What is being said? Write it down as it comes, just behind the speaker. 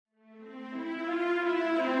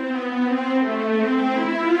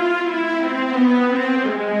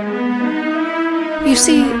You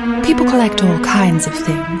see, people collect all kinds of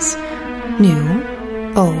things. New,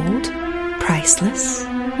 old, priceless,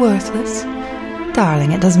 worthless.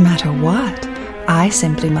 Darling, it doesn't matter what. I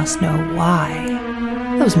simply must know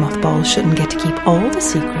why. Those mothballs shouldn't get to keep all the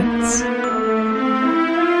secrets.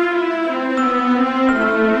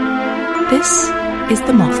 This is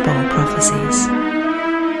the Mothball Prophecies.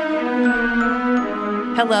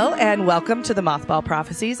 Hello and welcome to the Mothball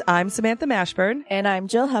Prophecies. I'm Samantha Mashburn. And I'm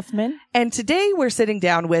Jill Huffman. And today we're sitting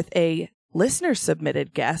down with a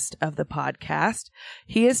listener-submitted guest of the podcast.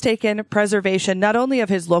 He has taken preservation not only of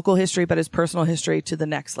his local history, but his personal history to the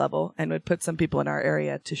next level and would put some people in our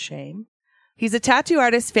area to shame. He's a tattoo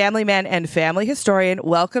artist, family man, and family historian.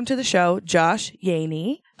 Welcome to the show, Josh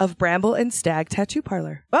Jaehnig of Bramble and Stag Tattoo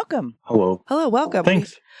Parlor. Welcome. Hello. Hello, welcome.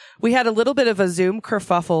 Thanks. We had a little bit of a Zoom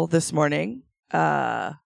kerfuffle this morning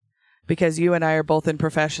because you and I are both in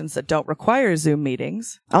professions that don't require Zoom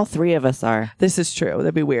meetings. All three of us are. This is true.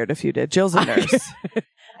 That'd be weird if you did. Jill's a nurse.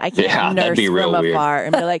 I can't nurse from afar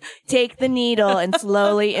and be like, take the needle and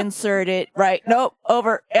slowly insert it right. Nope.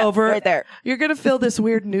 Over. Right there. You're going to feel this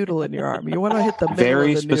weird noodle in your arm. You want to hit the middle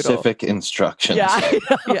Very of the specific noodle. instructions. Yeah.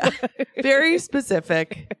 Yeah. Very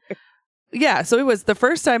specific. Yeah. So it was the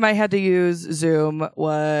first time I had to use Zoom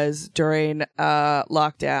was during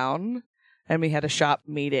lockdown. And we had a shop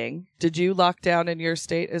meeting. Did you lock down in your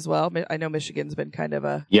state as well? I know Michigan's been kind of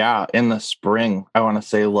a... Yeah, in the spring. I want to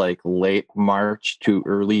say like late March to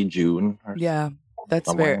early June. Yeah,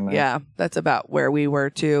 that's that's about where we were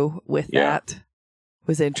too with that. It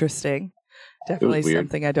was interesting. Definitely was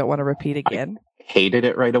something I don't want to repeat again. I hated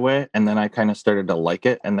it right away, and then I kind of started to like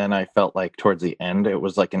it, and then I felt like towards the end it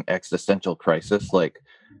was like an existential crisis. Like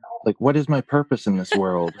what is my purpose in this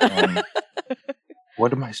world?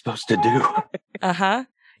 What am I supposed to do? Uh-huh.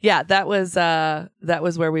 Yeah, that was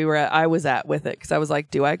where we were at. I was at with it because I was like,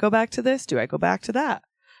 do I go back to this? Do I go back to that?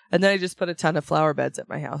 And then I just put a ton of flower beds at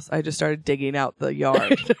my house. I just started digging out the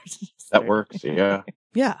yard. That works, yeah.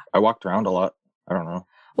 Yeah. I walked around a lot. I don't know.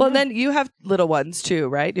 Well, and then you have little ones too,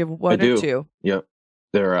 right? You have one or two? Yep.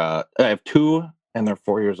 They're I have two, and they're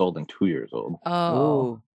 4 years old and 2 years old.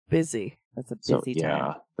 Oh, busy. That's a busy time.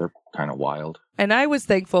 Yeah, they're kind of wild. And I was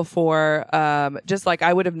thankful for, just like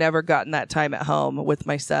I would have never gotten that time at home with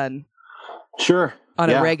my son. Sure. On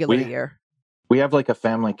a regular year. We have like a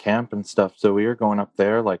family camp and stuff. So we were going up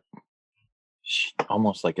there like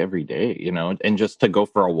almost like every day, and just to go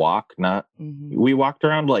for a walk. We walked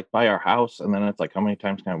around like by our house. And then it's like, how many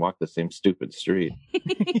times can I walk the same stupid street?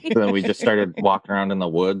 So then we just started walking around in the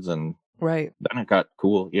woods and right. Then it got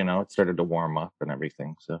cool. It started to warm up and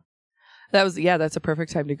everything. So. That's a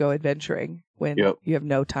perfect time to go adventuring when you have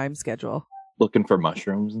no time schedule. Looking for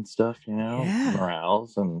mushrooms and stuff,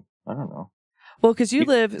 morels, and I don't know. Well, because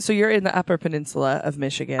you're in the Upper Peninsula of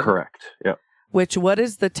Michigan. Correct. Yep. What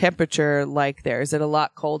is the temperature like there? Is it a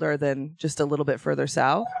lot colder than just a little bit further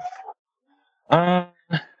south? I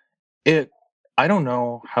don't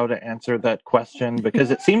know how to answer that question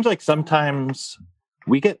because it seems like sometimes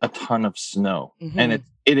we get a ton of snow and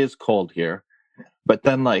it is cold here. But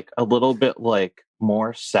then like a little bit like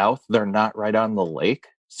more south, they're not right on the lake.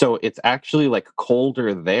 So it's actually like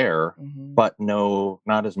colder there, but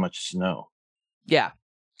not as much snow. Yeah.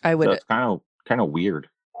 I would. So it's kind of weird.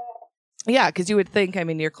 Yeah, because you would think,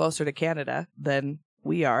 you're closer to Canada than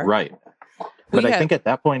we are. Right. But I think at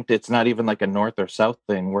that point, it's not even like a north or south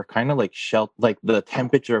thing. We're kind of like like the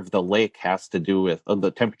temperature of the lake has to do with,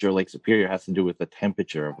 the temperature of Lake Superior has to do with the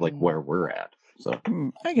temperature of like where we're at. So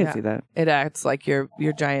I can see that. It acts like your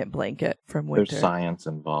giant blanket from winter. There's science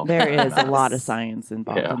involved. There is a lot of science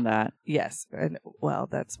involved in that. Yes. And we'll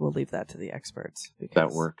leave that to the experts. That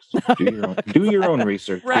works. Do your own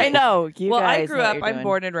research. Right. I know. I grew up, I'm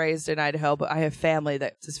born and raised in Idaho, but I have family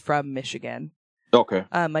that is from Michigan. Okay.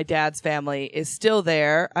 My dad's family is still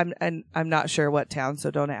there. I'm not sure what town, so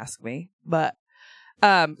don't ask me. But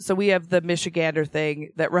so we have the Michigander thing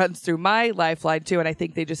that runs through my lifeline too, and I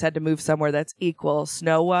think they just had to move somewhere that's equal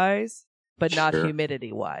snow-wise, but not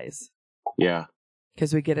humidity-wise. Yeah.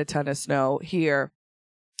 Because we get a ton of snow here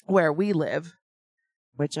where we live.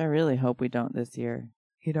 Which I really hope we don't this year.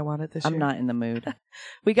 You don't want it this year? I'm not in the mood.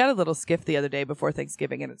 We got a little skiff the other day before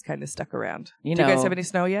Thanksgiving, and it's kind of stuck around. Do you guys have any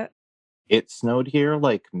snow yet? It snowed here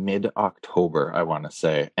like mid-October, I want to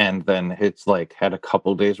say. And then it's like had a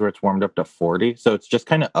couple days where it's warmed up to 40. So it's just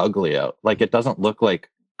kind of ugly out. Like it doesn't look like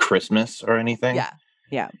Christmas or anything. Yeah.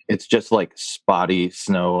 Yeah. It's just like spotty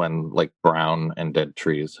snow and like brown and dead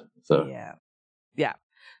trees. So yeah.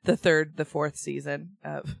 The fourth season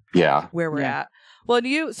of where we're at. Well, and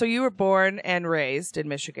you were born and raised in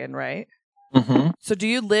Michigan, right? Mm-hmm. So do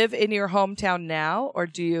you live in your hometown now, or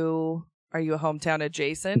do you Are you a hometown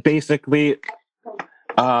adjacent? Basically,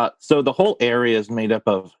 so the whole area is made up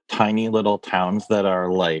of tiny little towns that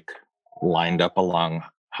are like lined up along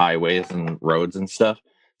highways and roads and stuff.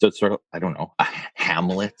 So it's sort of, I don't know,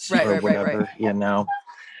 hamlets or whatever, you know.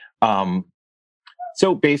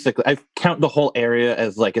 So basically, I count the whole area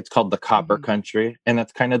as like, it's called the Copper Country, and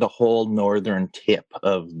that's kind of the whole northern tip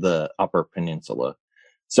of the Upper Peninsula.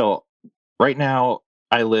 So right now,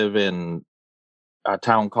 I live in a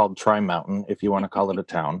town called Tri-Mountain, if you want to call it a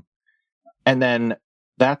town. And then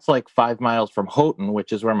that's like 5 miles from Houghton,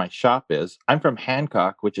 which is where my shop is. I'm from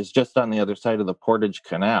Hancock, which is just on the other side of the Portage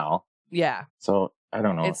Canal. Yeah. So I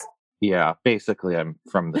don't know. Yeah, basically I'm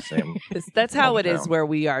from the same. That's how it is where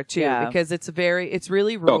we are too, because it's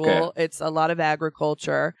really rural. Okay. It's a lot of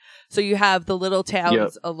agriculture. So you have the little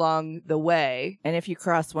towns along the way. And if you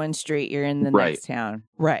cross one street, you're in the next town.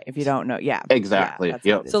 Right. If you don't know. Yeah. Exactly.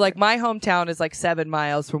 Yeah, so like my hometown is like 7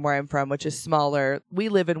 miles from where I'm from, which is smaller. We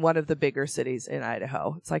live in one of the bigger cities in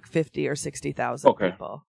Idaho. It's like 50 or 60,000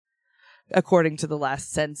 people, according to the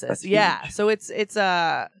last census. So it's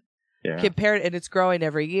compared, and it's growing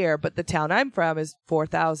every year, but the town I'm from is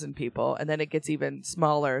 4,000 people, and then it gets even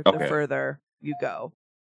smaller the further you go.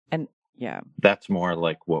 And that's more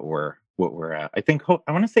like what we're at. I think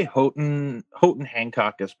I want to say Houghton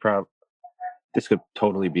Hancock is this could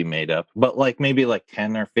totally be made up, but like maybe like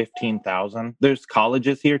 10 or 15,000. There's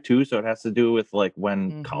colleges here too, so it has to do with like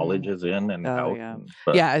when college is in and out.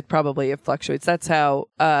 It fluctuates. That's how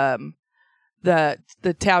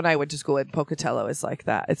the town I went to school in, Pocatello, is like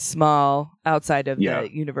that. It's small outside of the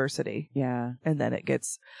university. Yeah. And then it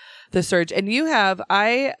gets the surge. And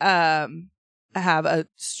I have a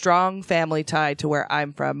strong family tie to where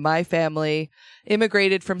I'm from. My family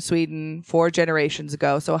immigrated from Sweden 4 generations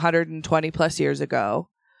ago, so 120 plus years ago,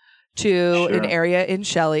 to an area in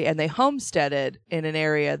Shelley, and they homesteaded in an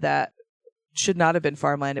area that should not have been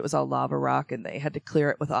farmland. It was all lava rock, and they had to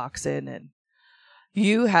clear it with oxen. And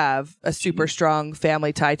you have a super strong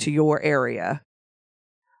family tie to your area.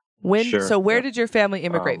 So where did your family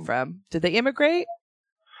immigrate from? Did they immigrate?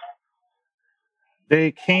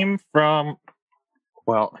 They came from,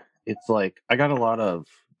 well, it's like, I got a lot of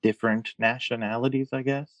different nationalities, I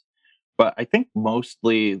guess. But I think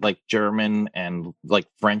mostly like German and like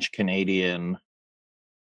French Canadian,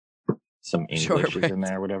 some English is in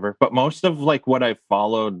there, whatever. But most of like what I've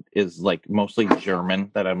followed is like mostly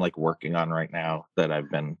German that I'm like working on right now, that I've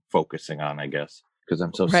been focusing on, I guess, because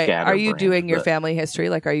I'm so scattered. Are you doing your family history?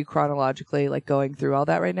 Like, are you chronologically like going through all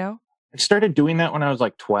that right now? I started doing that when I was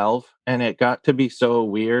like 12, and it got to be so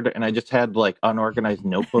weird, and I just had like unorganized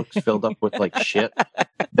notebooks filled up with like shit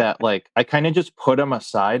that like I kind of just put them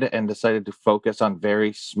aside and decided to focus on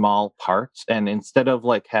very small parts. And instead of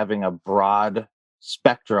like having a broad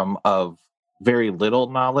spectrum of very little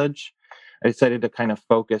knowledge, I decided to kind of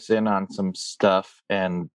focus in on some stuff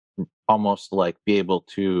and almost like be able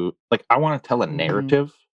to, like, I want to tell a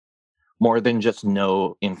narrative more than just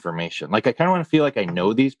know information. Like, I kind of want to feel like I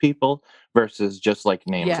know these people versus just like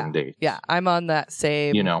names and dates. Yeah, I'm on that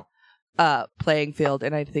same playing field,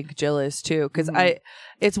 and I think Jill is too, because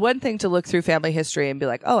it's one thing to look through family history and be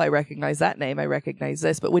like, oh, I recognize that name, I recognize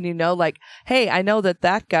this, but when you know, like, hey, I know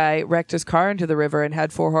that guy wrecked his car into the river and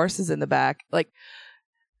had 4 horses in the back, like,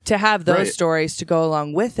 to have those stories to go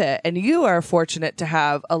along with it. And you are fortunate to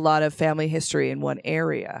have a lot of family history in one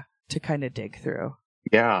area to kind of dig through.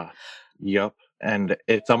 Yep. And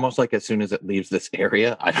it's almost like as soon as it leaves this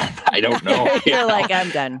area, I don't know. You're like, I'm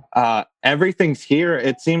done. Everything's here.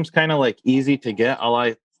 It seems kind of like easy to get. All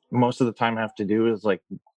I most of the time have to do is like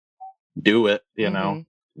do it, you know,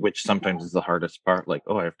 which sometimes is the hardest part. Like,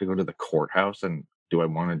 oh, I have to go to the courthouse, and do I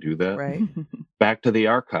want to do that? Right. Back to the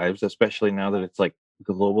archives, especially now that it's like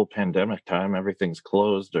global pandemic time, everything's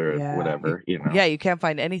closed or whatever, you know. Yeah, you can't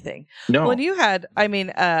find anything. No. Well, and you had,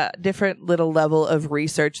 a different little level of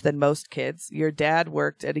research than most kids. Your dad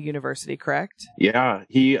worked at a university, correct? Yeah,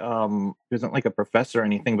 he wasn't like a professor or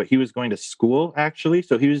anything, but he was going to school, actually.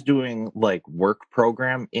 So he was doing like work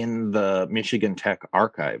program in the Michigan Tech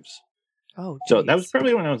archives. Oh, geez. So that was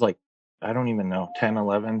probably when I was like, I don't even know, 10,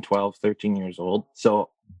 11, 12, 13 years old. So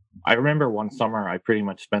I remember one summer, I pretty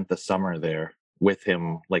much spent the summer there with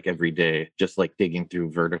him like every day, just like digging through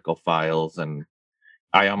vertical files, and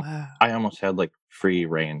I almost had like free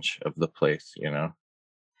range of the place, you know.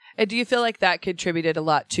 And do you feel like that contributed a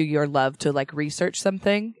lot to your love to like research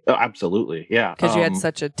something? Oh, absolutely, yeah. Because you had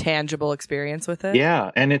such a tangible experience with it. Yeah,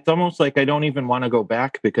 and it's almost like I don't even want to go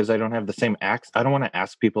back because I don't have the same I don't want to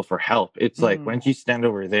ask people for help. It's like, why don't you stand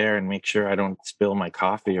over there and make sure I don't spill my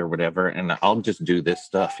coffee or whatever, and I'll just do this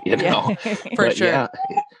stuff, you know. For sure.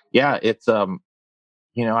 Yeah, it's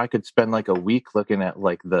I could spend like a week looking at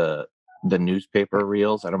like the newspaper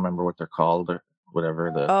reels. I don't remember what they're called or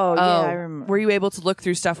whatever. I remember. Were you able to look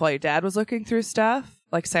through stuff while your dad was looking through stuff,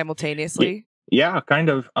 like simultaneously? Yeah, kind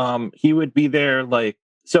of. He would be there, like,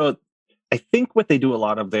 so I think what they do a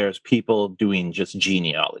lot of there is people doing just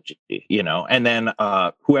genealogy, and then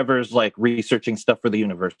whoever's like researching stuff for the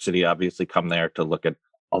university obviously come there to look at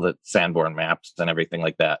all the Sanborn maps and everything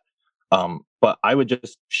like that. But I would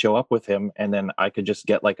just show up with him, and then I could just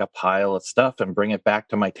get like a pile of stuff and bring it back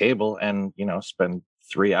to my table and, spend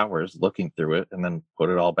 3 hours looking through it and then put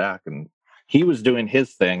it all back. And he was doing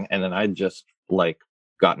his thing, and then I just like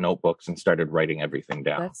got notebooks and started writing everything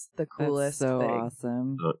down. That's the coolest That's so thing.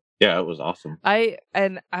 awesome. Yeah, it was awesome. I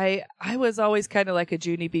was always kind of like a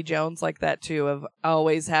Junie B. Jones like that too, of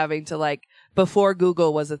always having to, like, before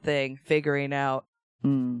Google was a thing, figuring out.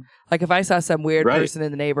 Like if I saw some weird person in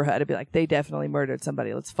the neighborhood, I'd be like, they definitely murdered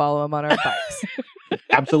somebody. Let's follow them on our bikes.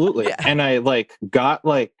 Absolutely. Yeah. And I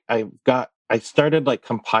I started like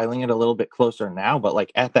compiling it a little bit closer now, but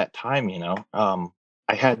like at that time,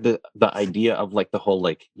 I had the idea of like the whole,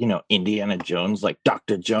 like, Indiana Jones, like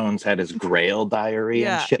Dr. Jones had his Grail diary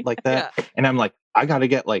and shit like that. Yeah. And I'm like, I got to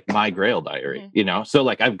get like my Grail diary, So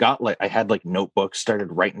like I had like notebooks, started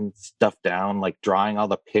writing stuff down, like drawing all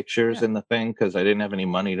the pictures in the thing, because I didn't have any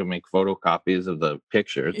money to make photocopies of the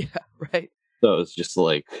pictures. Yeah, right. So it's just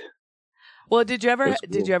like. Well, did you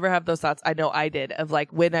ever have those thoughts? I know I did, of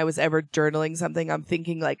like when I was ever journaling something, I'm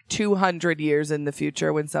thinking like 200 years in the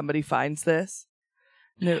future when somebody finds this.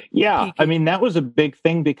 Yeah, I mean, that was a big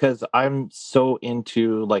thing because I'm so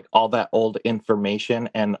into like all that old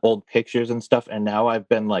information and old pictures and stuff. And now I've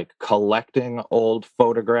been like collecting old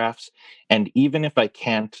photographs. And even if I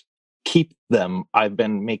can't keep them, I've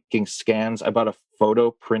been making scans. I bought a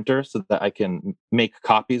photo printer so that I can make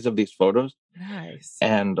copies of these photos. Nice.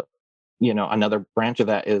 And, another branch of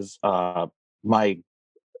that is my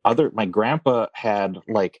grandpa had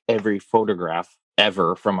like every photograph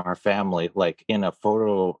ever from our family, like in a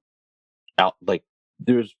photo out, like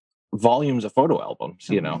there's volumes of photo albums,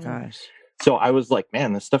 Gosh. So I was like,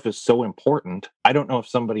 man, this stuff is so important. I don't know if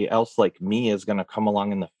somebody else like me is going to come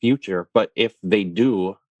along in the future, but if they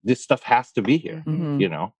do, this stuff has to be here.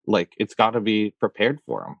 Like it's got to be prepared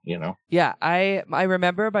for them, Yeah, I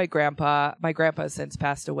remember my grandpa has since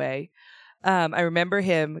passed away. I remember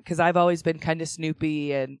him because I've always been kind of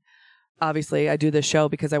snoopy, and obviously I do this show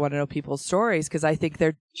because I want to know people's stories, because I think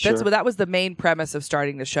that was the main premise of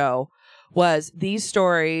starting the show, was these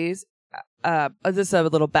stories. This is a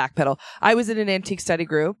little backpedal. I was in an antique study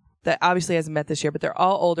group that obviously hasn't met this year, but they're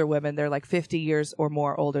all older women. They're like 50 years or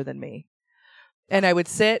more older than me. And I would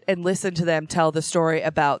sit and listen to them tell the story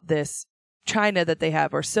about this china that they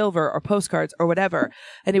have, or silver, or postcards, or whatever.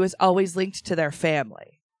 And it was always linked to their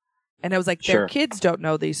family. And I was like, their kids don't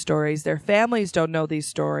know these stories. Their families don't know these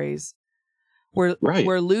stories. We're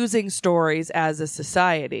losing stories as a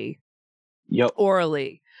society. Yep.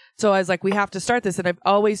 Orally. So I was like, we have to start this. And I've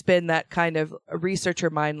always been that kind of a researcher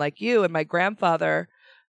mind like you. And my grandfather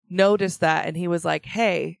noticed that. And he was like,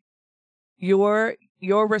 hey, you're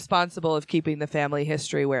responsible of keeping the family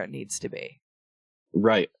history where it needs to be.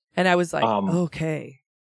 Right. And I was like, okay.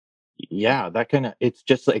 Yeah, that kind of, it's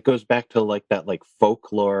just like, it goes back to like that, like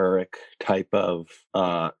folkloric type of,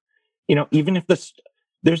 even if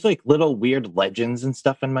there's like little weird legends and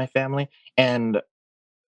stuff in my family. And,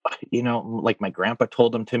 like my grandpa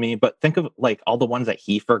told them to me, but think of like all the ones that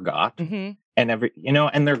he forgot, and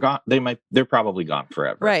and they're gone. They're probably gone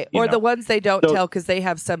forever. Right. Or the ones they don't tell because they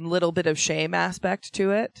have some little bit of shame aspect to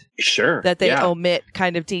it. Sure. That they omit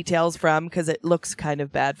kind of details from because it looks kind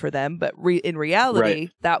of bad for them. But in reality,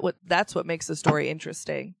 that's what makes the story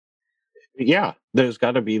interesting. Yeah. There's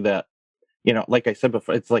got to be that, like I said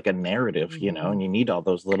before, it's like a narrative, and you need all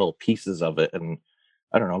those little pieces of it. And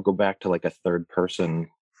I don't know, go back to like a third person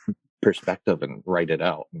perspective and write it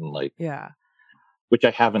out, and like, which I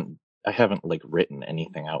haven't like written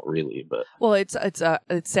anything out really, but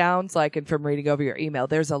it sounds like, and from reading over your email,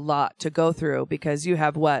 there's a lot to go through because you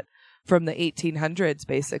have from the 1800s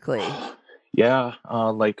basically. Yeah,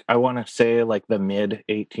 like I want to say like the mid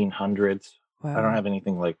 1800s. Wow. I don't have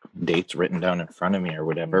anything like dates written down in front of me or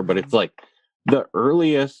whatever, but it's like the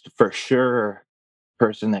earliest for sure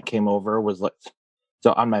person that came over was like,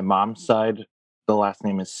 so on my mom's side, the last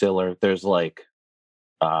name is Siller. There's like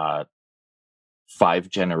 5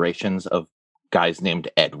 generations of guys named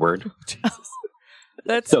Edward.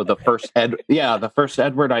 So the first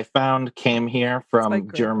Edward I found came here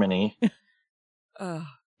from Germany.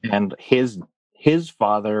 And his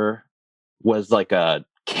father was like a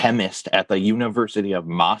chemist at the University of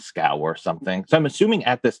Moscow or something. So I'm assuming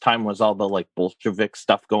at this time was all the like Bolshevik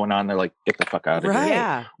stuff going on. They're like, get the fuck out of here.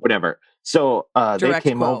 Yeah. Whatever. So they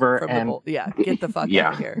came over and get the fuck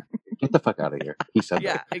out of here. Get the fuck out of here. He said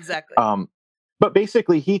that. Exactly. But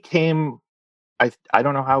basically he came, I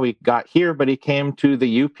don't know how he got here, but he came to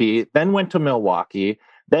the UP, then went to Milwaukee,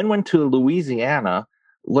 then went to Louisiana,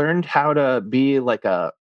 learned how to be like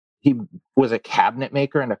he was a cabinet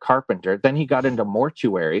maker and a carpenter. Then he got into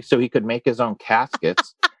mortuary so he could make his own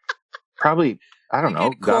caskets. Probably, I don't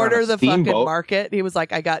know. Corner the fucking market. He was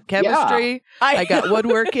like, I got chemistry. Yeah. I got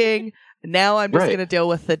woodworking. Now I'm just going to deal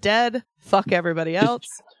with the dead. Fuck everybody else.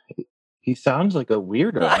 He sounds like a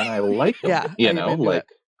weirdo and I like him. Yeah. You know, like.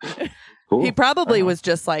 Cool. He probably was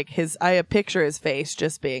just like I picture his face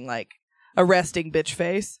just being like a resting bitch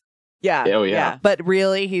face. Yeah. Oh, yeah. But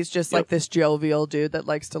really, he's just like this jovial dude that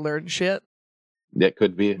likes to learn shit. That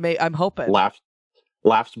could be. I'm hoping.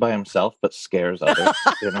 Laughs by himself, but scares others,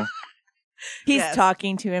 you know? He's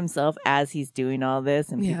talking to himself as he's doing all this,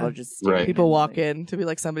 and people just... People walk in to be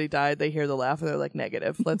like, somebody died. They hear the laugh, and they're like,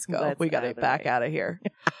 negative. Let's go. We got to get back out of here.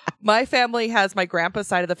 My grandpa's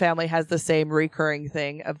side of the family has the same recurring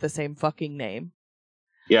thing of the same fucking name.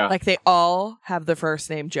 Yeah. Like, they all have the first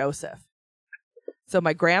name Joseph. So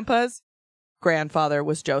my grandpa's grandfather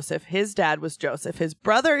was Joseph. His dad was Joseph. His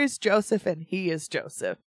brother is Joseph, and he is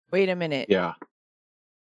Joseph. Wait a minute. Yeah.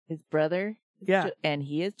 His brother? Yeah. And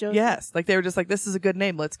he is Joseph? Yes. Like, they were just like, this is a good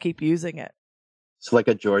name. Let's keep using it. It's like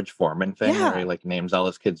a George Foreman thing where he like names all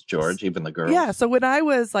his kids George, even the girls. Yeah. So when I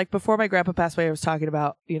was like, before my grandpa passed away, I was talking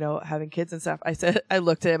about, having kids and stuff. I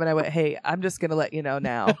looked at him and I went, hey, I'm just going to let you know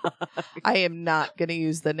now. I am not going to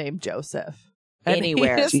use the name Joseph. And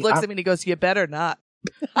anywhere. He just looks at me and he goes, you better not.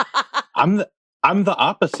 I'm the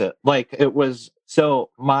opposite. Like it was,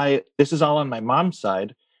 this is all on my mom's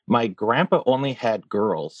side. My grandpa only had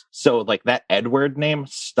girls. So like that Edward name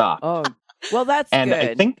stopped. Oh, well, that's and good.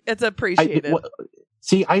 I think it's appreciated.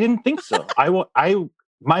 I didn't think so.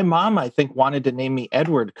 My mom, I think, wanted to name me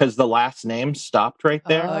Edward because the last name stopped right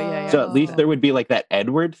there. Oh, yeah. So at least there would be like that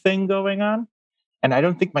Edward thing going on. And I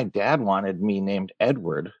don't think my dad wanted me named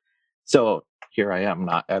Edward. So here I am,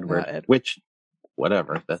 not Edward. Which,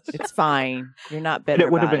 whatever. It's fine. You're not bitter. But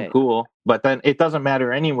it would have been cool. But then it doesn't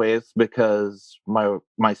matter anyways because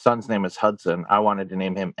my son's name is Hudson. I wanted to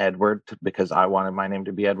name him Edward because I wanted my name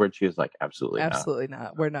to be Edward. She was like, absolutely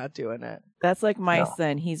not. We're not doing it. That's like my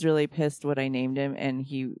son. He's really pissed what I named him, and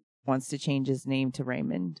he wants to change his name to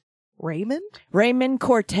Raymond. Raymond? Raymond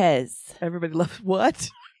Cortez. Everybody loves what?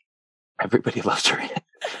 Everybody loves Raymond.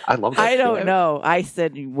 I love that. I don't know. I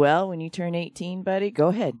said, well, when you turn 18, buddy, go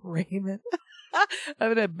ahead. Raymond.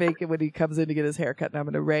 I'm going to make it when he comes in to get his haircut. And I'm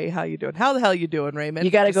going to, Ray, how you doing? How the hell you doing, Raymond?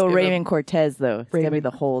 You got to go Raymond Cortez, though. It's got to be the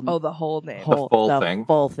whole... Oh, the whole name. The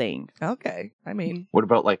full thing. Okay. I mean... What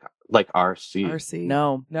about like RC? RC.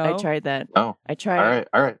 No. I tried that. Oh. I tried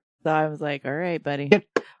All right. So I was like, all right, buddy.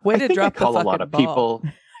 Way to drop the fucking ball.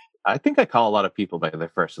 I think I call a lot of people by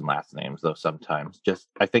their first and last names, though, sometimes.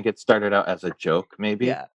 I think it started out as a joke, maybe.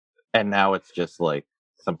 Yeah. And now it's just like,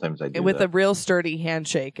 sometimes I do with a real sturdy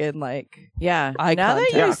handshake and like eye now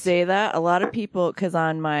contact. That you say that, a lot of people, because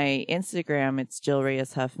on my Instagram it's Jill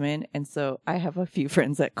Reyes Huffman, and so I have a few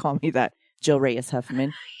friends that call me that, Jill Reyes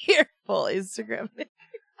Huffman. Your full Instagram name.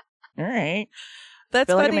 All right,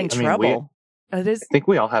 that's funny. Like I'm in trouble. I think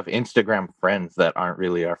we all have Instagram friends that aren't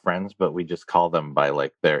really our friends, but we just call them by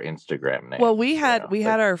like their Instagram name. Well, we had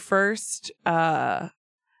our first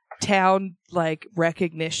town like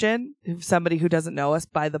recognition of somebody who doesn't know us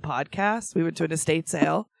by the podcast. We went to an estate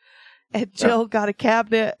sale and Jill got a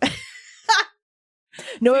cabinet.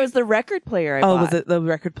 No, it was the record player I bought. Was it the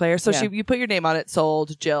record player? So you put your name on it,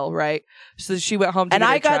 sold, Jill, right? So she went home to and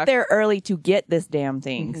I got there early to get this damn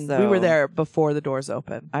thing. Mm-hmm. So we were there before the doors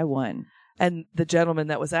opened. I won. And the gentleman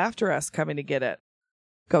that was after us coming to get it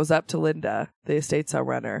goes up to Linda, the estate sale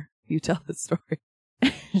runner. You tell the story.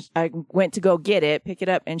 I went to go get it, pick it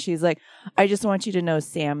up, and she's like, I just want you to know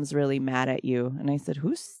Sam's really mad at you. And I said,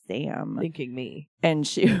 who's Sam? Thinking me. And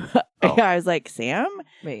I was like, Sam?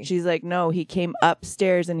 Me. She's like, no, he came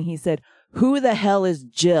upstairs and he said, who the hell is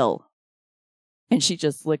Jill? And she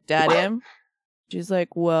just looked at him. She's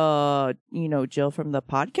like, well, Jill from the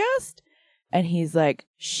podcast? And he's like,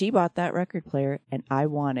 she bought that record player and I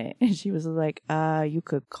want it. And she was like, you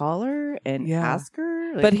could call her and ask her.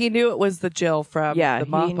 Like, but he knew it was the Jill from the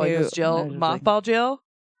Mothball. He goes, Jill, Mothball Jill?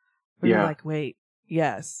 We were like, wait,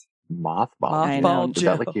 yes. Mothball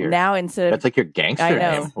Jill. Now that's like your gangster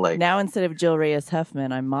name. Like, now instead of Jill Reyes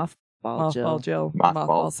Huffman, I'm Mothball Jill. Mothball Jill.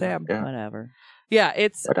 Mothball Sam. Yeah. Whatever. Yeah,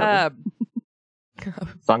 it's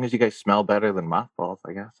As long as you guys smell better than mothballs,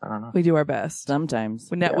 I guess. I don't know. We do our best. Sometimes.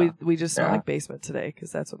 We just smell Yeah. like basement today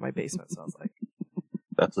because that's what my basement smells like.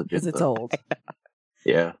 That's legit. Because it's though. old.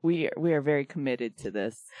 Yeah, We are very committed to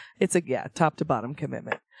this. It's a top to bottom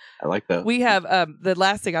commitment. I like that. We have the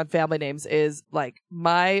last thing on family names is like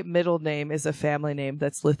my middle name is a family name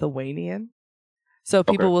that's Lithuanian. So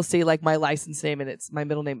people Okay. will see like my license name and it's my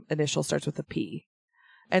middle name initial starts with a P.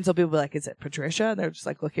 And so people will be like, is it Patricia? And they're just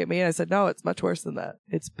like, look at me. And I said, no, it's much worse than that.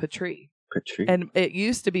 It's Patri. Patri. And it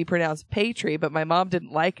used to be pronounced Patri, but my mom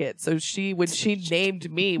didn't like it. So when she named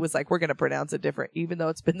me, was like, we're going to pronounce it different, even though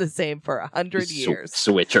it's been the same for 100 years.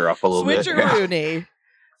 Switch her up a little bit. Switcheroony.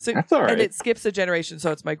 So, That's all right. And it skips a generation.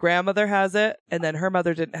 So it's my grandmother has it, and then her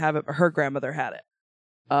mother didn't have it, but her grandmother had it.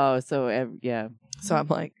 Oh, so yeah. So I'm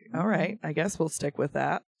like, all right, I guess we'll stick with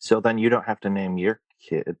that. So then you don't have to name your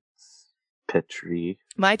kids Petri.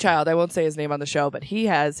 My child, I won't say his name on the show, but he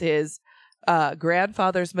has his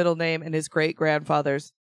grandfather's middle name and his great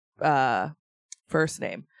grandfather's first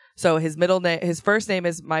name. So his first name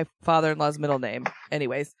is my father-in-law's middle name.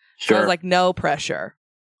 Anyways, so I Sure. was like, no pressure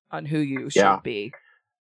on who you should Yeah. be.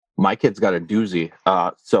 My kid's got a doozy.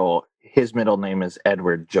 So his middle name is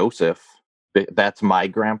Edward Joseph. That's my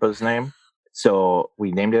grandpa's name. So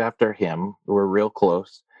we named it after him. We're real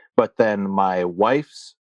close. But then my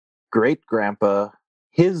wife's great grandpa,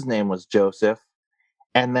 his name was Joseph.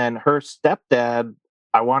 And then her stepdad,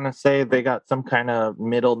 I want to say they got some kind of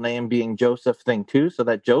middle name being Joseph thing too. So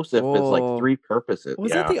that Joseph is like Whoa. 3 purposes.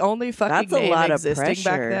 Was yeah. it the only fucking That's a name lot of existing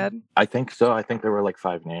back pressure. then? I think so. I think there were like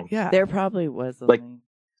 5 names. Yeah. There probably was a Like- link.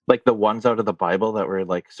 Like the ones out of the Bible that were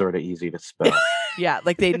like sort of easy to spell. Yeah,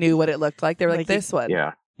 like they knew what it looked like. They were like, Like this one.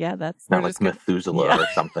 Yeah. Yeah, that's We're Not like just gonna- Methuselah Yeah. or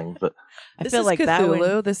something. But I This feel is like Cthulhu. that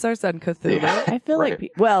one. This starts on Cthulhu. Yeah. I feel Right.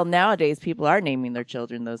 like well, nowadays people are naming their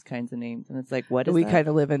children those kinds of names and it's like what is We that? kind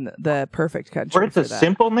of live in the perfect country. or it's for a that.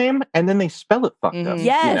 simple name and then they spell it fucked up. Mhm.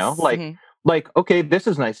 Yes. You know, Mhm. like okay, this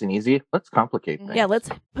is nice and easy. Let's complicate things. Yeah, let's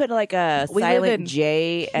put like a We live silent in-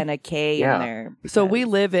 J and a K Yeah. in there. So we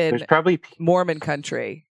because- live in There's probably Mormon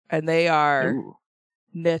country, and they are Ooh.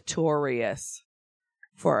 notorious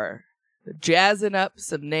for jazzing up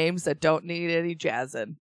some names that don't need any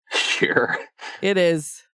jazzing. Sure. It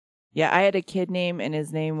is. Yeah, I had a kid name and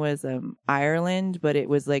his name was Ireland, but it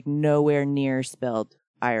was like nowhere near spelled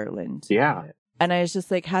Ireland. Yeah. And I was just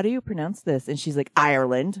like, how do you pronounce this? And she's like,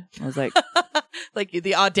 Ireland. I was like, Like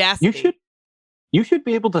the audacity. You should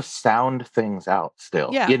be able to sound things out still.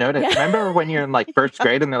 Yeah. You know, Yeah. remember when you're in like first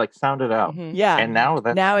grade and they're like, sound it out. Mhm. yeah. And now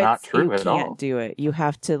that's now not it's true you at can't all. do it. You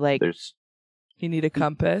have to like There's You need a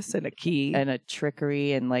compass and a key. and a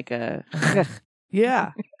trickery and like a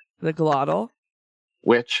Yeah. The glottal.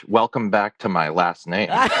 which welcome back to my last name.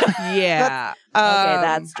 Yeah. Okay,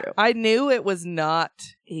 that's true. I knew it was not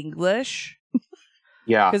English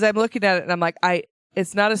Yeah, because I'm looking at it and I'm like,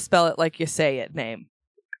 it's not a spell it like you say it name.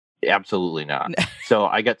 absolutely not. So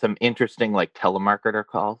I got some interesting like telemarketer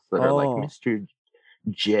calls that are like Oh. Mr.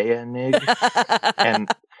 Jaehnig.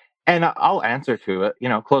 and I'll answer to it, you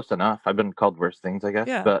know, close enough. I've been called worse things, I guess,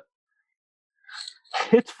 Yeah. but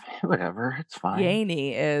it's whatever. It's fine.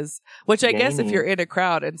 Jaehnig is, which I guess if Jaehnig. you're in a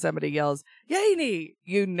crowd and somebody yells Jaehnig,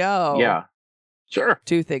 you know, Yeah, sure.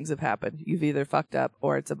 2 things have happened. You've either fucked up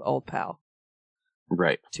or it's an old pal.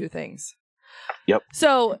 Right. 2 things. Yep.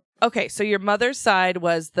 So, okay. So your mother's side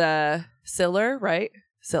was the Siller, right?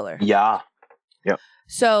 Siller. Yeah.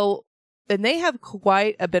 So, and they have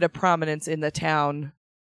quite a bit of prominence in the town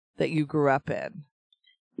that you grew up in.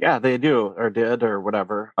 Yeah, they do or did or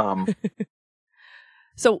whatever.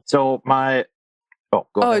 So, So my go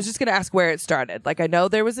I ahead. was just going to ask where it started. Like, I know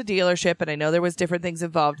there was a dealership and I know there was different things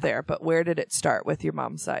involved there, but where did it start with your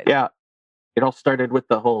mom's side? Yeah, it all started with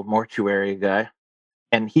the whole mortuary guy,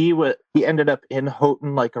 and he ended up in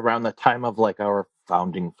Houghton like around the time of like our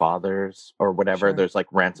founding fathers or whatever. Sure. There's like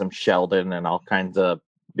Ransom Sheldon and all kinds of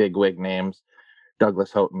bigwig names,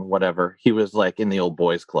 Douglas Houghton, whatever. He was like in the old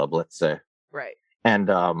boys club, let's say, Right. and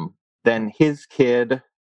then his kid.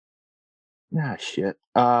 Shit.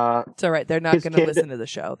 It's all right. They're not His going to kid- listen to the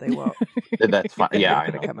show. They won't. That's fine. Yeah,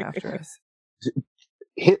 I They're going to know. come after us.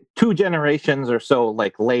 2 generations or so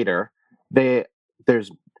like later,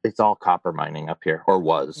 it's all copper mining up here, or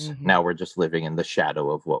was. Mhm. Now we're just living in the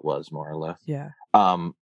shadow of what was, more or less. Yeah.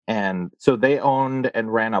 And so they owned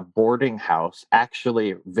and ran a boarding house,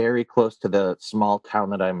 actually very close to the small town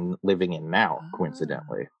that I'm living in now, Ah.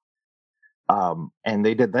 coincidentally. And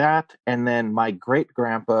they did that, and then my great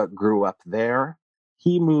grandpa grew up there.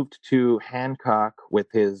 He moved to Hancock with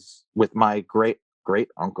my great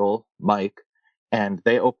uncle Mike, and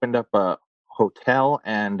they opened up a hotel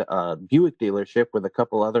and a Buick dealership with a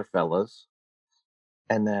couple other fellas.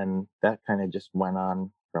 And then that kind of just went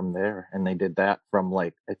on from there. And they did that from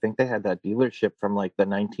like, I think they had that dealership from like the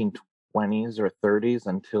 1920s or 30s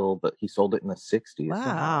until he sold it in the 60s.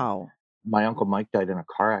 Wow. My Uncle Mike died in a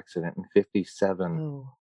car accident in 57.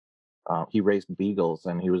 Oh. He raised beagles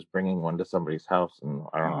and he was bringing one to somebody's house. And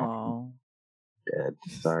I don't know. Dead.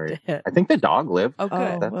 Sorry. Dead. I think the dog lived. Oh,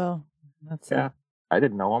 good. Well, that's Yeah. I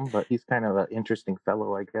didn't know him, but he's kind of an interesting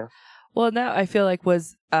fellow, I guess. Well, now I feel like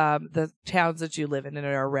was the towns that you live in and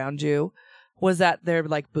are around you, was that their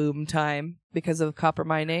like boom time because of copper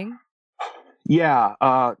mining? Yeah.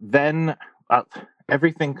 Then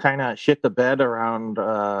everything kind of shit the bed around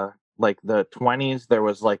like the 20s. There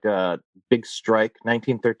was like a big strike,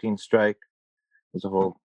 1913 strike. There's a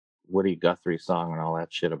whole Woody Guthrie song and all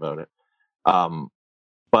that shit about it.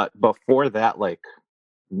 But before that, like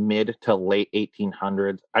mid to late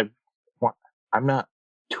 1800s, I'm not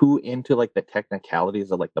too into like the technicalities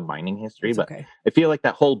of like the mining history, It's but okay. I feel like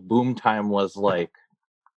that whole boom time was like,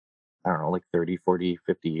 I don't know, like 30, 40,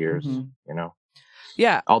 50 years, you know?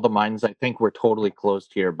 Yeah. All the mines, I think, were totally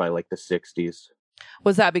closed here by like the 60s.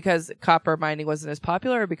 Was that because copper mining wasn't as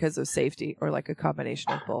popular or because of safety or like a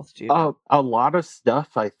combination of both? Do you know? A lot of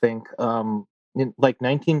stuff, I think. In like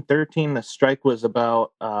 1913, the strike was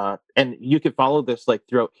about, and you could follow this like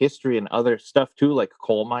throughout history and other stuff too, like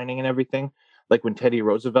coal mining and everything. Like when Teddy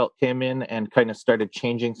Roosevelt came in and kind of started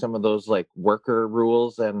changing some of those like worker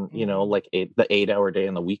rules and, you know, like the 8-hour day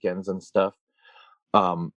and the weekends and stuff.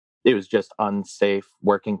 It was just unsafe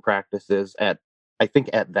working practices. I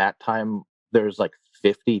think at that time, there's like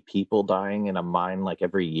 50 people dying in a mine like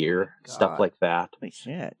every year, stuff like that. Holy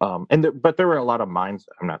shit. But there were a lot of mines.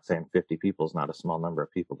 I'm not saying 50 people is not a small number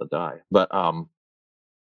of people to die, but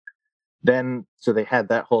then so they had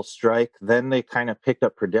that whole strike. Then they kind of picked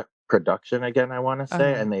up production again, I want to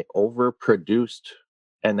say, and they overproduced.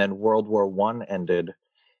 And then World War I ended,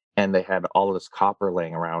 and they had all this copper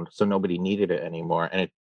laying around, so nobody needed it anymore. And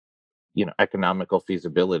it, you know, economical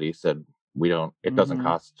feasibility said it doesn't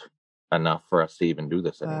cost enough for us to even do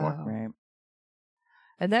this anymore. Right.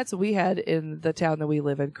 And that's what we had in the town that we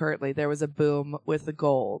live in currently. There was a boom with the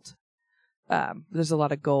gold. There's a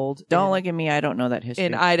lot of gold. Don't look at me. I don't know that history.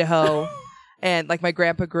 In Idaho. And like my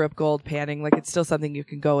grandpa grew up gold panning. Like it's still something you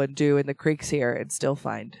can go and do in the creeks here and still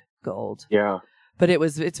find gold. Yeah. But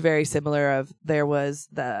it's very similar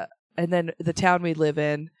and then the town we live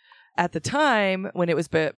in at the time when it was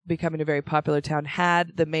becoming a very popular town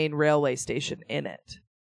had the main railway station in it.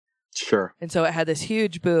 Sure. And so it had this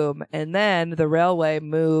huge boom. And then the railway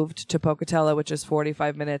moved to Pocatello, which is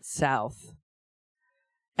 45 minutes south.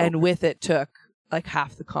 And with it took like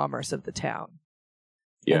half the commerce of the town.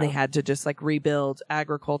 Yeah. And they had to just like rebuild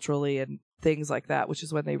agriculturally and things like that, which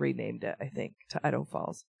is when they renamed it, I think, to Idaho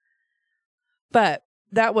Falls. But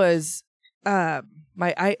that was the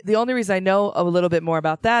only reason I know a little bit more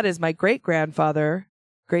about that is my great grandfather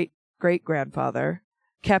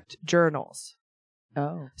kept journals.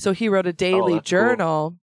 Oh. So he wrote a daily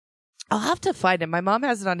journal. Cool. I'll have to find it. My mom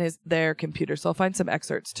has it on their computer, so I'll find some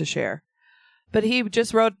excerpts to share. But he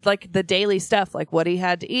just wrote like the daily stuff, like what he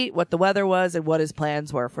had to eat, what the weather was, and what his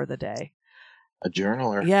plans were for the day. A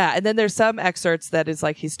journaler. Yeah, and then there's some excerpts that is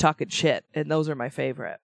like he's talking shit, and those are my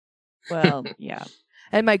favorite. Well, yeah.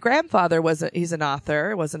 And my grandfather was an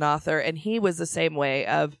author, and he was the same way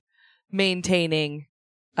of maintaining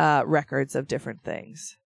records of different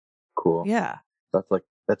things. Cool. Yeah.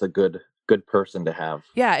 That's a good person to have.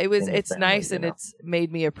 Yeah, it's family, nice, and it's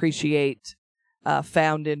made me appreciate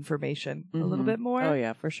found information a little bit more. Oh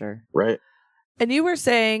yeah, for sure. Right. And you were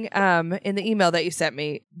saying in the email that you sent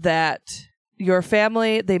me that your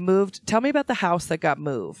family, they moved. Tell me about the house that got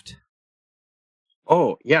moved.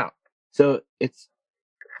 Oh, yeah. So it's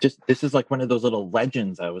just, this is like one of those little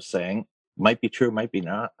legends I was saying. Might be true, might be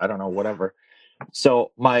not. I don't know, whatever.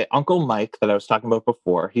 So my Uncle Mike that I was talking about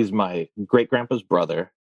before, he's my great grandpa's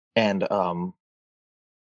brother. And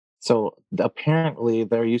so apparently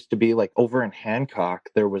there used to be like over in Hancock,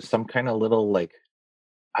 there was some kind of little like,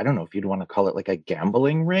 I don't know if you'd want to call it like a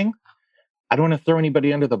gambling ring. I don't want to throw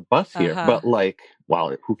anybody under the bus here, but like,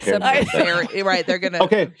 wow, who cares? Right, they're gonna.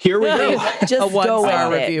 Okay, here we go. Just a 1-star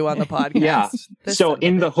with review on the podcast. Yeah. So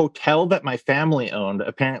in the it. hotel that my family owned,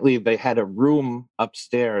 apparently they had a room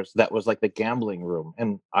upstairs that was like the gambling room.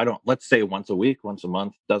 And let's say once a week, once a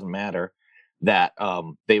month, doesn't matter, that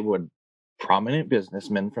prominent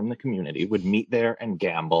businessmen from the community would meet there and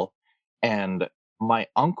gamble. And my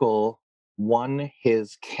uncle won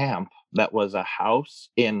his camp that was a house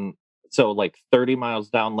like 30 miles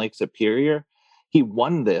down Lake Superior. He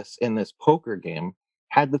won this in this poker game.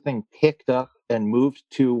 had the thing picked up and moved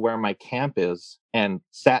to where my camp is and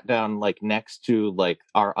sat down like next to like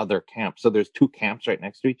our other camp. So there's 2 camps right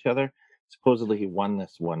next to each other. Supposedly he won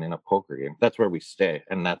this one in a poker game. That's where we stay,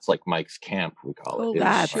 and that's like Mike's camp, we call it. Holy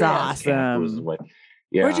That's shit. awesome. It was like,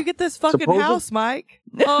 yeah. Where'd you get this fucking house, Mike?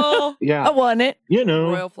 Oh, Yeah, I want it. you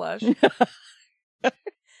know, royal flush.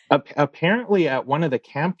 apparently at one of the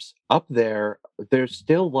camps up there, there's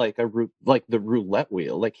still like like the roulette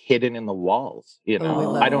wheel, like hidden in the walls. You know, Oh, we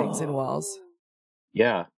love I don't. things in walls.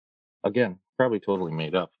 Yeah, again, probably totally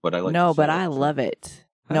made up, but I like. No, to see but it, I so. love it.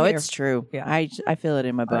 Oh, No, here. it's true. Yeah. I feel it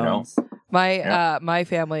in my I know. bones. My my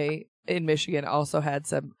family in Michigan also had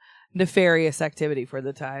some nefarious activity for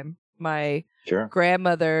the time. My Sure.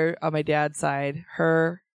 grandmother on my dad's side,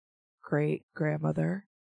 her grandmother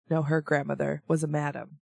was a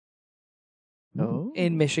madam Oh,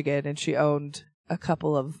 in Michigan, and she owned a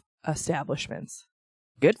couple of establishments.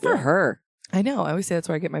 good for Yeah. her. I know. I always say that's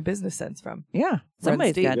where I get my business sense from. Yeah,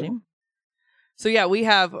 somebody's deep. got him. So yeah, we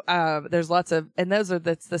have there's lots of, and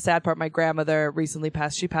that's the sad part. My grandmother recently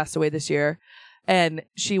passed. She passed away this year, and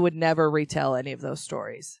she would never retell any of those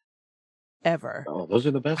stories ever. Oh, those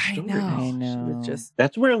are the best I stories. know. I She know. would just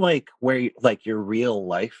That's where your real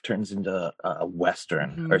life turns into a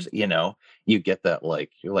western, or you know, you get that like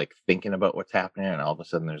you're like thinking about what's happening, and all of a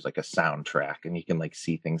sudden there's like a soundtrack, and you can like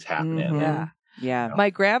see things happening. Mhm. yeah. Yeah. My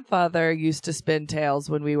grandfather used to spin tales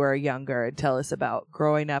when we were younger and tell us about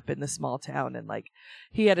growing up in the small town, and like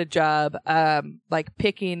he had a job like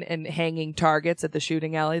picking and hanging targets at the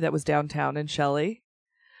shooting alley that was downtown in Shelley.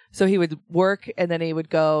 So he would work, and then he would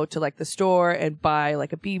go to like the store and buy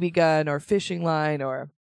like a BB gun or fishing line or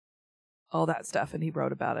all that stuff, and he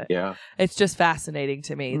wrote about it. Yeah, It's just fascinating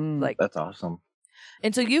to me. Mm. Like, that's awesome.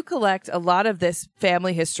 and so you collect a lot of this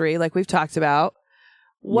family history, like we've talked about.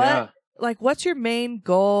 Yeah. What's your main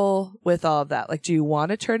goal with all of that? Like, do you want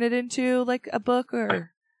to turn it into like a book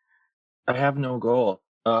or? I have no goal.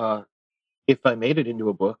 If I made it into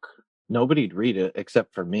a book, nobody'd read it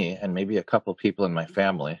except for me and maybe a couple people in my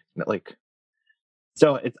family. Like,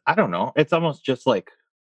 so it's, I don't know. It's almost just like,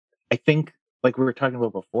 I think like we were talking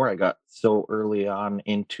about before, I got so early on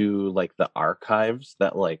into like the archives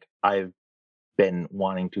that like I've been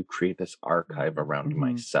wanting to create this archive around Mhm.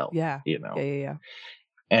 myself. Yeah. You know? Yeah.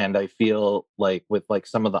 And I feel like with like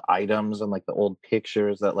some of the items and like the old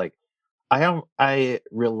pictures that like I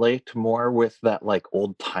relate more with that like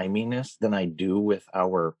old timiness than I do with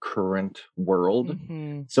our current world.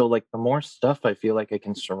 Mm-hmm. So like the more stuff I feel like I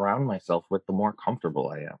can surround myself with, the more comfortable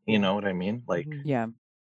I am. You know what I mean? Like Yeah.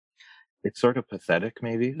 it's sort of pathetic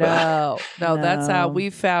maybe. No, that's how No.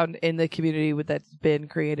 we've found in the community that's been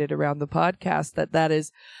created around the podcast that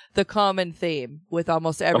is the common theme with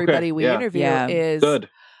almost everybody we yeah. interview Yeah. is Good.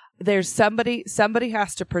 there's somebody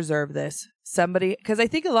has to preserve this. Somebody, because I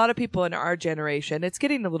think a lot of people in our generation, it's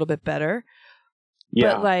getting a little bit better.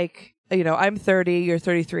 Yeah. But like, you know, I'm 30, you're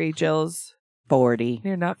 33, Jill's 40.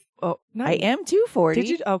 you're not. Oh, no. I am too 40. Did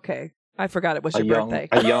you? Okay. I forgot it was a your young, birthday.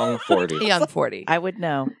 a young 40. A young 40. I would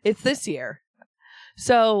know. It's this year.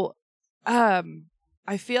 So,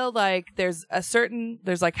 I feel like there's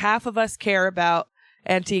like half of us care about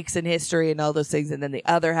antiques and history and all those things, and then the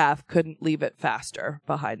other half couldn't leave it faster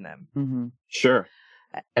behind them. Mm-hmm. Sure.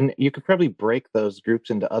 And you could probably break those groups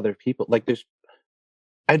into other people. Like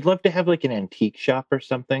I'd love to have like an antique shop or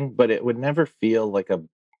something, but it would never feel like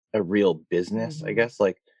a real business, I Mhm. guess.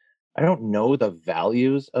 Like, I don't know the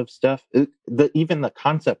values of stuff. Even the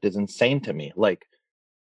concept is insane to me. Like,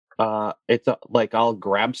 it's like I'll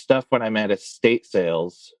grab stuff when I'm at estate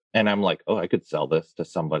sales and I'm like, oh, I could sell this to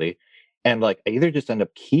somebody. And like, I either just end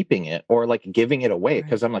up keeping it or like giving it away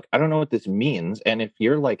because I'm like, I don't know what this means. And if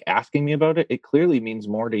you're like asking me about it, it clearly means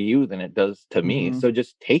more to you than it does to me. Mhm. So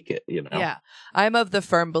just take it, you know? Yeah. I'm of the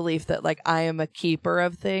firm belief that like I am a keeper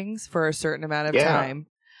of things for a certain amount of Yeah. time.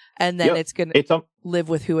 And then Yep. it's going to It's live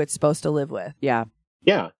with who it's supposed to live with. Yeah.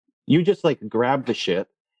 yeah. You just like grab the shit.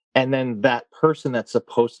 And then that person that's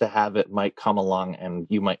supposed to have it might come along and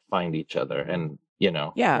you might find each other. And, you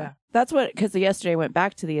know, Yeah. Yeah. That's what, because yesterday I went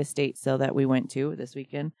back to the estate sale that we went to this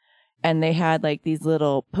weekend, and they had like these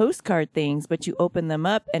little postcard things, but you open them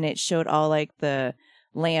up and it showed all like the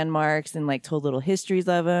landmarks and like told little histories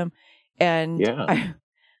of them. And Yeah.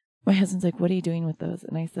 my husband's like, what are you doing with those?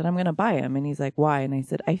 And I said, I'm going to buy them. And he's like, why? And I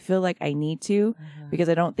said, I feel like I need to because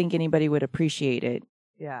I don't think anybody would appreciate it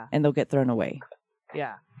Yeah. and they'll get thrown away.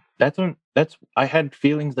 Yeah. I had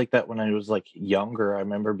feelings like that when I was like younger. I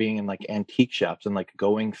remember being in like antique shops and like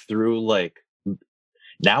going through like,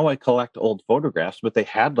 now I collect old photographs, but they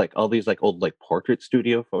had like all these like old like portrait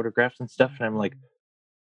studio photographs and stuff. And I'm like,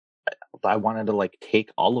 I wanted to like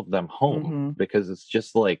take all of them home because it's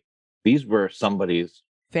just like these were somebody's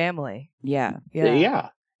family. Yeah. Yeah.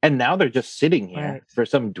 And now they're just sitting here Right. for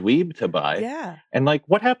some dweeb to buy. Yeah. And like,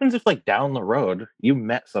 what happens if like down the road you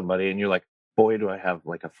met somebody and you're like, boy, do I have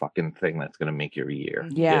like a fucking thing that's going to make your year.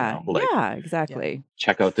 Yeah. You know? Like, yeah, exactly.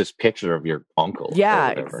 check out this picture of your uncle. Yeah, or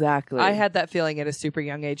whatever. exactly. I had that feeling at a super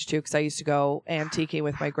young age too, because I used to go antiquing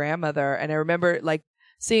with my grandmother, and I remember like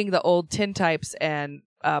seeing the old tintypes and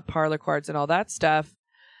parlor cards and all that stuff.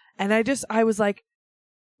 And I was like,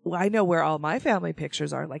 well, I know where all my family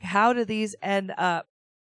pictures are. Like, how do these end up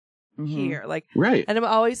here? Like, right. And it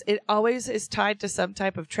always is tied to some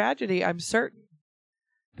type of tragedy, I'm certain.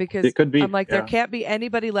 Because it could be, I'm like, there can't be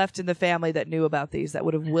anybody left in the family that knew about these that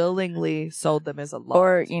would have willingly sold them as a lot.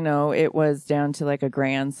 Or, it was down to like a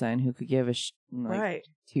grandson who could give a right.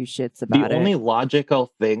 two shits about it. The only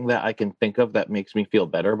logical thing that I can think of that makes me feel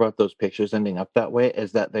better about those pictures ending up that way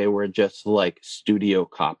is that they were just like studio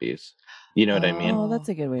copies. You know what I mean? Oh, that's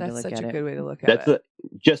a good way to look at it. That's such a good way to look at it.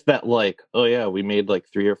 Just that like, oh yeah, we made like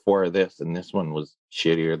 3 or 4 of this and this one was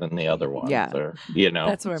shittier than the other ones. Yeah. Or,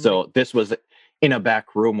 That's what so this was in a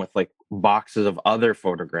back room with like boxes of other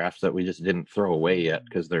photographs that we just didn't throw away yet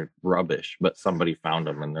because they're rubbish, but somebody found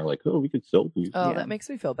them and they're like, oh, we could sell these. Oh, that makes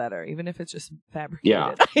me feel better, even if it's just fabricated.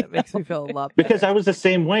 Yeah. It makes me feel a lot better. Because I was the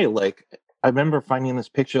same way. Like, I remember finding this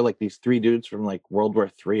picture, like these 3 dudes from like World War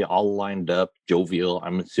III all lined up, jovial,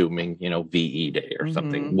 I'm assuming, VE Day or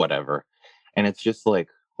something, whatever. And it's just like,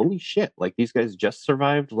 holy shit, like these guys just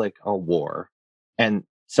survived like a war. And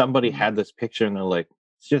somebody had this picture and they're like,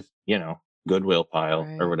 it's just, Goodwill pile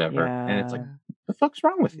or whatever. Yeah. And it's like, what the fuck's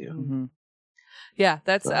wrong with you? Mm-hmm. Yeah,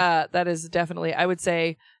 that is definitely, I would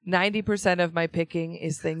say 90% of my picking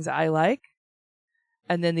is things I like.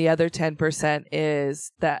 And then the other 10%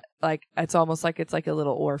 is that, like, it's almost like it's like a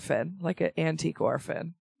little orphan, like an antique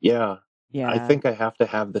orphan. Yeah. Yeah. I think I have to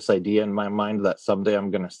have this idea in my mind that someday I'm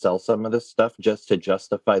going to sell some of this stuff just to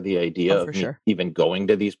justify the idea of me even going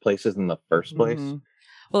to these places in the first place.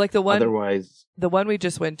 Well, like the one we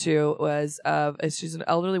just went to was she's an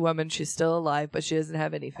elderly woman. She's still alive, but she doesn't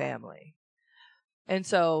have any family. And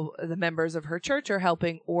so the members of her church are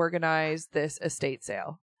helping organize this estate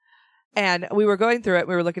sale. And we were going through it.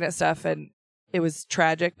 We were looking at stuff, and it was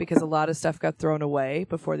tragic because a lot of stuff got thrown away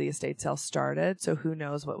before the estate sale started. So who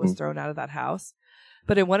knows what was thrown out of that house.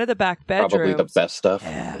 But in one of the back bedrooms. Probably the best stuff.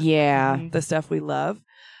 Yeah. The stuff we love.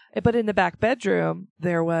 But in the back bedroom,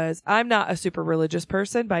 there was, I'm not a super religious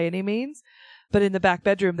person by any means, but in the back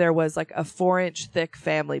bedroom, there was like a 4-inch thick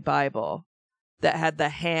family Bible that had the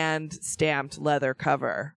hand stamped leather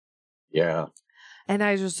cover. Yeah. And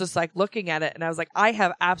I was just like looking at it and I was like, I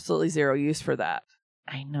have absolutely zero use for that.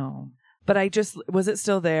 I know. But was it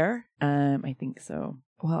still there? I think so.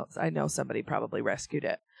 Well, I know somebody probably rescued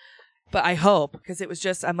it, but I hope, because it was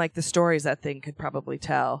just, I'm like, the stories that thing could probably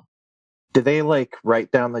tell. Did they like write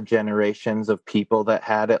down the generations of people that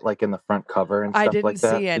had it like in the front cover and stuff like that?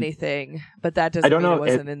 I didn't see anything, but that doesn't I don't mean know. it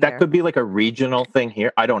wasn't in there. That could be like a regional thing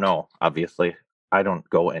here. I don't know. Obviously, I don't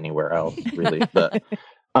go anywhere else really, but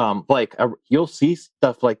you'll see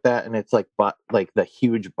stuff like that, and it's like the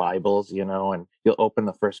huge Bibles, and you'll open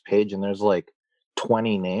the first page, and there's like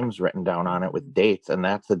 20 names written down on it with dates, and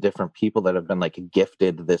that's the different people that have been like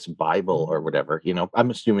gifted this Bible or whatever.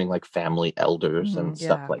 I'm assuming like family elders and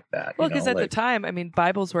stuff like that. Well, because at the time, I mean,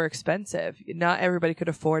 Bibles were expensive. Not everybody could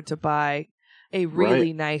afford to buy a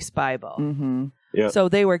really nice Bible. Mm-hmm. Yeah. So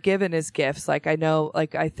they were given as gifts. Like I know,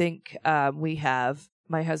 like I think we have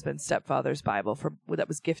my husband's stepfather's Bible that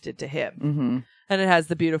was gifted to him, and it has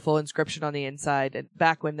the beautiful inscription on the inside. And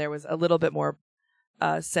back when there was a little bit more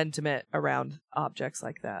sentiment around objects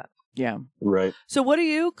like that. Yeah. Right. So what do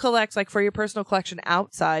you collect, like, for your personal collection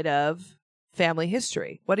outside of family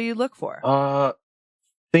history? What do you look for?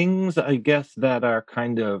 Things, I guess, that are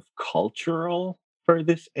kind of cultural for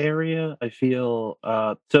this area. I feel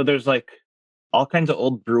so there's like all kinds of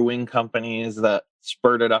old brewing companies that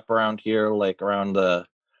spurted up around here, like around the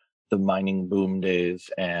mining boom days,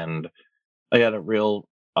 and I had a real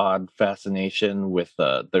odd fascination with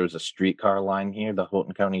there was a streetcar line here, the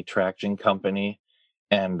Houghton County Traction Company,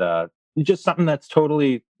 and just something that's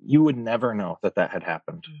totally, you would never know that had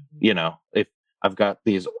happened. If I've got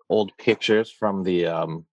these old pictures from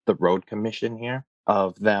the road commission here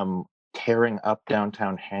of them tearing up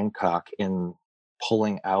downtown Hancock in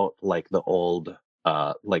pulling out like the old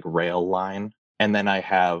like rail line, and then I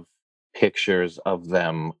have pictures of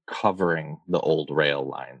them covering the old rail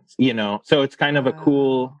lines, so it's kind of a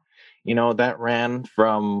cool, that ran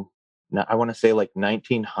from, I want to say like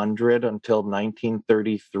 1900 until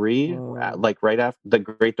 1933, like right after the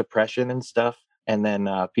Great Depression and stuff. And then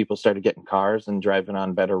people started getting cars and driving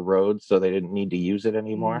on better roads, so they didn't need to use it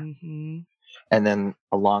anymore. Mm-hmm. And then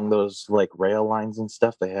along those like rail lines and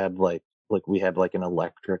stuff, they had like we had like an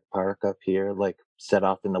electric park up here, like set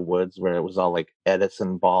off in the woods where it was all like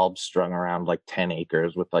Edison bulbs strung around like 10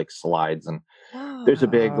 acres with like slides, and there's a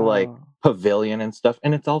big like pavilion and stuff,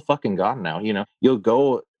 and it's all fucking gone now. You know, you'll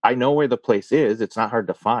go, I know where the place is, it's not hard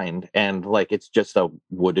to find, and like it's just a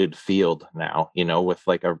wooded field now, you know, with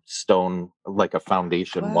like a stone, like a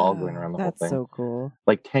foundation wall going around the whole thing. That's so cool.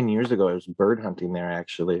 Like 10 years ago I was bird hunting there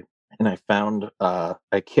actually, and I found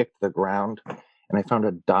I kicked the ground and I found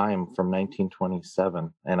a dime from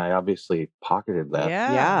 1927, and I obviously pocketed that.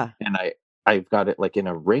 Yeah. And I've got it like in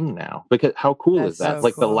a ring now, because how cool is that? so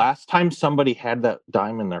Like cool. the last time somebody had that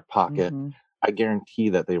dime in their pocket, Mm-hmm. I guarantee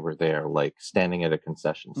that they were there, like standing at a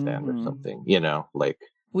concession stand or something, you know, like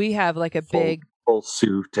We have like a big full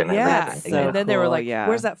suit and everything. and then they were cool, like, yeah.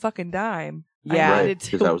 "Where's that fucking dime?" Yeah. I Right, needed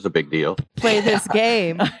because to that was a big deal. play this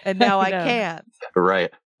game, and now I know. can't.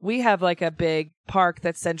 Right. We have like a big park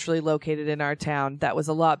that's centrally located in our town that was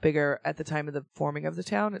a lot bigger at the time of the forming of the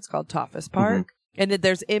town. It's called Toffus Park. And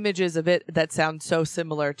there's images of it that sound so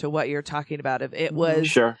similar to what you're talking about. Of it was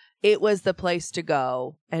Sure. it was the place to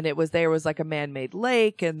go, and there was like a man-made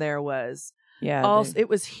lake, and there was it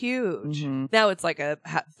was huge. Mhm. Now it's like a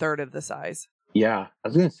third of the size. Yeah, I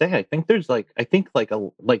was gonna say, I think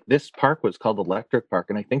this park was called Electric Park,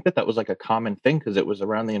 and I think that was like a common thing because it was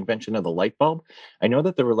around the invention of the light bulb. I know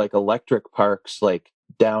that there were like electric parks like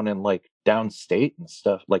down in like downstate and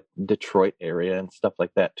stuff, like Detroit area and stuff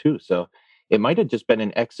like that too. So it might have just been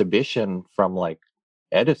an exhibition from like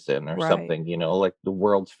Edison or Right. something, you know, like the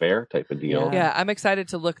World's Fair type of deal. Yeah, I'm excited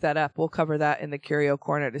to look that up. We'll cover that in the Curio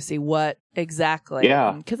Corner to see what exactly.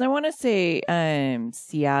 Yeah, Because I want to say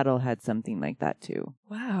Seattle had something like that too.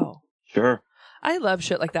 Wow. sure. I love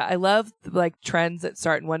shit like that. I love like trends that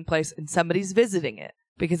start in one place and somebody's visiting it,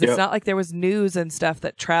 because it's Yep. not like there was news and stuff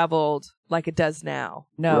that traveled like it does now.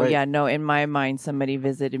 No, Right. yeah, no. In my mind, somebody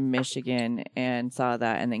visited Michigan and saw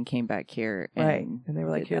that, and then came back here. And And they were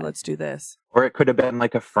like, did "Here, that. let's do this." Or it could have been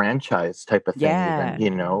like a franchise type of thing, Yeah. even, you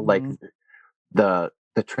know, like Mhm.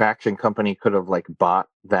 the traction company could have like bought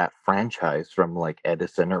that franchise from like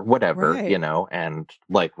Edison or whatever, Right. you know, and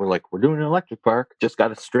like we're doing an electric park, just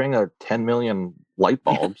got a string of 10 million light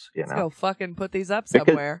bulbs, you Let's know. go fucking put these up Because-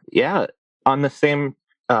 somewhere. Yeah, on the same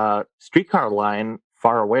streetcar line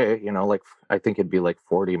far away, you know, like I think it'd be like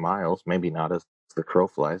 40 miles, maybe not as the crow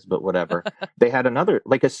flies, but whatever. They had another,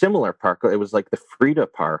 like a similar park. It was like the Frida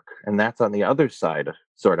Park, and that's on the other side,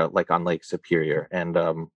 sort of like on Lake Superior. And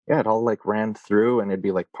yeah, it all like ran through, and it'd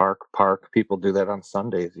be like park. People do that on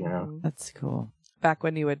Sundays, you know. Mhm. That's cool. Back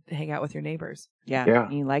when you would hang out with your neighbors Yeah. Yeah.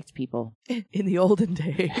 You liked people. in the olden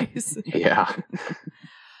days. Yeah.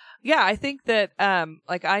 Yeah, I think that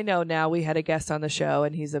like I know now, we had a guest on the show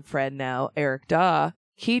and he's a friend now, Eric Daw.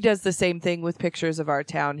 He does the same thing with pictures of our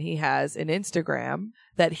town. He has an Instagram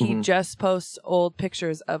that he Mhm. just posts old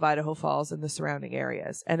pictures of Idaho Falls and the surrounding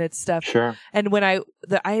areas. And it's stuff. Sure. And when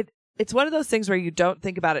it's one of those things where you don't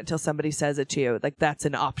think about it until somebody says it to you. Like that's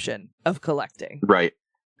an option of collecting. Right.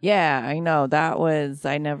 Yeah, I know.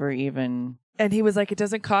 I never even. And he was like, it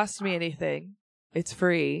doesn't cost me anything. It's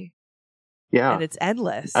free. Yeah. And it's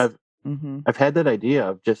endless. Mm-hmm. I've had that idea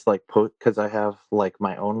of just like because I have like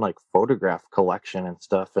my own like photograph collection and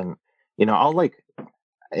stuff, and you know,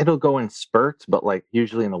 it'll go in spurts, but like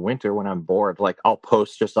usually in the winter when I'm bored, like I'll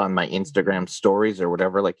post just on my Instagram stories or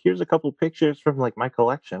whatever, like here's a couple pictures from like my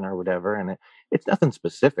collection or whatever, and it's nothing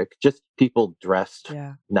specific, just people dressed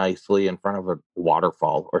yeah. nicely in front of a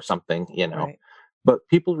waterfall or something, you know. Right. But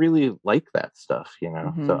people really like that stuff, you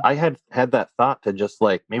know. Mhm. So I had that thought to just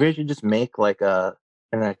like maybe I should just make like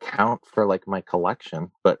an account for like my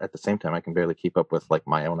collection, but at the same time I can barely keep up with like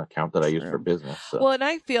my own account that I use for business. So. Well, and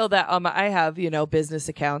I feel that I have, business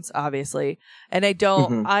accounts obviously, and I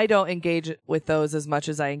don't engage with those as much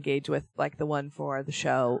as I engage with like the one for the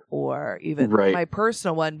show or even Right. my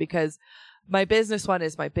personal one, because my business one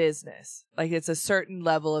is my business. Like it's a certain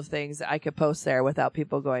level of things that I could post there without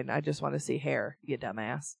people going, I just want to see hair, you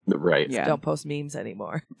dumbass. Right. Yeah. Don't post memes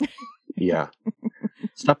anymore. Yeah.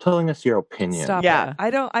 Stop telling us your opinion. Stop Yeah.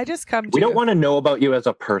 it. I just come to We don't want to know about you as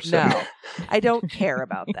a person. No, I don't care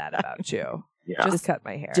about that about you. Yeah. Just cut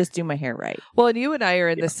my hair. Just do my hair right. Well, and you and I are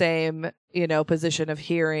in the same, position of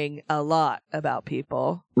hearing a lot about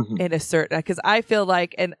people Mhm. in a certain, because I feel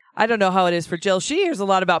like, and I don't know how it is for Jill, she hears a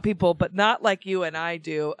lot about people, but not like you and I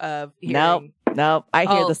do of hearing. Nope. I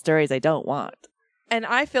hear Oh. the stories I don't want. And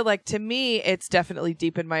I feel like to me, it's definitely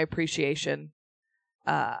deepened my appreciation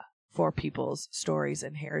for people's stories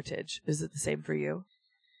and heritage. Is it the same for you?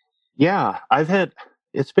 Yeah, I've had,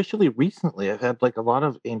 especially recently, I've had like a lot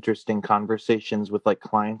of interesting conversations with like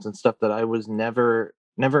clients and stuff that I was never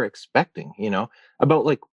expecting, about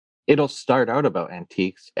like it'll start out about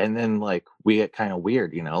antiques and then like we get kind of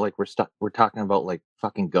weird, like we're talking about like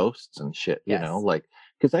fucking ghosts and shit, Yes. like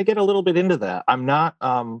because I get a little bit into that. I'm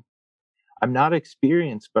not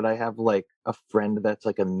experienced, but I have like a friend that's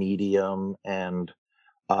like a medium and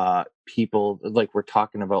people like we're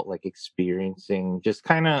talking about like experiencing just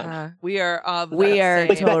kind of We are of We that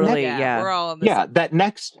are same- totally, yeah, yeah. we're all on the yeah same. that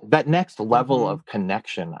next level Mhm. of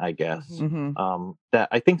connection, I guess. Mhm. That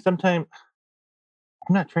I think sometimes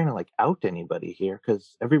I'm not trying to like out anybody here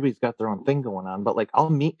because everybody's got their own thing going on, but like I'll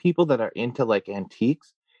meet people that are into like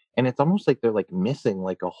antiques and it's almost like they're like missing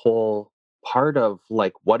like a whole part of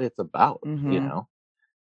like what it's about, Mhm.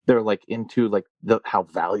 they're like into like the how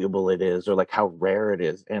valuable it is or like how rare it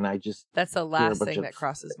is, and That's the hear a last bunch thing of that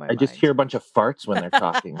crosses my I just mind. hear a bunch of farts when they're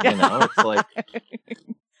talking. It's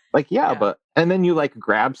like yeah, Yeah. but and then you like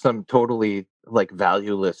grab some totally like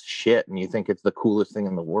valueless shit and you think it's the coolest thing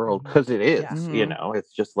in the world because it is. Yeah. Mhm.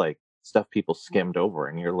 It's just like stuff people skimmed over,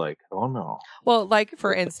 and you're like, oh no. Well, like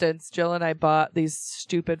for instance, Jill and I bought these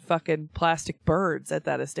stupid fucking plastic birds at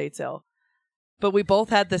that estate sale. But we both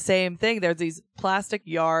had the same thing. There's these plastic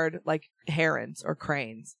yard like herons or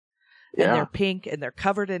cranes. And Yeah, they're pink and they're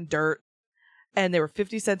covered in dirt. And they were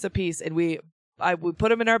 50 cents a piece. And we put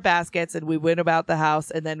them in our baskets and we went about the house.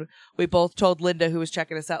 And then we both told Linda, who was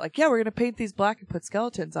checking us out, like, yeah, we're going to paint these black and put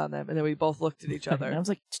skeletons on them. And then we both looked at each And I other. was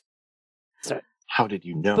like, how did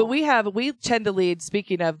you know? But we tend to lead,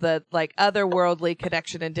 speaking of the like otherworldly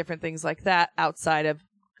connection and different things like that outside of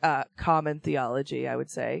common theology, I would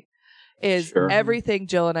say, is Sure. everything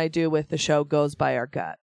Jill and I do with the show goes by our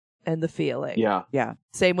gut and the feeling. Yeah, yeah.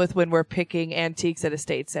 Same with when we're picking antiques at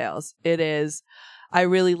estate sales. It is, I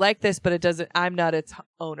really like this, but it doesn't, I'm not its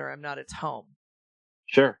owner. I'm not its home.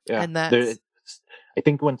 sure. Yeah, And that's, I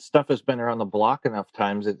think when stuff has been around the block enough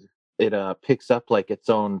times, it picks up like its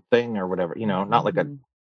own thing or whatever. Not like a Mhm.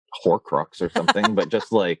 Horcrux or something, but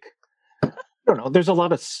just like I don't know. There's a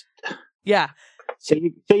lot of yeah.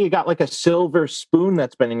 say you got like a silver spoon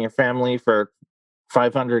that's been in your family for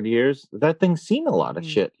 500 years. That thing's seen a lot of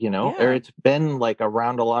shit, Yeah. or it's been like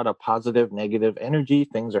around a lot of positive, negative energy.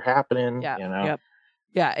 Things are happening, Yeah. Yep.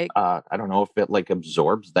 Yeah. I don't know if it like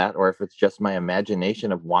absorbs that or if it's just my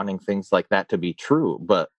imagination of wanting things like that to be true,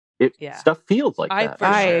 but Yeah. stuff feels like that. For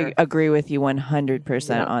sure. I agree with you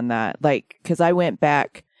 100% Yeah. on that. Like, because I went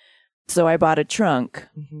back, so I bought a trunk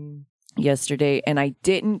yesterday and I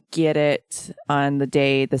didn't get it on the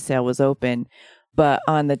day the sale was open, but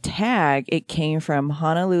on the tag, it came from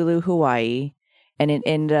Honolulu, Hawaii, and it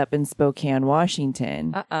ended up in Spokane,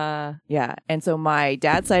 Washington. Yeah. And so my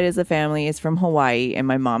dad's side of the family is from Hawaii and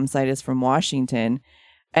my mom's side is from Washington.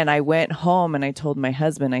 And I went home and I told my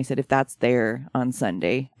husband, I said, if that's there on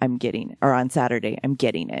Sunday, I'm getting it. Or on Saturday, I'm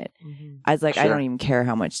getting it. I was like, I Sure. don't even care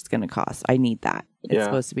how much it's going to cost. I need that. It's Yeah.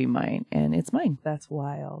 supposed to be mine. And it's mine. That's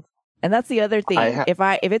wild. And that's the other thing. I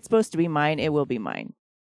If it's supposed to be mine, it will be mine.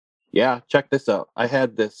 Yeah, check this out. I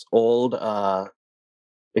had this old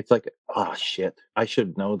it's like, oh shit, I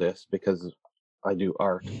should know this because I do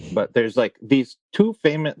art. But there's like these two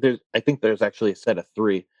famous I think there's actually a set of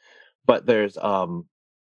three, but there's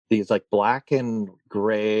these like black and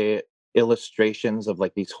gray illustrations of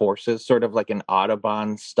like these horses, sort of like an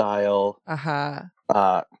Audubon style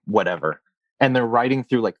whatever. And they're riding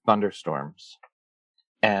through like thunderstorms.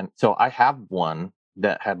 And so I have one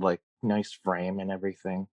that had like nice frame and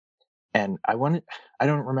everything. And I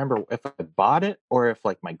don't remember if I bought it or if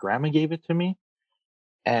like my grandma gave it to me.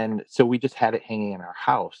 And so we just had it hanging in our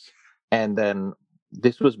house. And then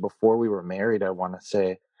this was before we were married, I want to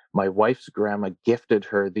say. My wife's grandma gifted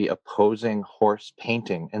her the opposing horse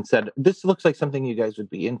painting and said, this looks like something you guys would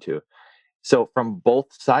be into. So from both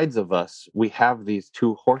sides of us, we have these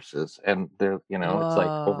two horses, and they're, it's like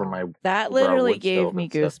over my That over our literally wood gave stove me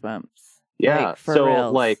and stuff. goosebumps. Yeah. Like, for so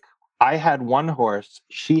reals. like I had one horse,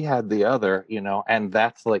 she had the other, and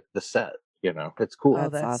that's like the set, it's cool. Oh,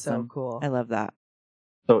 That's that's so awesome. cool. I love that.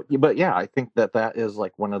 So, but yeah, I think that is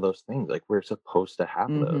like one of those things, like we're supposed to have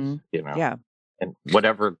those, Yeah. and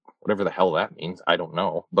whatever the hell that means, I don't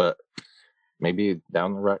know, but maybe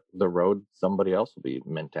down the road, somebody else will be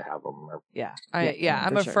meant to have them.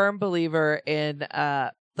 I'm for a sure. firm believer in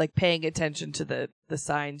like paying attention to the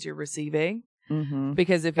signs you're receiving. Mm-hmm.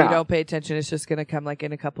 Because if you don't pay attention, it's just going to come like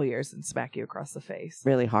in a couple years and smack you across the face.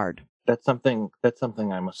 Really hard. That's something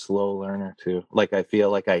I'm a slow learner too. Like I feel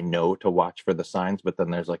like I know to watch for the signs, but then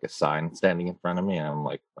there's like a sign standing in front of me and I'm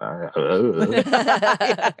like, You're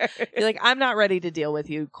like, I'm not ready to deal with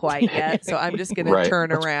you quite yet, so I'm just going to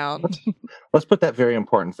turn around. Let's put that very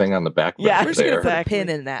important thing on the back. Yeah, we're just going to put a pin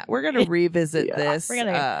in that. We're going to revisit this.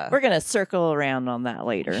 We're gonna circle around on that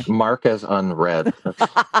later. Mark as unread.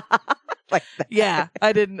 Like yeah,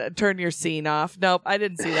 I didn't turn your scene off. Nope, I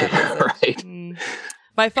didn't see that visit. Right.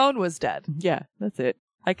 My phone was dead. Yeah, that's it.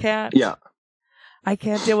 I can't. Yeah. I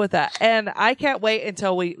can't deal with that. And I can't wait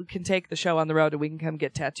until we can take the show on the road and we can come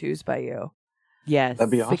get tattoos by you. Yes.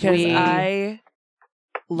 That'd be awesome. Because I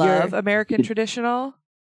love American traditional.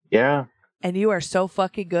 Yeah. And you are so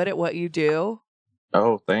fucking good at what you do.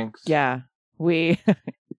 Oh, thanks. Yeah.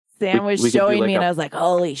 Sam was showing me and I was like,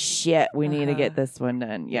 holy shit, we need to get this one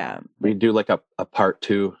done. Yeah. We do like a part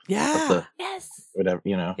 2. Yeah. Yes. Whatever,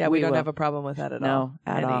 you know. Yeah, we don't have a problem with that at all. No,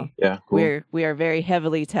 at all. Yeah, cool. We are very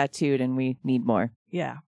heavily tattooed and we need more.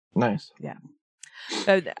 Yeah. Nice. Yeah.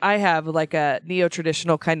 I have like a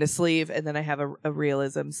neo-traditional kind of sleeve and then I have a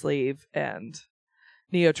realism sleeve, and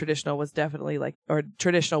neo-traditional was definitely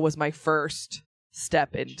traditional was my first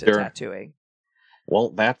step into tattooing.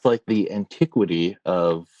 Well, that's like the antiquity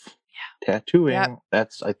of tattooing. Yep.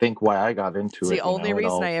 That's, I think, why I got into it. It's the only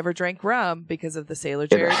reason I ever drank rum, because of the Sailor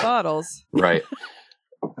Jerry bottles. Right.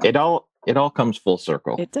 It all comes full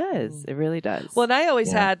circle. It does. It really does. Well, and I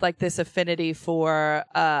always had like this affinity for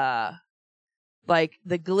like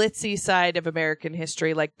the glitzy side of American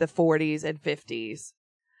history, like the 40s and 50s.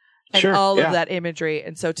 And all of that imagery.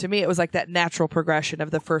 And so to me, it was like that natural progression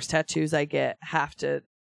of the first tattoos I get have to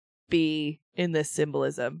be in this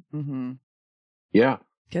symbolism. Mm-hmm. Yeah.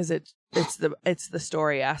 Because it's the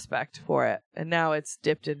story aspect for it. And now it's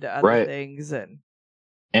dipped into other things. And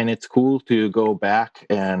it's cool to go back,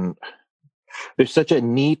 and there's such a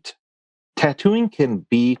neat, tattooing can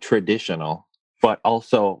be traditional, but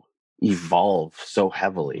also evolve so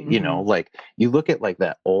heavily. Mm-hmm. You know, like you look at like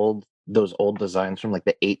those old designs from like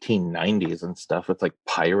the 1890s and stuff. It's like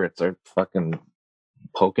pirates are fucking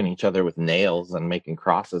poking each other with nails and making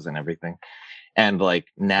crosses and everything. And like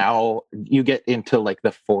now you get into like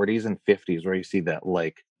the 40s and 50s where you see that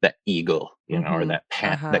like that eagle, you know, or that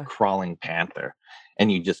that crawling panther,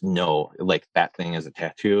 and you just know like that thing is a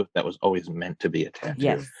tattoo that was always meant to be a tattoo.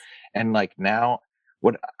 Yes. And like now,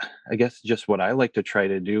 what I like to try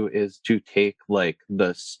to do is to take like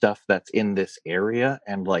the stuff that's in this area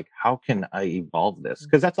and like, how can I evolve this?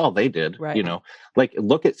 Because that's all they did, you know, like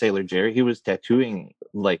look at Sailor Jerry. He was tattooing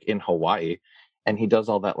like in Hawaii, and he does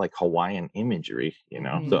all that like Hawaiian imagery, you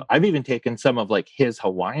know. So I've even taken some of like his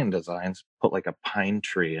Hawaiian designs, put like a pine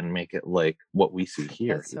tree and make it like what we see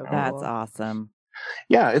here. That's, so that's awesome.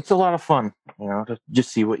 Yeah, it's a lot of fun, you know, to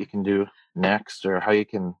just see what you can do next, or how you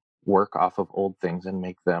can work off of old things and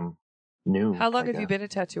make them new. How long have you been a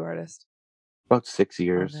tattoo artist? About 6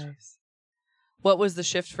 years. Oh, nice. What was the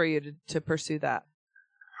shift for you to pursue that?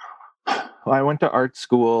 Well, I went to art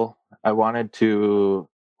school. I don't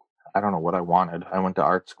know what I wanted. I went to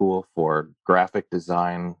art school for graphic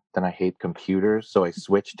design. Then I hate computers, so I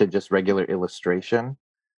switched to just regular illustration.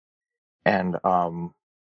 And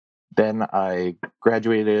then I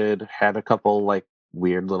graduated, had a couple like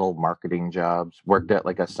weird little marketing jobs, worked at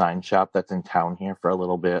like a sign shop that's in town here for a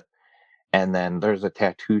little bit. And then there's a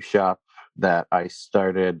tattoo shop that I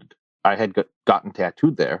started. I had gotten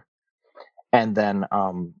tattooed there. And then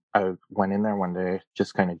I went in there one day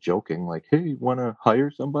just kind of joking, like, hey, you want to hire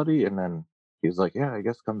somebody? And then he was like, yeah, I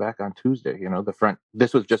guess come back on Tuesday. You know,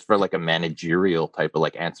 this was just for like a managerial type of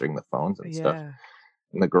like answering the phones and stuff.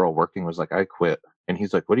 And the girl working was like, I quit. And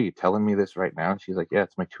he's like, what are you telling me this right now? And she's like, yeah,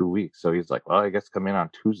 it's my 2 weeks. So he's like, well, I guess come in on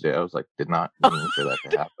Tuesday. I was like, did not mean for that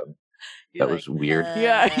to happen. That was weird.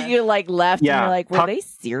 Yeah, you like left and you're like, were they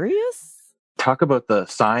serious? Talk about the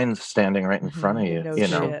signs standing right in front of you, you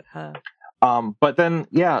know. Shit, huh? But then,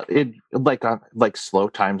 it like slow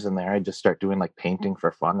times in there, I just start doing like painting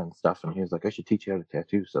for fun and stuff. And he was like, I should teach you how to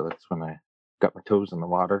tattoo. So that's when I got my toes in the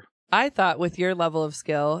water. I thought with your level of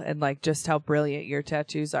skill and like just how brilliant your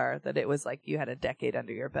tattoos are, that it was like you had a decade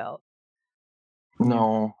under your belt.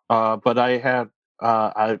 No, but I had,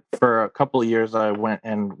 for a couple of years, I went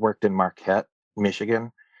and worked in Marquette,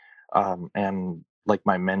 Michigan. And like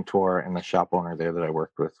my mentor and the shop owner there that I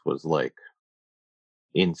worked with was like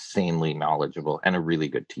insanely knowledgeable and a really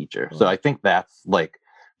good teacher. So I think that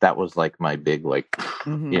was like my big, like,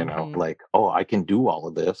 you know, like, oh, I can do all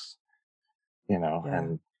of this, you know,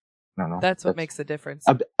 and I don't know. That's what makes the difference.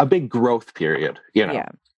 A big growth period, you know. Yeah.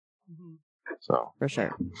 So For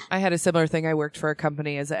sure. I had a similar thing. I worked for a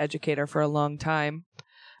company as an educator for a long time.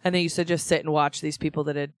 And I used to just sit and watch these people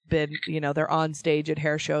that had been, they're on stage at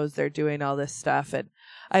hair shows. They're doing all this stuff. And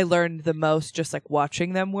I learned the most just like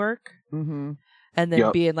watching them work. Mm-hmm. And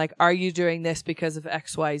then being like, are you doing this because of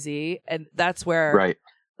XYZ? And that's where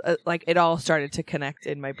it all started to connect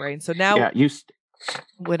in my brain. So now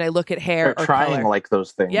when I look at hair or trying color, like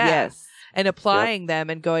those things. yes. And applying them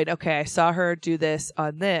and going, okay, I saw her do this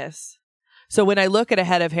on this. So when I look at a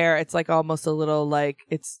head of hair, it's like almost a little like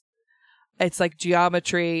it's like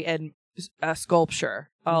geometry and sculpture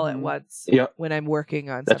all at once. Yep. When I'm working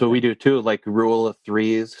on that's something. what we do too, like rule of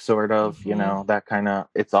threes, sort of, that kind of,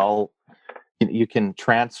 it's all, you can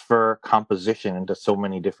transfer composition into so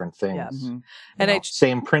many different things. Yeah. Mm-hmm. And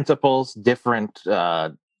same principles, different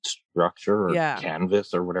structure or Yeah.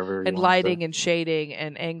 canvas or whatever. And lighting and shading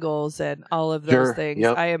and angles and all of those things.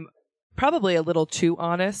 Yep. I am probably a little too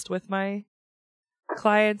honest with my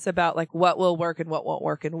clients about like what will work and what won't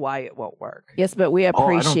work and why it won't work. Yes, but we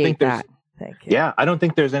appreciate that. Thank you. Yeah, I don't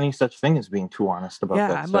think there's any such thing as being too honest about that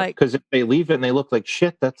I'm stuff. like, because if they leave it and they look like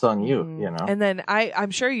shit, that's on you, And then I'm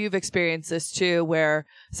sure you've experienced this too, where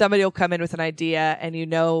somebody will come in with an idea and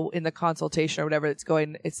in the consultation or whatever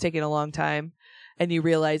it's taking a long time, and you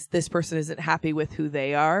realize this person isn't happy with who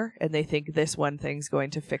they are and they think this one thing's going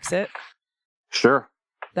to fix it. Sure.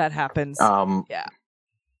 That happens. Yeah.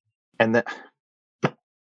 And that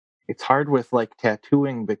it's hard with like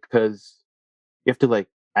tattooing because you have to like,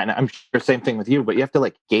 and I'm sure same thing with you, but you have to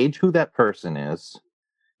like gauge who that person is.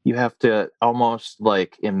 You have to almost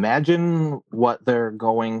like imagine what they're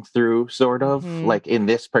going through, sort of like in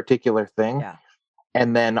this particular thing. Yeah.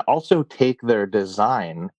 And then also take their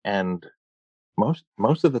design, and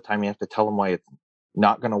most of the time you have to tell them why it's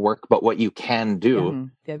not going to work, but what you can do.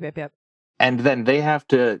 Yep. And then they have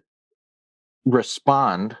to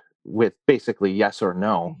respond with basically yes or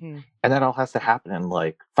no. And that all has to happen in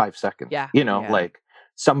like 5 seconds. Yeah. Like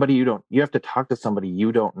somebody you have to talk to somebody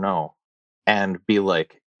you don't know and be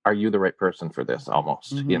like, are you the right person for this?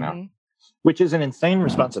 Almost, which is an insane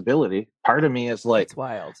responsibility. Part of me is like, it's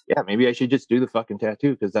wild. Yeah, maybe I should just do the fucking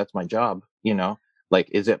tattoo because that's my job, Like,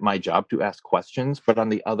 is it my job to ask questions? But on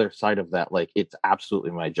the other side of that, like, it's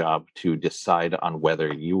absolutely my job to decide on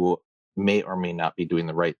whether you may or may not be doing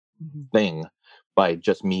the right thing by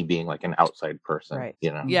just me being like an outside person, right.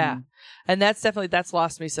 Yeah. And that's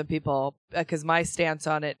lost me some people because my stance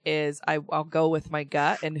on it is I'll go with my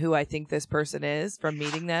gut and who I think this person is from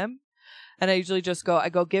meeting them. And I usually just go,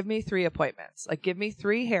 give me 3 appointments. Like, give me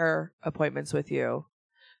 3 hair appointments with you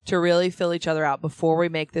to really fill each other out before we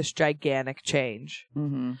make this gigantic change.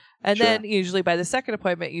 And then usually by the second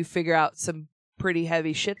appointment, you figure out some pretty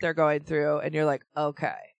heavy shit they're going through. And you're like,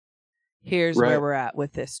 okay, here's where we're at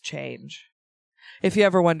with this change. If you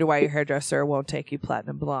ever wonder why your hairdresser won't take you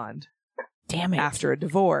platinum blonde, damn it, after a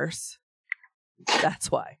divorce,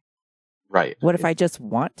 that's why. Right. What if I just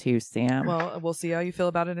want to, Sam? Well, we'll see how you feel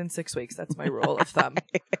about it in 6 weeks. That's my rule of thumb.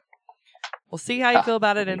 We'll see how you feel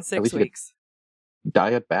about it in 6 weeks.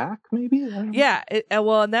 Diet back, maybe? Yeah.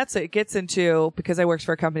 And that's it. It gets into, because I worked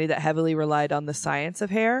for a company that heavily relied on the science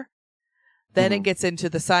of hair. Then it gets into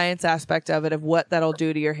the science aspect of it, of what that'll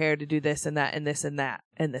do to your hair to do this and that and this and that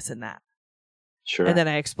and this and that. Sure. And then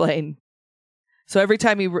I explain. So every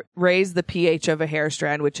time you raise the pH of a hair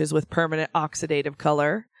strand, which is with permanent oxidative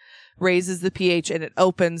color, raises the pH and it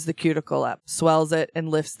opens the cuticle up, swells it, and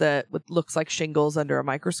lifts what looks like shingles under a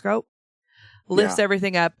microscope. Lifts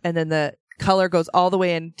everything up, and then the color goes all the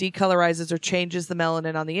way in, decolorizes or changes the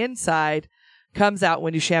melanin on the inside, comes out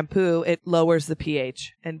when you shampoo, it lowers the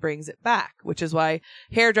pH and brings it back, which is why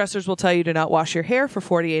hairdressers will tell you to not wash your hair for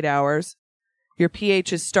 48 hours. Your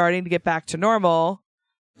pH is starting to get back to normal.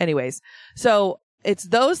 Anyways, so it's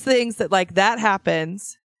those things that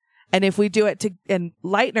happens. And if we do it and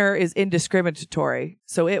lightener is indiscriminatory.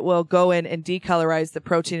 So it will go in and decolorize the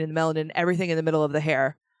protein and the melanin, everything in the middle of the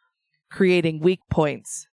hair, creating weak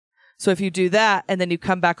points. So if you do that and then you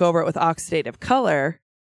come back over it with oxidative color,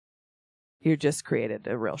 you just created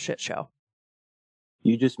a real shit show.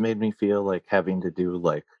 You just made me feel like having to do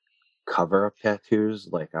like cover-up tattoos,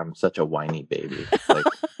 like I'm such a whiny baby. Like,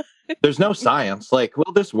 there's no science. Like,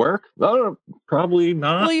 will this work? Oh, probably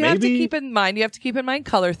not. Well, you have to maybe. keep in mind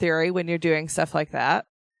color theory when you're doing stuff like that.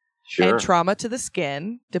 Sure. And trauma to the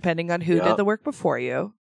skin, depending on who did the work before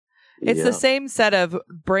you. It's the same set of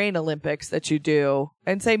brain Olympics that you do,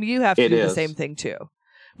 and you have to do the same thing too.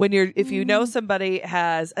 If you know somebody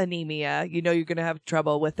has anemia, you know you're going to have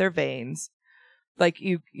trouble with their veins. Like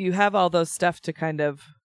you have all those stuff to kind of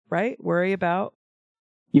worry about.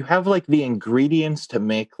 you have like the ingredients to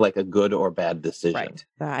make like a good or bad decision. Right.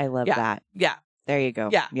 I love Yeah. that. Yeah. There you go.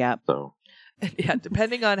 Yeah. Yep. So Yeah.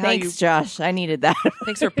 Depending on how Thanks, Josh. I needed that.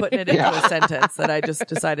 thanks for putting it into Yeah. a sentence that I just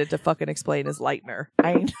decided to fucking explain as lightener.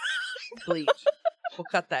 Bleach. We'll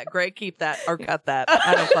cut that. Gray, keep that or cut that.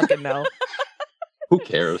 I don't fucking know. who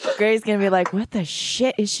cares? Gray's going to be like, what the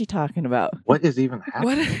shit is she talking about? What is even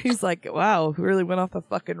happening? What? He's like, wow, who really went off the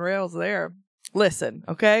fucking rails there? Listen,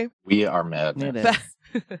 okay? We are mad. It is.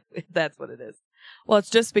 That's what it is. Well, it's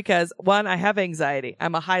just because, one, I have anxiety.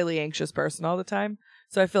 I'm a highly anxious person all the time.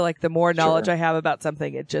 So I feel like the more knowledge Sure. I have about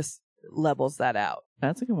something, it just levels that out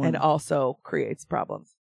That's a good one. and also creates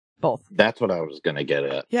problems. Both. That's what I was gonna get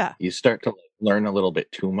at. Yeah. You start to like, learn a little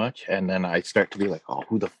bit too much, and then I start to be like, "Oh,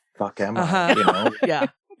 who the fuck am Uh-huh. I?" You know? Yeah.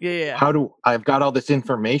 Yeah. How do I've got all this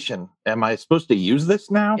information? Am I supposed to use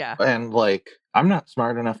this now? Yeah. And like, I'm not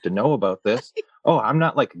smart enough to know about this. Oh, I'm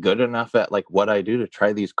not like good enough at like what I do to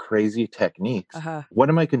try these crazy techniques. Uh-huh. What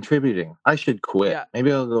am I contributing? I should quit. Yeah.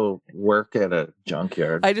 Maybe I'll go work at a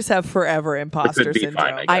junkyard. I just have forever imposter be fine, syndrome.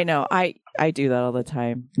 I guess. I know. I do that all the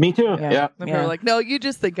time. Me too. Yeah. Yeah. And people are like, no, you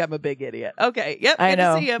just think I'm a big idiot. Okay. Yep. I good to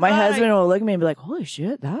know. see you. My Bye. husband will look at me and be like, holy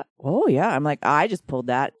shit, oh yeah. I'm like, I just pulled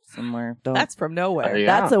that somewhere. Don't. That's from nowhere.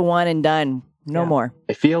 Yeah. That's a one and done. No Yeah. more.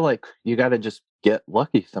 I feel like you got to just get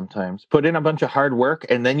lucky sometimes. Put in a bunch of hard work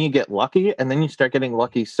and then you get lucky, and then you start getting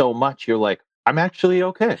lucky so much you're like, I'm actually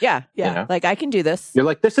okay. Yeah. Yeah. You know? Like I can do this. You're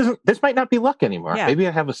like, this might not be luck anymore. Yeah. Maybe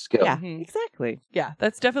I have a skill. Yeah, Mhm. exactly. Yeah.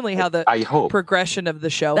 That's definitely how the I hope. progression of the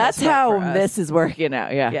show That's has worked how for us. this is working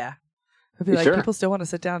out. Yeah. Yeah. I'd be like, Sure. people still want to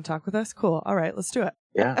sit down and talk with us? Cool. All right, let's do it.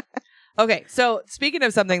 Yeah. Okay, so speaking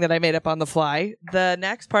of something that I made up on the fly, the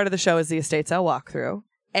next part of the show is the estate sale walkthrough.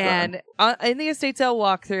 And in the estate sale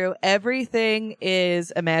walkthrough, everything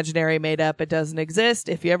is imaginary, made up. It doesn't exist.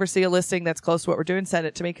 If you ever see a listing that's close to what we're doing, send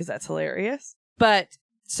it to me because that's hilarious. But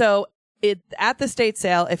so at the estate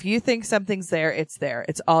sale, if you think something's there, it's there.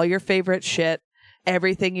 It's all your favorite shit.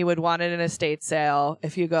 Everything you would want in an estate sale.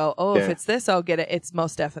 If you go, if Yeah. it's this, I'll get it. It's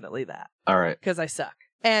most definitely that All right. because I suck.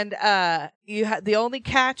 And the only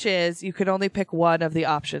catch is you can only pick one of the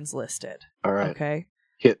options listed. All right. Okay.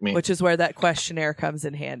 Hit me. Which is where that questionnaire comes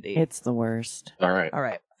in handy. It's the worst. All right. All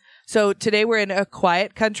right. So today we're in a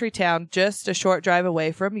quiet country town, just a short drive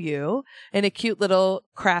away from you, in a cute little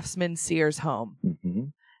craftsman Sears home. Mm-hmm.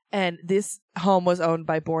 And this home was owned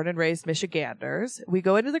by born and raised Michiganders. We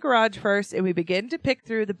go into the garage first and we begin to pick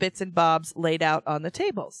through the bits and bobs laid out on the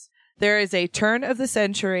tables. There is a turn of the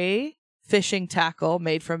century fishing tackle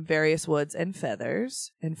made from various woods and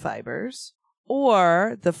feathers and fibers,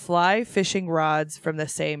 or the fly fishing rods from the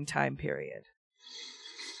same time period.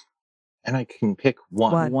 And I can pick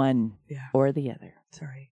one. One Yeah. or the other.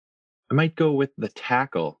 Sorry. I might go with the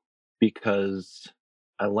tackle because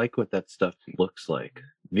I like what that stuff looks like.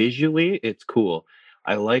 Visually, it's cool.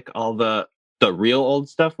 I like all the real old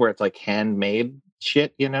stuff where it's like handmade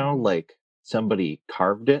shit, you know, like somebody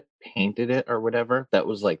carved it, painted it or whatever. That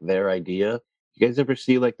was like their idea. You guys ever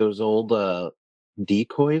see like those old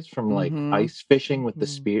decoys from like Mhm. ice fishing with the Mhm.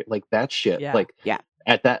 spear, like that shit? Yeah. Like Yeah.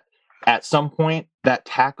 at some point that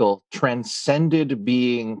tackle transcended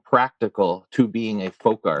being practical to being a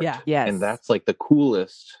folk art. Yeah. Yes. And that's like the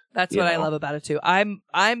coolest. That's You what I know. love about it too. I'm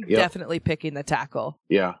Yep. definitely picking the tackle.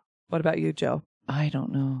 Yeah. What about you, Joe? I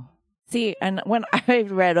don't know. See, and when I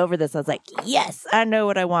read over this, I was like, yes, I know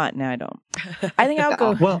what I want. No, I don't. I think I'll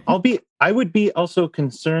go. Well, I would be also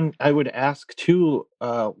concerned. I would ask too,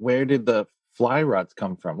 where did the fly rods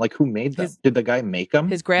come from? Like who made them? Did the guy make them?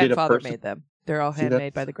 His Did a grandfather person- made them. They're all See,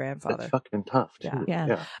 handmade by that's- the grandfather. That's fucking tough too. Yeah.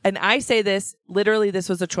 Yeah. And I say this, literally, this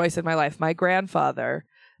was a choice in my life. My grandfather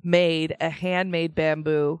made a handmade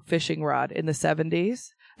bamboo fishing rod in the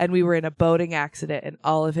 70s, and we were in a boating accident, and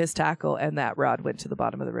all of his tackle and that rod went to the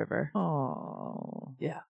bottom of the river. Oh,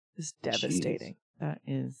 It's devastating. that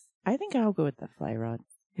is. I think I'll go with the fly rod.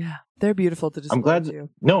 Yeah. They're beautiful to display I'm glad. too.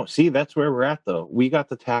 No, see, that's where we're at though. We got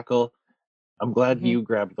the tackle. I'm glad Mhm. you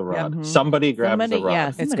grabbed the rod. Mhm. Somebody grabbed the rod.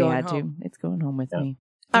 Yeah, somebody going had home. to. It's going home with Yeah. me.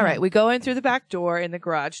 All right, we go in through the back door in the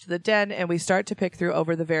garage to the den, and we start to pick through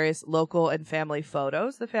over the various local and family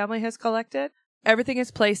photos the family has collected. Everything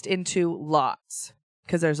is placed into lots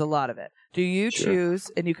because there's a lot of it. Do you Sure.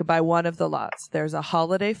 choose, and you can buy one of the lots. There's a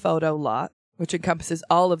holiday photo lot, which encompasses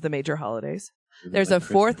all of the major holidays. There's a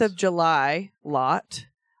 4th of July lot,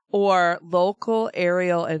 or local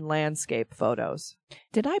aerial and landscape photos.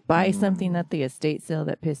 Did I buy something at the estate sale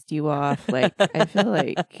that pissed you off? Like, I feel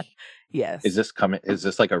like Yes. Is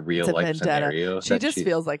this like a real It's a life vendetta. scenario? She that just she's-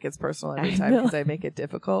 feels like it's personal every I time know. because I make it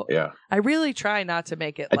difficult. Yeah. I really try not to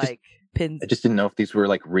make it pins. I just didn't know if these were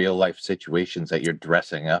like real life situations that you're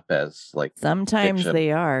dressing up as like Sometimes fiction.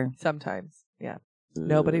 they are. Sometimes. Yeah.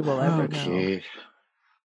 Nobody will ever know. Okay.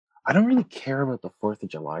 I don't really care about the 4th of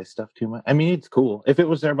July stuff too much. I mean, it's cool. If it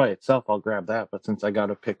was there by itself, I'll grab that. But since I got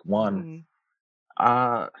to pick one,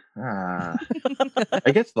 I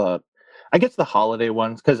guess the holiday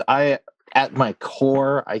ones, because at my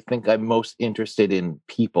core, I think I'm most interested in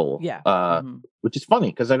people. Yeah. Which is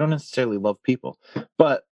funny because I don't necessarily love people,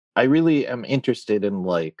 but I really am interested in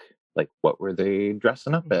like what were they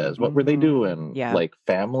dressing up as? What were they doing? Yeah. Like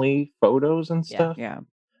family photos and stuff. Yeah.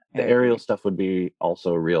 The aerial stuff would be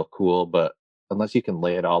also real cool, but unless you can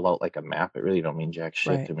lay it all out like a map, it really don't mean jack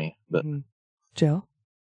shit Right. to me. But Jill?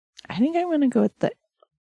 I think I'm going to go with the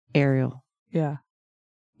aerial. Yeah.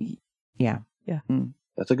 Yeah.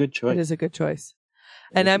 that's a good choice. It is a good choice.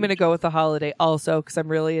 And I'm going to go with the holiday also because I'm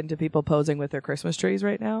really into people posing with their Christmas trees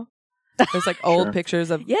right now. There's like old Sure.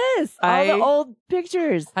 pictures of. Yes. All the old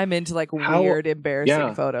pictures. I'm into like How- weird,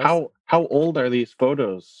 embarrassing photos. How old are these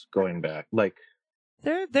photos going back? Like,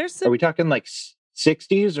 There's some. are we talking like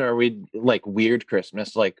 60s, or are we like weird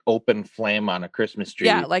Christmas, like open flame on a Christmas tree?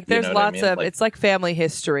 Yeah, like You there's know what I lots mean? of. Like, it's like family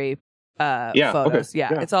history yeah, photos. okay,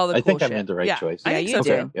 Yeah, yeah. it's all the I cool think I shit. made the right Yeah, choice. I Yeah, think you so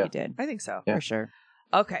did. too. Yeah. You did. I think so. Yeah. For sure.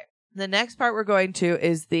 Okay. The next part we're going to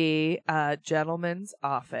is the gentleman's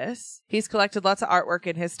office. He's collected lots of artwork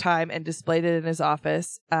in his time and displayed it in his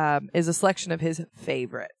office. Is a selection of his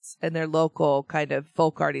favorites and their local kind of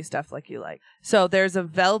folk arty stuff like you like. So there's a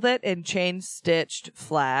velvet and chain stitched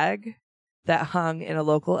flag that hung in a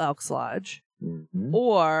local Elks Lodge. Mhm.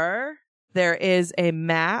 Or there is a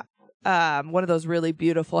map, one of those really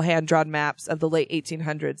beautiful hand drawn maps of the late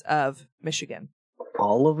 1800s of Michigan.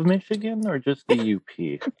 All of Michigan or just the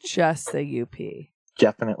UP? Just the UP.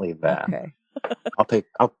 Definitely that. Okay.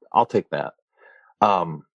 I'll take that.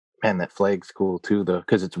 And that flag's cool too, though,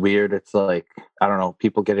 because it's weird. It's like, I don't know,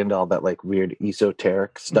 people get into all that like weird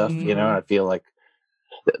esoteric stuff, you know. And I feel like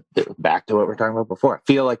back to what we were talking about before. I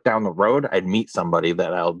feel like down the road, I'd meet somebody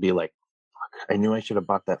that I'll be like, "Fuck, I knew I should have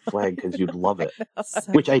bought that flag because you'd love it."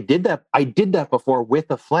 Which I did that before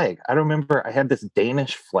with a flag. I remember I had this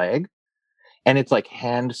Danish flag, and it's like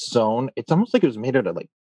hand sewn. It's almost like it was made out of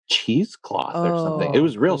like cheesecloth or something. It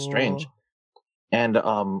was real strange. And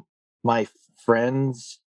my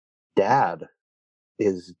friend's dad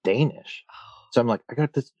is Danish, so I'm like, I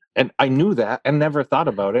got this, and I knew that and never thought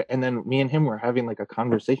about it. And then me and him were having like a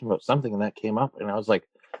conversation about something, and that came up, and I was like,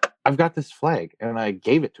 I've got this flag, and I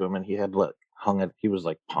gave it to him, and he had like hung it. He was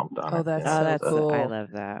like pumped on it. Oh, that's you know, so cool. I love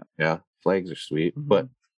that. Yeah, flags are sweet, but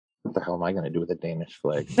what the hell am I going to do with a Danish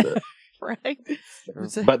flag? Right.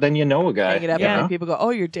 But then you know a guy, Hang it up you and know? people go,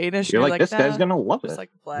 "Oh, you're Danish." You're And like, this guy's "Nah, gonna love just it.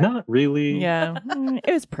 like the flag." Not really. Yeah.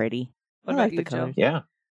 It was pretty. What I about like you, the Jill? colors. Yeah.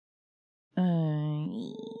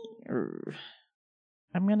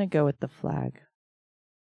 I'm going to go with the flag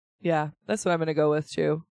Yeah, that's what I'm gonna go with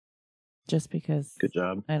too. just because Good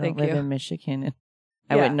job. I don't Thank live you. in Michigan and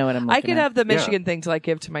I Yeah. wouldn't know what I'm looking I could at. have the Michigan thing to like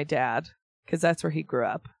give to my dad because that's where he grew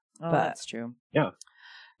up. Oh, but- that's true.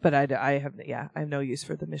 But I have no use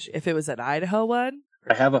for the Michigan. If it was an Idaho one,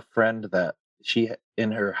 I have a friend that she,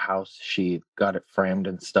 in her house, she got it framed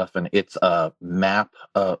and stuff, and it's a map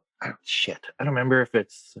of, I don't remember if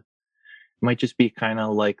it's, might just be kind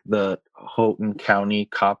of like the Houghton County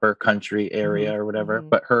Copper Country area or whatever, Mhm.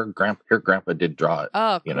 but her grandpa did draw it.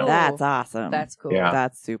 oh, You cool. know. That's awesome. That's cool. Yeah.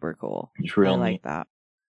 That's super cool. It's real I like neat. that.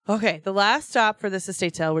 Okay, the last stop for this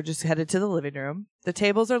estate sale, we're just headed to the living room. The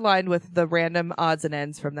tables are lined with the random odds and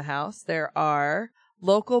ends from the house. There are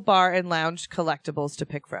local bar and lounge collectibles to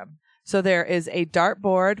pick from. So there is a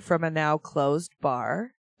dartboard from a now closed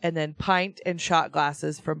bar, and then pint and shot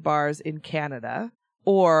glasses from bars in Canada,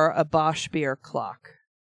 or a Bosch beer clock.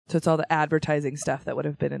 So it's all the advertising stuff that would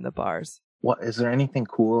have been in the bars. What, is there anything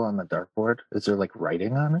cool on the dartboard? Is there like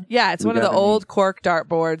writing on it? Yeah, it's We one of the got any- old cork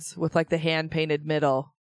dartboards with like the hand painted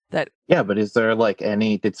middle. That Yeah, but is there like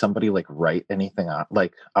did somebody like write anything on?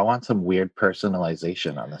 Like, I want some weird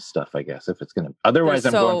personalization on this stuff, I guess, if it's going to. Otherwise,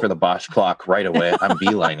 I'm going for the Bosch clock right away. I'm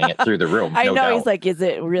beelining it through the room. I no know. doubt. He's like, is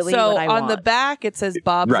it really so what I on want? the back it says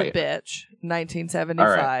Bob's Right. a bitch,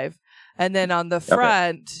 1975, and then on the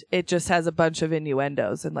front it just has a bunch of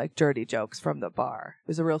innuendos and like dirty jokes from the bar. It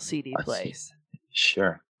was a real seedy I see. place.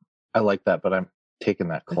 Sure. I like that, but I'm taking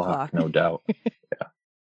that The clock, clock. no doubt.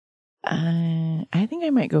 I think I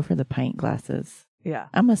might go for the pint glasses. Yeah,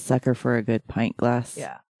 I'm a sucker for a good pint glass.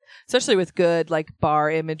 yeah, especially with good like bar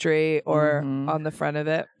imagery or Mhm. on the front of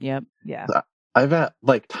it. Yep. Yeah, I've at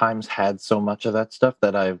like times had so much of that stuff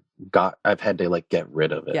that I've I've had to like get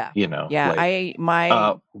rid of it. Yeah. You know. Yeah, like,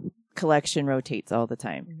 my collection rotates all the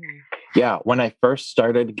time. Yeah, when I first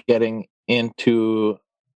started getting into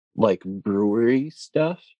like brewery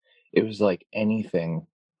stuff, it was like anything.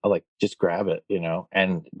 I like just grab it, you know.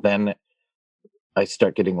 And then I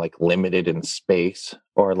start getting like limited in space,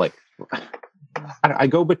 or like I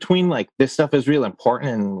go between like this stuff is real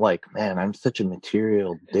important and like, man, I'm such a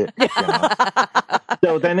material dick. You know?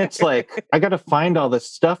 So then it's like I got to find all this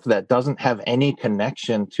stuff that doesn't have any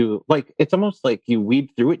connection to, like, it's almost like you weed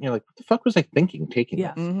through it and you're like, what the fuck was I thinking taking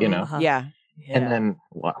Yeah. this? You know? Yeah. And then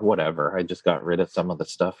whatever, I just got rid of some of the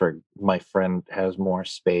stuff, or my friend has more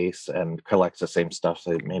space and collects the same stuff,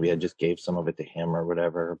 so maybe I just gave some of it to him or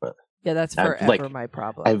whatever. But yeah, that's forever my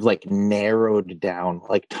problem. I've like narrowed down,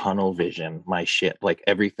 like tunnel vision my shit. Like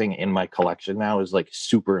everything in my collection now is like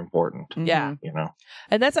super important. Yeah. You know?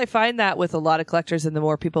 And I find that with a lot of collectors and the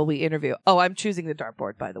more people we interview. Oh, I'm choosing the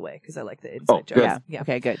dartboard, by the way, because I like the inside jokes. Yeah. Yeah.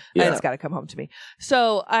 Okay, good. Yeah. And it's got to come home to me.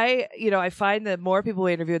 So I find that more people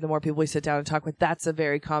we interview, the more people we sit down and talk with, that's a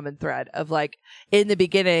very common thread of like, in the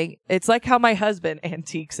beginning, it's like how my husband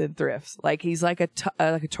antiques and thrifts. Like he's like a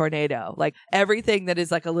tornado. Like everything that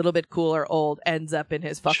is like a little bit cool or old ends up in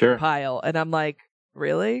his fucking pile. And I'm like,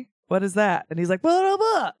 really? What is that? And he's like, blah, blah,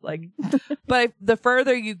 blah. Like, but the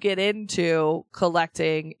further you get into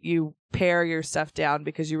collecting, you pare your stuff down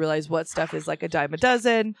because you realize what stuff is like a dime a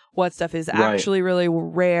dozen, what stuff is actually really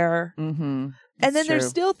rare. Mm-hmm. And then there's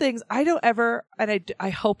still things I don't ever, and I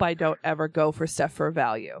hope I don't ever go for stuff for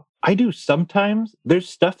value. I do sometimes. There's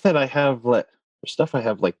stuff that I have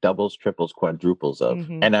like doubles, triples, quadruples of.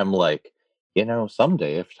 Mhm. And I'm like, you know,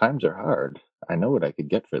 someday if times are hard, I know what I could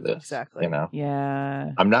get for this. Exactly. You know?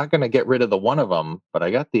 Yeah. I'm not going to get rid of the one of them, but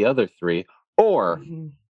I got the other three. Or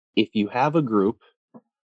if you have a group,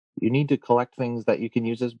 you need to collect things that you can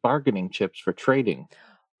use as bargaining chips for trading.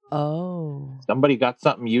 Oh. Somebody got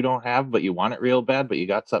something you don't have, but you want it real bad, but you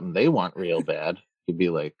got something they want real bad. You'd be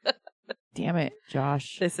like, damn it,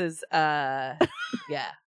 Josh. This is, yeah.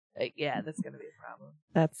 Yeah, that's going to be a problem.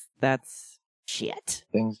 That's shit.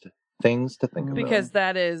 Things to think about. Because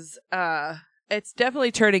that is, it's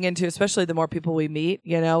definitely turning into, especially the more people we meet,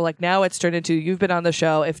 you know, like now it's turned into, you've been on the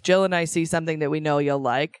show. If Jill and I see something that we know you'll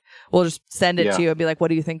like, we'll just send it to you and be like, what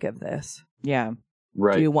do you think of this? Yeah.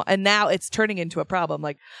 Right. Do you want? And now it's turning into a problem.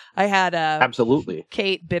 Like I had absolutely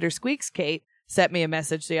Kate Bitter Squeaks. Kate sent me a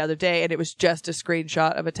message the other day, and it was just a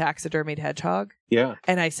screenshot of a taxidermied hedgehog. Yeah.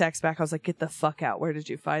 And I text back. I was like, "Get the fuck out! Where did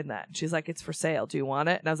you find that?" And she's like, "It's for sale. Do you want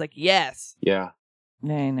it?" And I was like, "Yes." Yeah.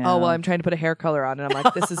 I know. Oh well, I'm trying to put a hair color on, and I'm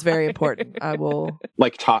like, "This is very important. I will."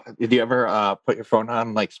 Like talk. Did you ever put your phone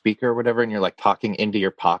on like speaker or whatever, and you're like talking into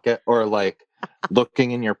your pocket, or like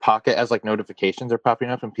looking in your pocket as like notifications are popping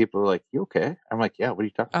up, and people are like, "You okay?" I'm like, "Yeah." What are you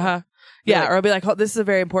talking about? Yeah, like, or I'll be like, "Oh, this is a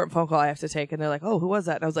very important phone call I have to take," and they're like, "Oh, who was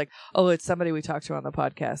that?" And I was like, "Oh, it's somebody we talked to on the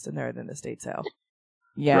podcast, and they're at an estate sale."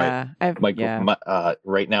 Yeah. Right.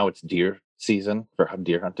 Right now it's deer season for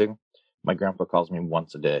deer hunting. My grandpa calls me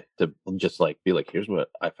once a day to just like be like, here's what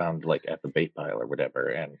I found like at the bait pile or whatever,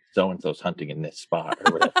 and so-and-so's hunting in this spot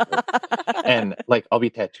or whatever. And like I'll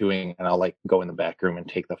be tattooing and I'll like go in the back room and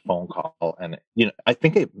take the phone call, and you know, I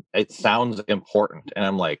think it sounds important, and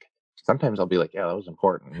I'm like, sometimes I'll be like, yeah, that was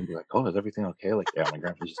important, and be like, oh, is everything okay? Like, yeah, my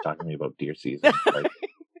grandpa's just talking to me about deer season. Like,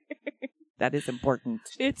 that is important.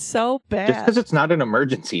 It's so bad. just because it's not an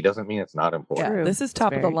emergency doesn't mean it's not important. Yeah, True. this is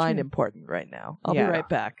top of the Very line true. important right now. I'll Yeah. be right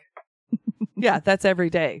back. Yeah, that's every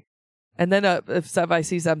day. And then if I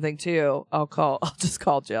see something too, I'll just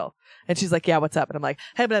call Jill. And she's like, yeah, what's up? And I'm like,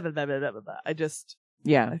 hey, blah, blah, blah, blah, blah, blah.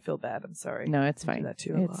 I feel bad. I'm sorry. No, it's I do fine. that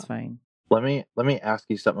too a It's lot. fine. Let me ask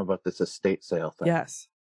you something about this estate sale thing. Yes.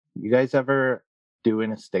 You guys ever do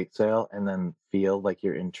an estate sale and then feel like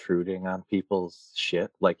you're intruding on people's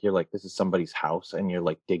shit? Like you're like, this is somebody's house, and you're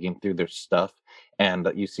like digging through their stuff, and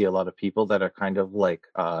you see a lot of people that are kind of like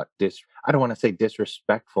I don't want to say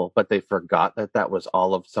disrespectful, but they forgot that was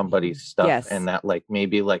all of somebody's stuff. Yes. And that like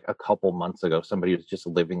maybe like a couple months ago somebody was just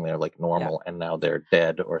living there like normal, and now they're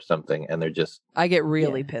dead or something, and they're just I get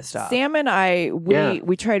really pissed off. Sam and I,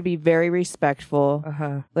 we try to be very respectful.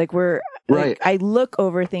 Like we're right. like, I look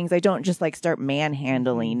over things. I don't just like start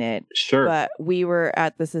manhandling it. Sure. But we were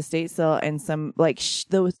at this estate sale, and some like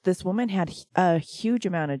this woman had a huge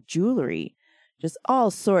amount of jewelry, just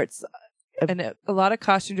all sorts. And a lot of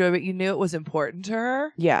costume jewelry, but you knew it was important to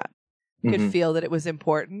her. Yeah. You could Mhm. feel that it was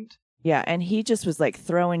important. Yeah. And he just was like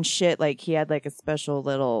throwing shit. Like he had like a special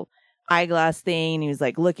little eyeglass thing. He was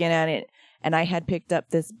like looking at it. And I had picked up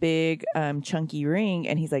this big chunky ring,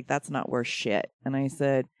 and he's like, that's not worth shit. And I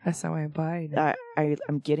said, That's not why I'm buying it.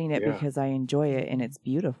 I'm getting it Yeah. because I enjoy it and it's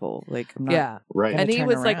beautiful. Like, I'm not Yeah. Right. And he turn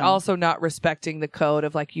was like around. also not respecting the code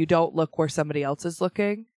of like, you don't look where somebody else is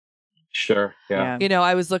looking. Sure. Yeah. You know,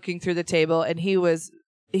 I was looking through the table and he was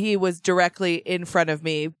directly in front of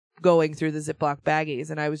me going through the Ziploc baggies.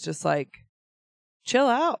 And I was just like, chill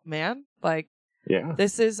out, man. Like, Yeah.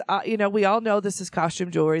 this is, you know, we all know this is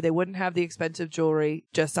costume jewelry. They wouldn't have the expensive jewelry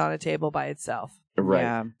just on a table by itself. Right.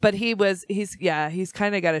 Yeah. But he's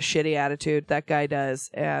kind of got a shitty attitude. That guy does.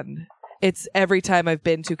 And it's every time I've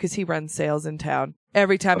been to, because he runs sales in town.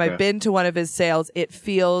 Every time Okay. I've been to one of his sales, it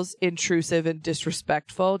feels intrusive and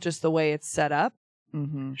disrespectful, just the way it's set up.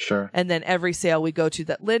 Mm-hmm. Sure. And then every sale we go to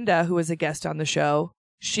that Linda, who is a guest on the show,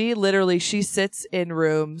 she sits in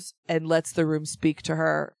rooms and lets the room speak to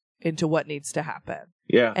her into what needs to happen.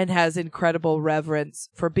 Yeah. And has incredible reverence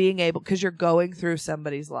for being able, because you're going through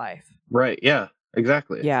somebody's life. Right. Yeah.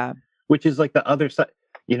 Exactly. Yeah. Which is like the other side.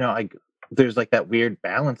 You know, there's like that weird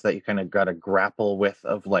balance that you kind of got to grapple with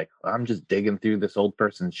of like, I'm just digging through this old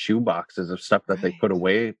person's shoe boxes of stuff that they put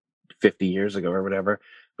away 50 years ago or whatever.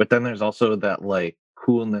 But then there's also that like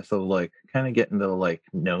coolness of like kind of getting to like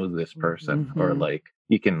know this person or Mhm. like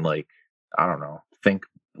you can like, I don't know, think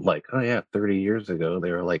like, oh yeah, 30 years ago they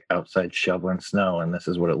were like outside shoveling snow and this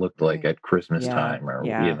is what it looked like Right. at Christmas Yeah, time or,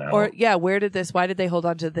 yeah. you know. Or, why did they hold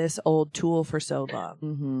on to this old tool for so long?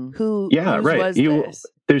 Mm-hmm. Whose right. was You- this?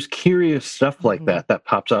 There's curious stuff like Mhm. that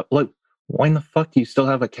pops up. Like, why in the fuck do you still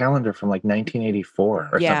have a calendar from like 1984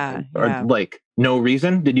 or Yeah, something? yeah. Or like, no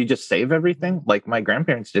reason? Did you just save everything? Like my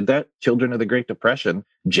grandparents did that. Children of the Great Depression,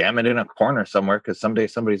 jam it in a corner somewhere because someday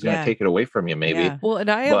somebody's going to Yeah. take it away from you. Maybe. Yeah. Well, and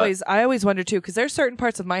I But- always wonder too, because there's certain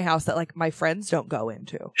parts of my house that like my friends don't go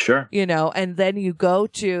into, Sure. you know, and then you go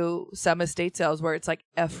to some estate sales where it's like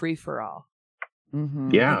a free for all.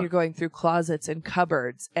 Mm-hmm. Yeah. And you're going through closets and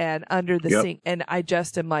cupboards and under the Yep. sink. And I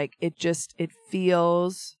just am like, it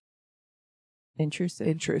feels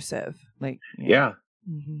Intrusive. Like, Yeah.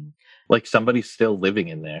 Mm-hmm. Like somebody's still living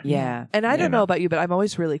in there. Yeah. And I You don't know know. about you, but I'm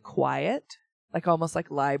always really quiet, like almost like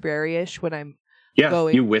library-ish when I'm Yeah.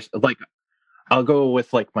 going. You wish like I'll go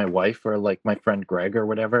with like my wife or like my friend Greg or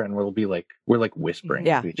whatever, and we're like whispering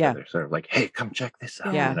Yeah, to each yeah. other. Sort of like, hey, come check this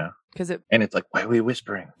out. Yeah. You know? because it And it's like, why are we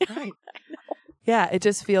whispering? right. Yeah, it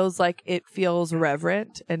just feels like it feels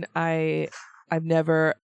reverent, and I've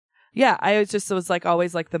never. Yeah, I was like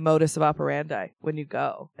always like the modus of operandi when you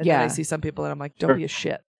go, and then I Yeah. see some people and I'm like, don't Sure. be a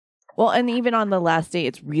shit. Well, and even on the last day,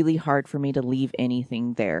 it's really hard for me to leave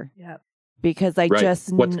anything there Yeah, because I Right.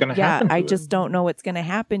 just, What's gonna happen to I it? just don't know what's going to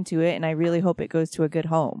happen to it. And I really hope it goes to a good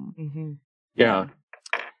home. mm-hmm. Yeah.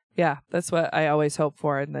 Yeah, that's what I always hope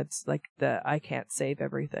for, and that's like I can't save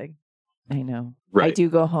everything. I know. Right. I do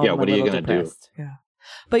go home. Yeah, what a are you little gonna do? depressed.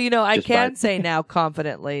 But, you know, I Just can buy- say now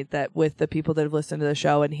confidently that with the people that have listened to the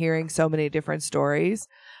show and hearing so many different stories,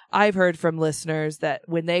 I've heard from listeners that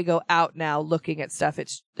when they go out now looking at stuff,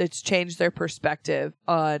 it's changed their perspective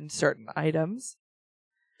on certain items.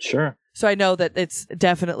 Sure. So I know that it's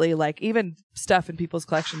definitely like even stuff in people's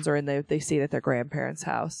collections or they see it at their grandparents'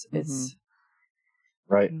 house. It's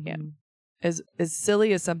Right. Yeah. as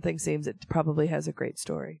silly as something seems, it probably has a great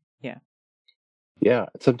story. Yeah.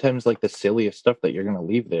 Sometimes like the silliest stuff that you're gonna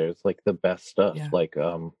leave there is like the best stuff. Yeah. Like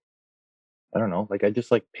I don't know, like I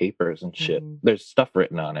just like papers and shit. Mhm. There's stuff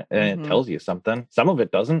written on it and Mhm. it tells you something. Some of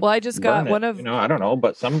it doesn't. Well, I just got Burn it, one of you know, I don't know,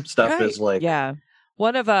 but some stuff Right. is like Yeah.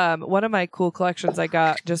 One of my cool collections I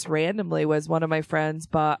got just randomly was one of my friends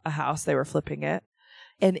bought a house. They were flipping it.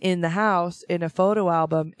 And in the house, in a photo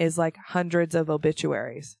album, is like hundreds of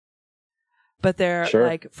obituaries. But they're Sure.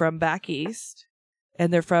 like from back east.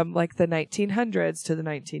 And they're from like the 1900s to the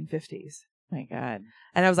 1950s. My God.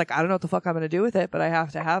 And I was like, I don't know what the fuck I'm going to do with it, but I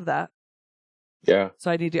have to have that. yeah. So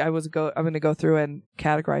I'm going to go through and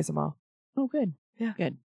categorize them all. Oh, good. Yeah.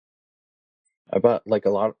 Good. I bought like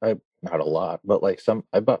not a lot, but like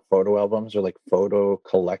I bought photo albums or like photo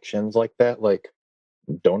collections like that. Like,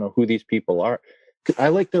 don't know who these people are. I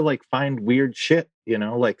like to like find weird shit, you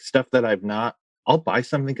know, like stuff that I'll buy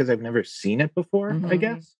something because I've never seen it before, I Mhm.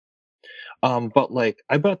 guess. But like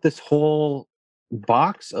I bought this whole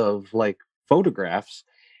box of like photographs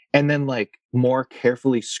and then like more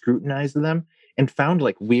carefully scrutinized them and found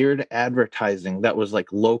like weird advertising that was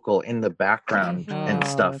like local in the background Mhm. and Oh,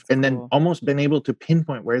 stuff. that's And then cool. almost been able to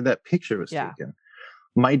pinpoint where that picture was Yeah. taken.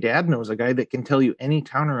 My dad knows a guy that can tell you any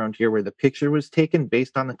town around here where the picture was taken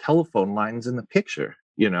based on the telephone lines in the picture,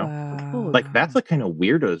 you know? Wow. Like that's the kind of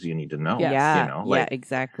weirdos you need to know. Yes. Yeah. You know, Yeah, like,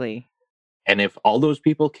 exactly. and if all those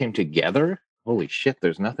people came together, holy shit,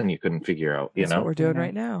 there's nothing you couldn't figure out, you That's know? what we're doing know.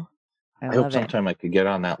 right now. I I hope love it. sometime I could get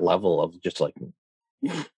on that level of just like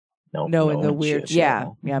knowing the weird shit.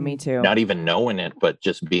 Yeah, me too. Not even knowing it, but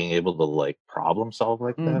just being able to like problem solve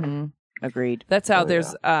like that. Agreed. That's how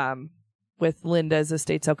there's with Linda's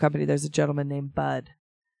estate sale company, there's a gentleman named Bud,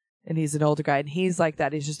 and he's an older guy, and he's like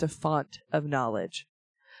that. He's just a font of knowledge.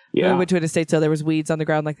 Yeah. We went to an estate sale. There was weeds on the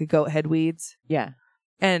ground, like the goat head weeds. Yeah.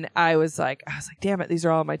 And I was like, damn it, these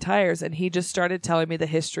are all my tires. And he just started telling me the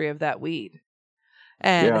history of that weed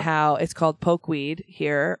and how it's called pokeweed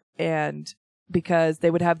here. And because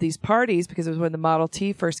they would have these parties, because it was when the Model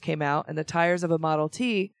T first came out, and the tires of a Model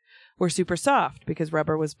T were super soft because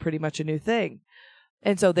rubber was pretty much a new thing.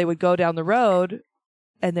 And so they would go down the road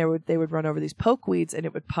and they would run over these pokeweeds and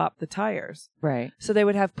it would pop the tires. Right. So they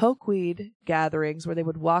would have pokeweed gatherings where they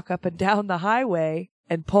would walk up and down the highway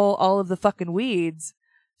and pull all of the fucking weeds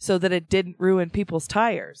so that it didn't ruin people's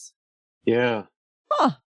tires. Yeah.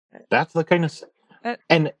 Huh. That's the kind of...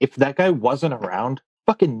 And if that guy wasn't around,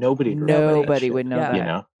 fucking nobody would know that. You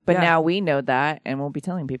know? But now we know that, and we'll be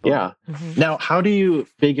telling people. Yeah. Now, how do you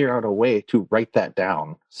figure out a way to write that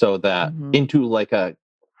down so that into like a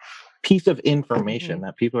piece of information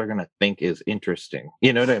that people are going to think is interesting?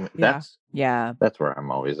 You know what I mean? That's where I'm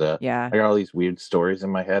always at. Yeah. I got all these weird stories in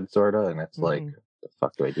my head, sort of, and it's like, the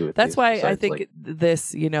fuck do I do with That's these? why Besides, I think like,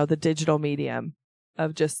 this, the digital medium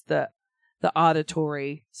of just the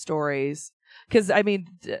auditory stories. Because, I mean,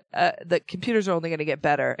 the computers are only going to get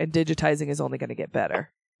better, and digitizing is only going to get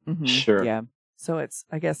better. Sure. Yeah. So it's,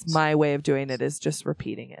 I guess, my way of doing it is just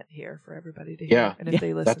repeating it here for everybody to hear. Yeah. And if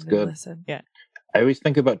they listen, that's good. They listen. Yeah. I always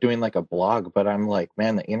think about doing like a blog, but I'm like,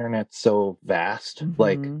 man, the internet's so vast.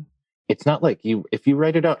 Like, it's not like if you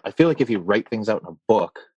write it out, I feel like if you write things out in a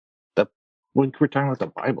book, when we're talking about the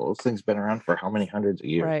Bible, this thing's been around for how many hundreds of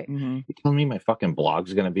years? Right. You telling me my fucking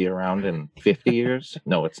blog's going to be around in 50 years?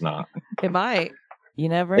 No, it's not. It might. You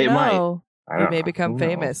never know. You may become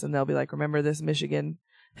famous, and they'll be like, remember this Michigan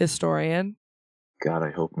historian? God,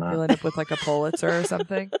 I hope not. You'll end up with like a Pulitzer or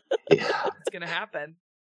something. Yeah. It's going to happen.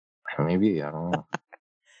 Maybe, I don't know.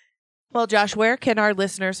 Well, Josh, where can our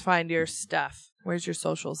listeners find your stuff? Where's your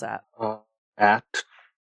socials at? At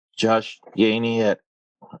Josh Jaehnig at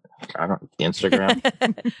Instagram.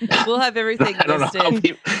 We'll have everything I don't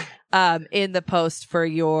listed know in the post for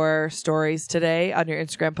your stories today on your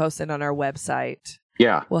Instagram post and on our website.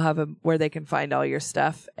 Yeah. We'll have where they can find all your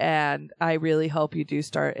stuff. And I really hope you do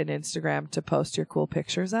start an Instagram to post your cool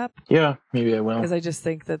pictures up. Yeah, maybe I will. Because I just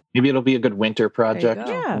think that maybe it'll be a good winter project.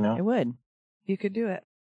 Yeah, it would. You could do it.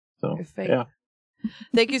 So, yeah.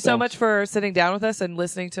 Thank you so much for sitting down with us and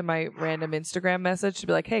listening to my random Instagram message to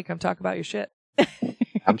be like, hey, come talk about your shit.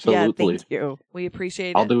 Absolutely. Yeah, thank you. We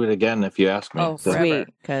appreciate it. I'll do it again if you ask me. Oh, so. sweet.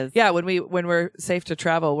 When we're safe to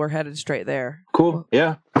travel, we're headed straight there. Cool.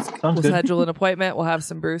 Yeah. Sounds we'll good. schedule an appointment. We'll have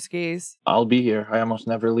some brewskis. I'll be here. I almost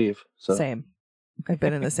never leave. So. Same. I've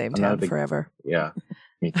been in the same town forever. Yeah.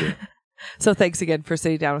 Me too. So thanks again for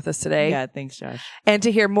sitting down with us today. Yeah, thanks, Josh. And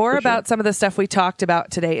to hear more about some of the stuff we talked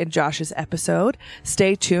about today in Josh's episode,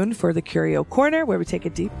 stay tuned for the Curio Corner, where we take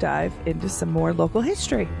a deep dive into some more local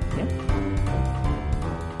history. Yeah.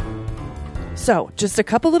 So, just a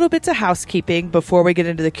couple little bits of housekeeping before we get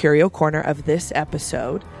into the Curio Corner of this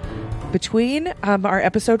episode. Between our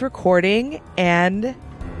episode recording and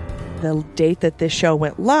the date that this show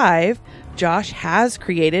went live, Josh has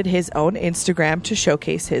created his own Instagram to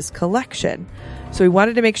showcase his collection. So we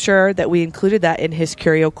wanted to make sure that we included that in his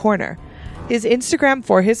Curio Corner. His Instagram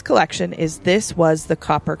for his collection is This Was the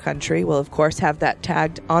Copper Country. We'll, of course, have that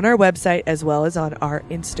tagged on our website as well as on our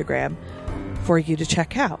Instagram for you to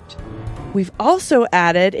check out. We've also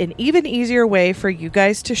added an even easier way for you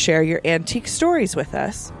guys to share your antique stories with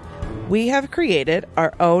us. We have created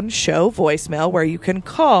our own show voicemail where you can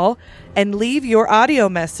call and leave your audio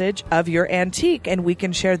message of your antique, and we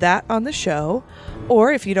can share that on the show.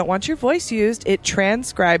 Or if you don't want your voice used, it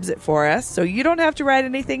transcribes it for us, so you don't have to write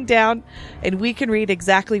anything down, and we can read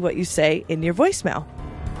exactly what you say in your voicemail.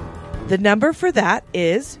 The number for that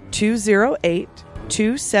is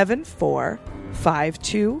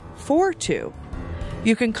 208-274-5242.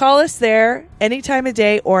 You can call us there any time of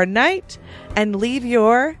day or night and leave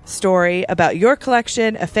your story about your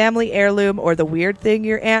collection, a family heirloom, or the weird thing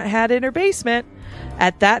your aunt had in her basement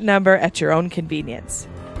at that number at your own convenience.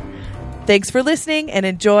 Thanks for listening and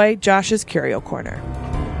enjoy Josh's Curio Corner.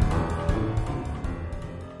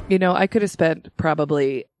 You know, I could have spent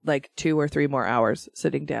probably like 2 or 3 more hours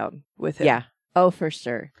sitting down with him. Yeah. Oh, for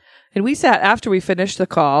sure. And we sat after we finished the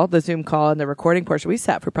call, the Zoom call and the recording portion. We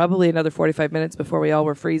sat for probably another 45 minutes before we all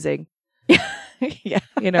were freezing. Yeah.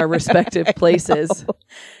 In our respective places.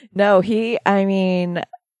 No, I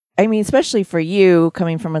I mean, especially for you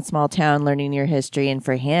coming from a small town, learning your history, and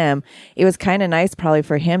for him, it was kind of nice probably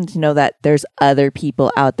for him to know that there's other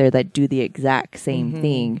people out there that do the exact same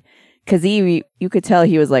thing. Because you could tell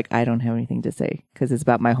he was like, I don't have anything to say because it's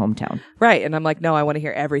about my hometown. Right. And I'm like, no, I want to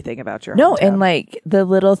hear everything about your No, hometown. and like the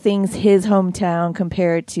little things, his hometown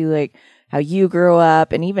compared to like how you grew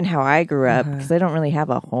up and even how I grew up, because I don't really have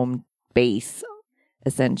a home base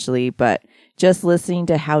essentially, but just listening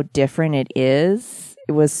to how different it is,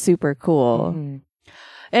 it was super cool.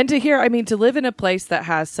 And to hear, I mean, to live in a place that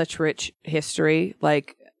has such rich history,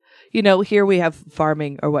 like, you know, here we have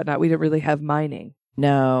farming or whatnot. We don't really have mining.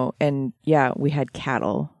 No. And yeah, we had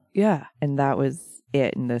cattle. Yeah. And that was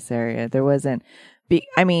it in this area. There wasn't,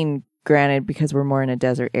 I mean, granted, because we're more in a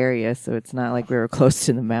desert area, so it's not like we were close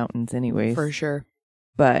to the mountains anyways. For sure.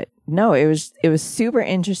 But no, it was super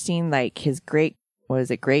interesting. Like his great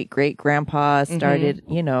grandpa started,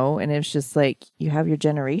 you know, and it's just like you have your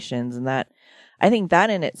generations, and that I think that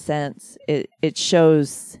in its sense, it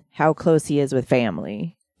shows how close he is with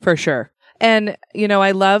family. For sure. And, you know,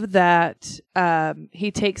 I love that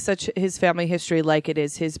he takes his family history like it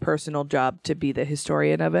is his personal job to be the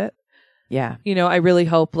historian of it. Yeah. You know, I really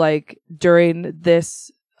hope like during this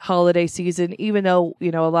holiday season, even though, you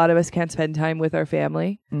know, a lot of us can't spend time with our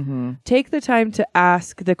family, take the time to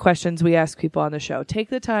ask the questions we ask people on the show. Take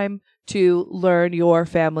the time to learn your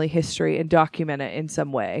family history and document it in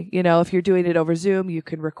some way. You know, if you're doing it over Zoom, you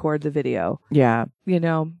can record the video. Yeah. You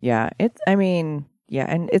know? Yeah.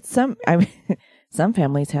 And it's some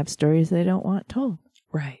families have stories they don't want told.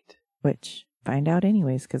 Right. Which find out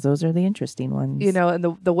anyways, because those are the interesting ones. You know, and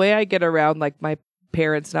the way I get around like my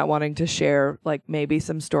parents not wanting to share like maybe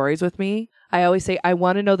some stories with me, I always say, I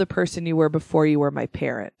want to know the person you were before you were my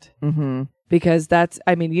parent. Because that's,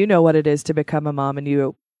 I mean, you know what it is to become a mom and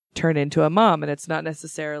you turn into a mom, and it's not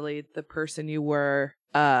necessarily the person you were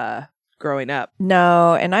growing up.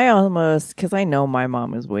 No, and I almost, because I know my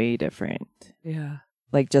mom is way different. Yeah.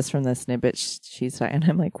 Like just from the snippet she's, and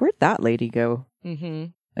I'm like, where'd that lady go?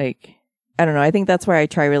 Like, I don't know. I think that's where I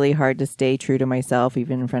try really hard to stay true to myself,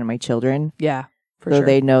 even in front of my children. Yeah. So sure.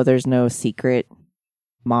 They know there's no secret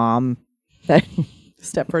mom that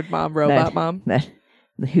Stepford mom, robot mom.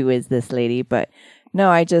 Who is this lady? But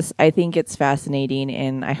no, I think it's fascinating,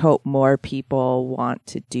 and I hope more people want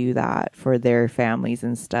to do that for their families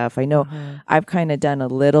and stuff. I know I've kind of done a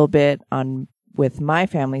little bit with my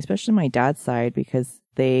family, especially my dad's side, because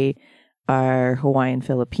they are Hawaiian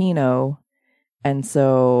Filipino. And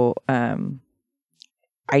so,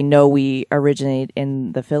 I know we originate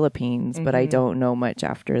in the Philippines, but I don't know much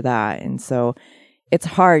after that. And so it's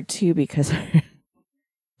hard too, because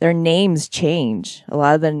their names change. A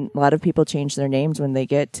lot of people change their names when they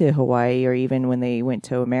get to Hawaii, or even when they went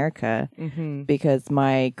to America, because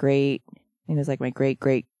my great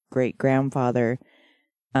grandfather,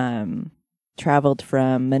 traveled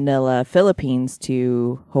from Manila, Philippines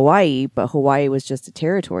to Hawaii, but Hawaii was just a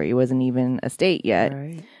territory. It wasn't even a state yet.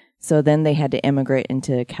 Right. So then they had to immigrate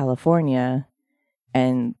into California,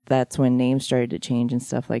 and that's when names started to change and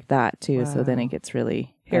stuff like that too. Wow. So then it gets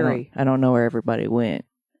really hairy. I don't know where everybody went.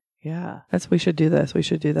 Yeah. We should do this. We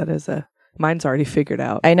should do that mine's already figured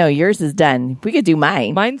out. I know yours is done. We could do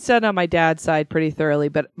mine. Mine's done on my dad's side pretty thoroughly,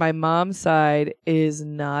 but my mom's side is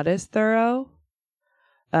not as thorough.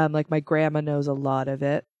 Like my grandma knows a lot of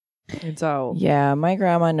it. And so yeah, my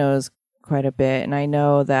grandma knows quite a bit, and I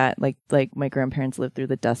know that like my grandparents lived through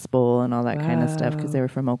the Dust Bowl and all that kind of stuff, because they were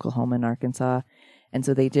from Oklahoma and Arkansas, and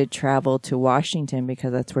so they did travel to Washington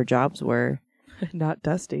because that's where jobs were. Not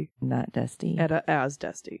dusty. As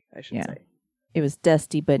dusty, I should say. It was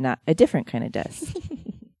dusty, but not a different kind of dust.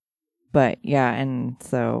 But yeah, and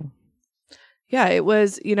so yeah, it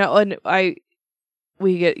was, you know, and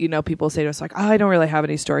we get, you know, people say to us like, I don't really have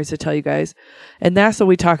any stories to tell you guys. And that's what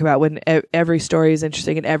we talk about when every story is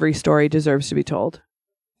interesting and every story deserves to be told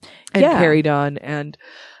and carried on. And,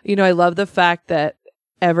 you know, I love the fact that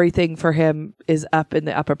everything for him is up in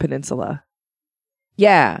the Upper Peninsula.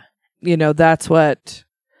 Yeah. You know, that's what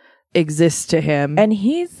exists to him. And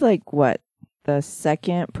he's like, what, the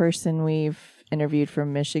second person we've interviewed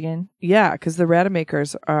from Michigan? Yeah, because the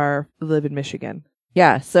Rademakers live in Michigan.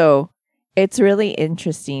 Yeah, so it's really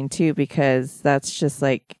interesting too, because that's just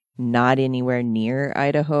like not anywhere near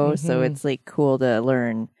Idaho. So it's like cool to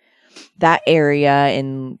learn that area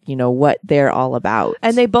and, you know, what they're all about.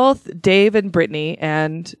 And they both, Dave and Brittany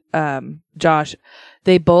and Josh,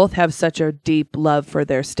 they both have such a deep love for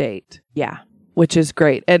their state. Yeah. Which is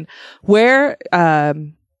great. And where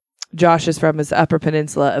Josh is from is the Upper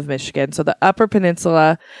Peninsula of Michigan. So the Upper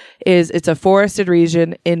Peninsula it's a forested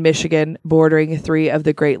region in Michigan bordering 3 of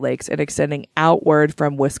the Great Lakes and extending outward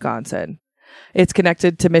from Wisconsin. It's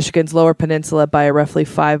connected to Michigan's Lower Peninsula by a roughly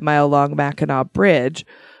 5-mile long Mackinac Bridge,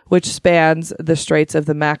 which spans the Straits of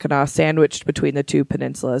the Mackinac. Sandwiched between the 2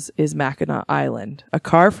 peninsulas is Mackinac Island, a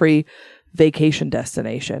car-free vacation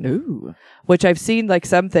destination. Ooh. Which I've seen like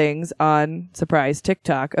some things on, surprise,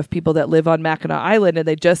 TikTok of people that live on Mackinac Island and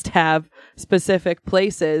they just have specific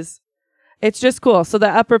places. It's just cool. So the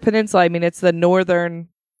Upper Peninsula, I mean, it's the northern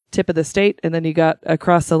tip of the state, and then you got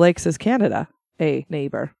across the lakes is Canada, a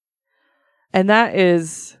neighbor. And that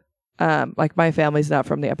is, like, my family's not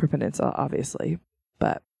from the Upper Peninsula, obviously,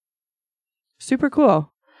 but super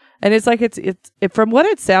cool. And it's like, it's from what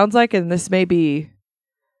it sounds like, and this may be,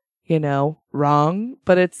 you know, wrong,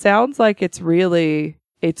 but it sounds like it's really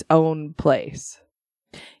its own place.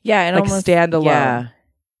 Yeah, and like almost standalone.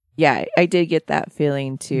 Yeah, I did get that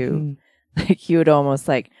feeling too. Mm-hmm. Like you would almost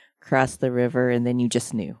like cross the river, and then you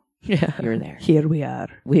just knew Yeah, you were there. Here we are.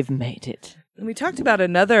 We've made it. And we talked about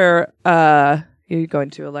another. You're going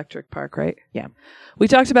to Electric Park, right? Yeah. We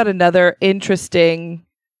talked about another interesting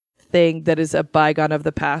thing that is a bygone of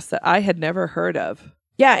the past that I had never heard of.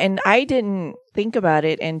 Yeah, and I didn't think about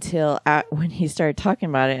it until when he started talking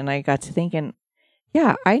about it, and I got to thinking,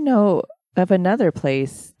 yeah, I know of another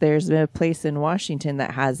place. There's a place in Washington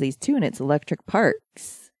that has these too, and it's electric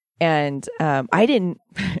parks. And I didn't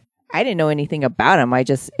know anything about them.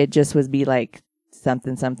 it just would be like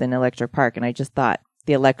something electric park, and I just thought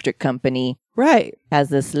the electric company Right. has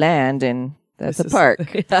this land, and that's a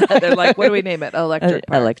park. They're like, what do we name it? Electric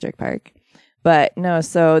Park. Electric Park. But no,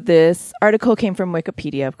 so this article came from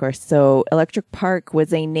Wikipedia, of course. So Electric Park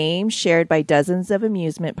was a name shared by dozens of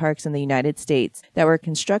amusement parks in the United States that were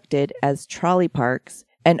constructed as trolley parks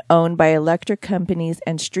and owned by electric companies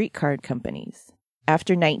and streetcar companies.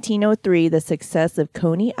 After 1903, the success of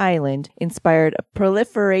Coney Island inspired a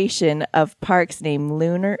proliferation of parks named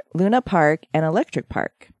Luna Park and Electric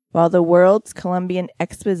Park. While the World's Columbian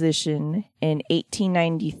Exposition in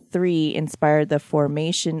 1893 inspired the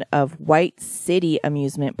formation of White City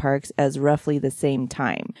amusement parks as roughly the same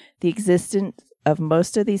time, the existence of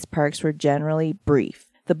most of these parks were generally brief.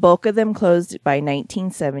 The bulk of them closed by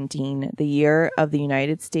 1917, the year of the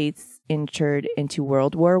United States entered into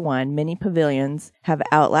World War I. Many pavilions have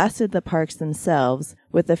outlasted the parks themselves,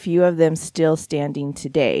 with a few of them still standing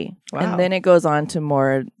today. Wow. And then it goes on to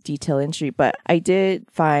more detailed entry, but I did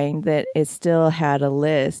find that it still had a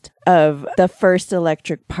list of the first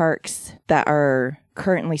electric parks that are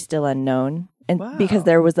currently still unknown. And Wow. because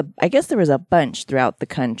I guess there was a bunch throughout the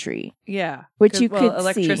country. Yeah. Which you well, could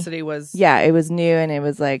electricity see. was Yeah, it was new, and it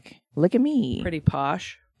was like, look at me. pretty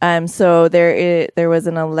posh. So there was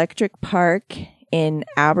an electric park in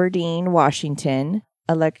Aberdeen, Washington,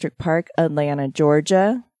 Electric Park, Atlanta,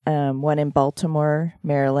 Georgia, one in Baltimore,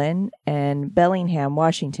 Maryland, and Bellingham,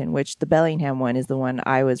 Washington, which the Bellingham one is the one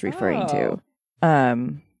I was referring to.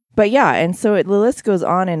 But yeah, and so the list goes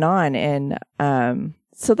on, and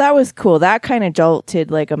so that was cool. That kind of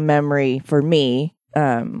jolted like a memory for me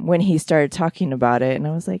when he started talking about it, and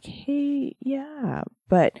I was like, hey, yeah.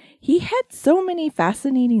 But he had so many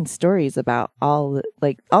fascinating stories about all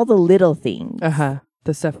the little things.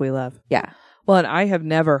 The stuff we love. Yeah. Well, and I have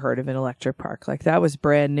never heard of an electric park. Like, that was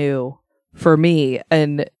brand new for me.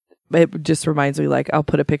 And it just reminds me, like, I'll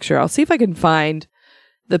put a picture. I'll see if I can find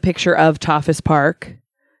the picture of Tophus Park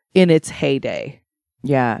in its heyday.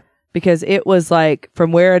 Yeah. Because it was like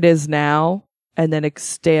from where it is now and then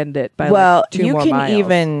extend it by like 2 more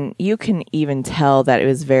miles. You can even tell that it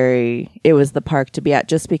was the park to be at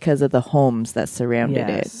just because of the homes that surrounded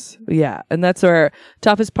it. Yeah. And that's where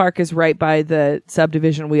Tophus Park is, right by the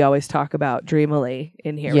subdivision we always talk about, Dreamily,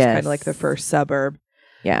 in here. It's kind of like the first suburb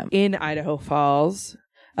in Idaho Falls.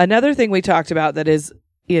 Another thing we talked about that is,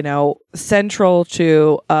 you know, central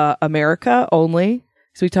to America only.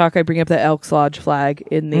 So I bring up the Elks Lodge flag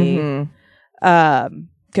in the,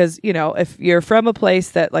 because, you know, if you're from a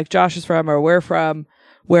place that like Josh is from or we're from,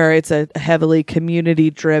 where it's a heavily community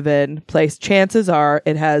driven place, chances are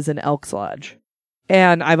it has an Elks Lodge.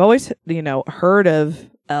 And I've always, you know, heard of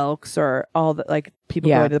elks or all the like people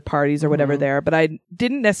going to the parties or whatever there, but I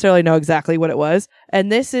didn't necessarily know exactly what it was.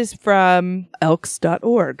 And this is from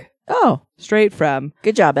elks.org. Oh, straight from.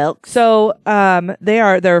 Good job, Elks. So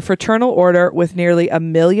they're a fraternal order with nearly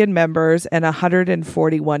 1 million members and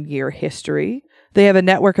 141-year history. They have a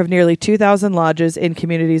network of nearly 2,000 lodges in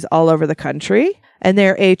communities all over the country. And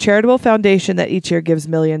they're a charitable foundation that each year gives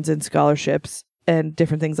millions in scholarships and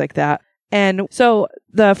different things like that. And so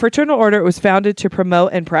the Fraternal Order was founded to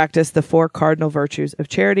promote and practice the 4 cardinal virtues of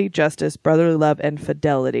charity, justice, brotherly love, and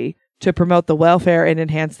fidelity, to promote the welfare and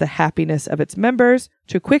enhance the happiness of its members,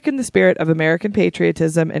 to quicken the spirit of American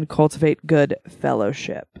patriotism and cultivate good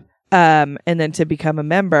fellowship. And then to become a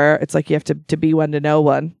member, it's like you have to be one to know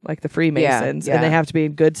one, like the Freemasons, and they have to be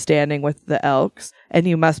in good standing with the Elks, and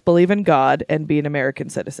you must believe in God and be an American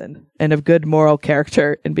citizen and of good moral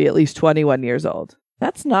character and be at least 21 years old.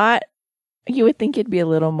 That's not, you would think it'd be a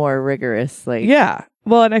little more rigorous. Like, yeah.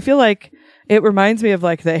 Well, and I feel like it reminds me of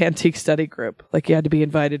like the antique study group. Like you had to be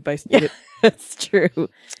invited by students. That's true.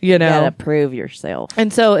 You know, gotta prove yourself.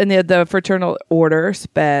 And so in the Fraternal Order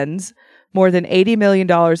spends more than $80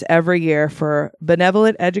 million every year for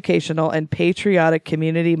benevolent, educational, and patriotic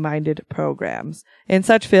community-minded programs in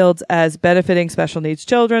such fields as benefiting special needs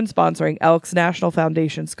children, sponsoring Elks National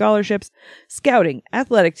Foundation scholarships, scouting,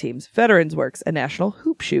 athletic teams, veterans works, a national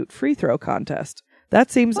hoop shoot free throw contest. That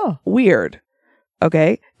seems weird.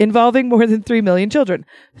 Okay. Involving more than 3 million children,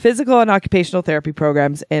 physical and occupational therapy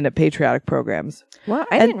programs, and patriotic programs. Well,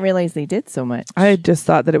 I didn't realize they did so much. I just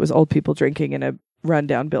thought that it was old people drinking in a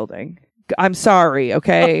rundown building. I'm sorry,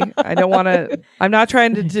 okay? I don't want to... I'm not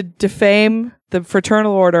trying to defame the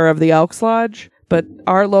Fraternal Order of the Elks Lodge, but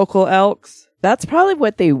our local Elks... That's probably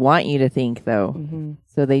what they want you to think, though. Mm-hmm.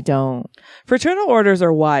 So they don't... Fraternal Orders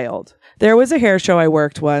are wild. There was a hair show I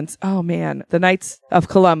worked once. Oh, man. The Knights of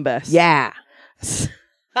Columbus. Yeah.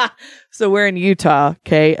 So we're in Utah,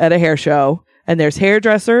 okay, at a hair show. And there's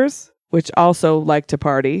hairdressers, which also like to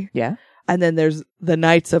party. Yeah. And then there's the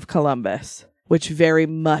Knights of Columbus, which very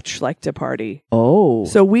much like to party. Oh.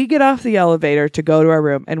 So we get off the elevator to go to our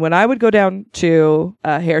room. And when I would go down to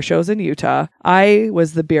hair shows in Utah, I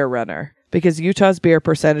was the beer runner because Utah's beer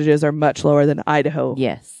percentages are much lower than Idaho.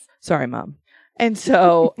 Yes. Sorry, Mom. And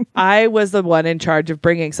so I was the one in charge of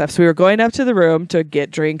bringing stuff. So we were going up to the room to get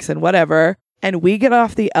drinks and whatever. And we get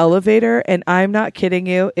off the elevator and I'm not kidding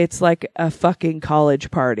you. It's like a fucking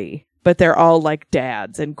college party, but they're all like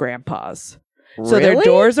dads and grandpas. So Really? their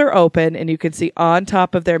doors are open and you can see on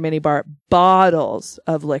top of their minibar bottles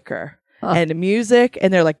of liquor and music.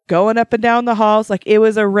 And they're like going up and down the halls. Like it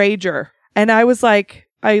was a rager. And I was like,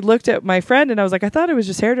 I looked at my friend and I was like, I thought it was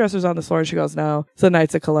just hairdressers on the floor. And she goes, no, it's the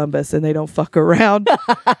Knights of Columbus and they don't fuck around.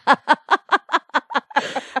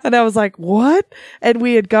 And I was like, what? And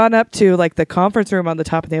we had gone up to like the conference room on the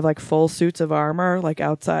top and they have like full suits of armor, like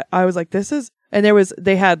outside. I was like, this is, and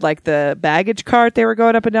they had like the baggage cart. They were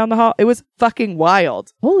going up and down the hall. It was fucking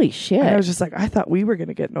wild. Holy shit. And I was just like, I thought we were going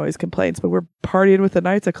to get noise complaints, but we're partying with the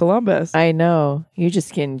Knights of Columbus. I know. You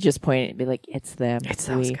just can just point it and be like, it's them. It's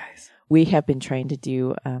those guys. We have been trying to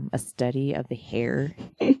do a study of the hair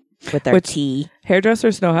with our tea.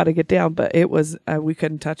 Hairdressers know how to get down, but it was, we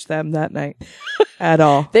couldn't touch them that night at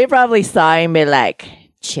all. They probably saw him and be like,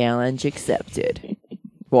 challenge accepted.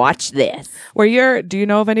 Watch this. Do you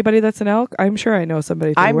know of anybody that's an elk? I'm sure I know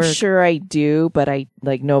somebody. I'm sure I do, but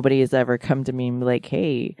nobody has ever come to me and be like,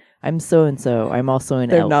 hey, I'm so-and-so. I'm also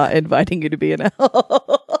an elk. They're not inviting you to be an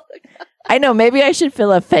elk. I know. Maybe I should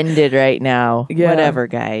feel offended right now. Yeah. Whatever,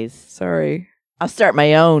 guys. Sorry. I'll start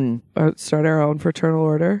my own. Start our own fraternal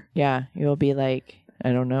order. Yeah. You'll be like,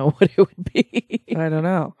 I don't know what it would be. I don't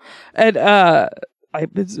know. And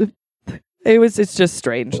it's just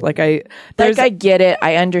strange. I get it.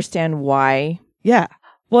 I understand why. Yeah.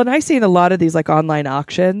 Well, and I've seen a lot of these like online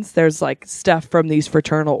auctions. There's like stuff from these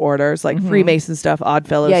fraternal orders, like Freemason stuff,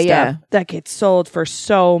 Oddfellows stuff that gets sold for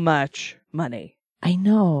so much money. I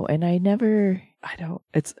know. And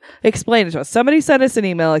Explain it to us. Somebody sent us an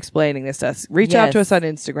email explaining this to us. Reach out to us on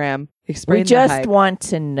Instagram. Explain We just want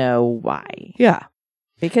to know why. Yeah.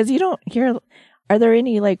 Because you don't hear... Are there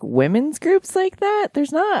any like women's groups like that?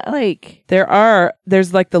 There's not like...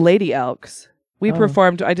 There's like the Lady Elks. We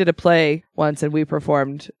performed, I did a play once and we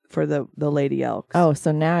performed for the Lady Elks. Oh,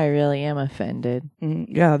 so now I really am offended.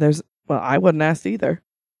 Yeah, I wouldn't ask either.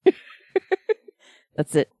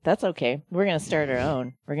 That's it. That's okay. We're going to start our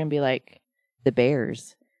own. We're going to be like the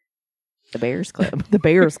Bears. The Bears Club. The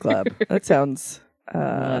Bears Club. That sounds...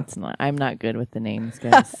 No, it's not. I'm not good with the names,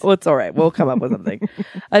 guys. Well, it's all right. We'll come up with something.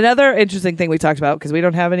 Another interesting thing we talked about, because we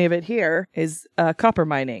don't have any of it here, is copper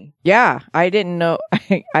mining. Yeah. I didn't know.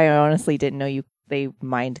 I honestly didn't know they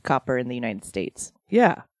mined copper in the United States.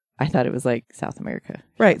 Yeah. I thought it was like South America.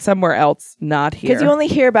 Right. Somewhere else, not here. Because you only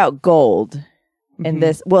hear about gold. And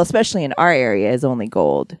this, well, especially in our area, is only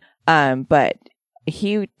gold. But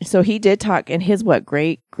he did talk, and his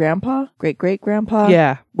great great great grandpa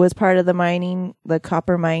Yeah. was part of the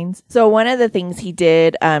copper mines. So one of the things he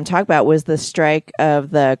did talk about was the strike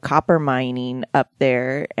of the copper mining up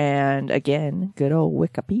there. And again, good old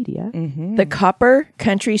Wikipedia. Mm-hmm. The Copper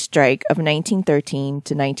Country Strike of 1913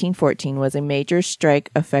 to 1914 was a major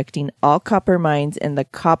strike affecting all copper mines in the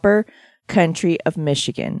copper country of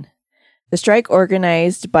Michigan. The strike,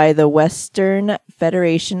 organized by the Western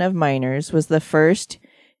Federation of Miners, was the first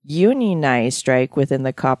unionized strike within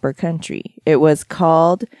the copper country. It was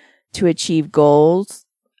called to achieve goals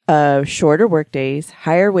of shorter workdays,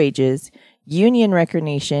 higher wages, union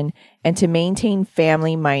recognition, and to maintain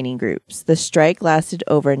family mining groups. The strike lasted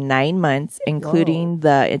over 9 months, including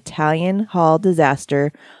the Italian Hall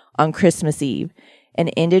disaster on Christmas Eve, and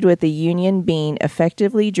ended with the union being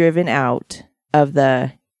effectively driven out of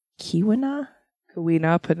the Keweenaw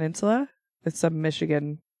Peninsula. It's some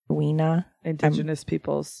Michigan indigenous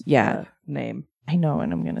people's name. I know,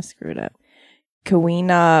 and I'm going to screw it up.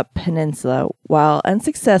 Keweenaw Peninsula. While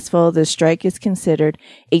unsuccessful, the strike is considered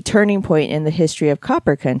a turning point in the history of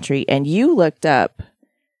copper country. And you looked up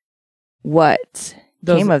what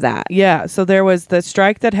came of that. Yeah. So there was the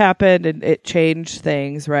strike that happened and it changed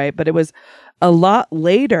things, right? But it was a lot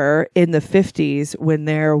later in the 50s when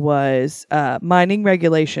there was mining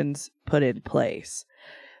regulations put in place.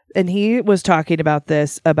 And he was talking about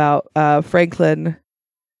this, about Franklin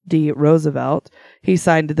D. Roosevelt. He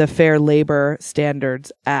signed the Fair Labor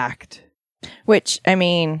Standards Act. Which, I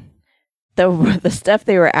mean, the stuff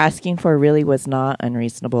they were asking for really was not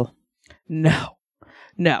unreasonable. No.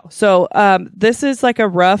 So this is like a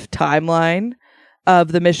rough timeline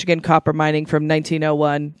of the Michigan copper mining from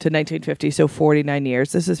 1901 to 1950, so 49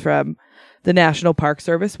 years. This is from the National Park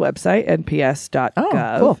Service website, nps.gov.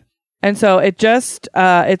 Oh, cool. And so it just,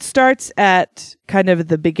 it starts at kind of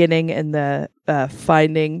the beginning and the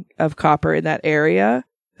finding of copper in that area.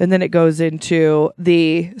 And then it goes into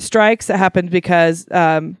the strikes that happened because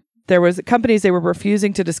there was companies, they were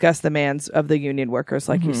refusing to discuss the demands of the union workers,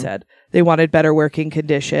 like you said. They wanted better working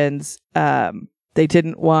conditions. They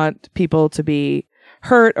didn't want people to be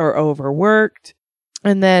hurt or overworked.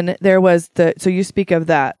 And then there was so you speak of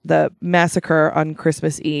that, the massacre on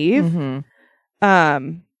Christmas Eve.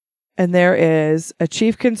 Mm-hmm. And there is a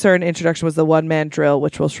chief concern introduction was the one-man drill,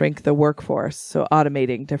 which will shrink the workforce. So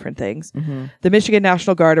automating different things. Mm-hmm. The Michigan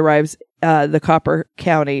National Guard arrives the Copper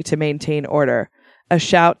County to maintain order. A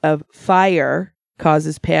shout of fire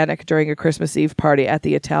causes panic during a Christmas Eve party at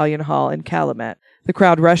the Italian Hall in Calumet. The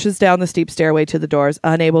crowd rushes down the steep stairway to the doors,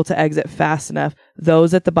 unable to exit fast enough.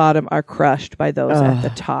 Those at the bottom are crushed by those at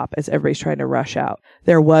the top as everybody's trying to rush out.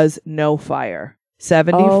 There was no fire.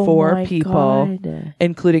 74 people,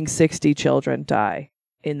 including 60 children, die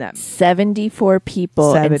in that. 74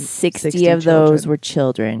 people, and 60 of those were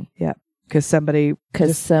children. Yeah, because somebody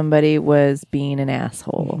was being an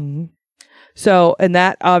asshole. Mm-hmm. So, and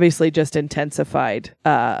that obviously just intensified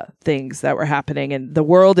things that were happening, and the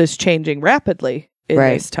world is changing rapidly in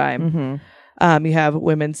this time. Mm-hmm. You have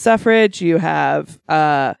women's suffrage, you have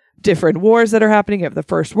different wars that are happening, you have the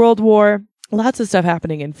First World War, lots of stuff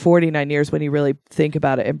happening in 49 years when you really think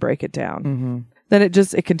about it and break it down. Mm-hmm. Then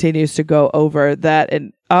it continues to go over that,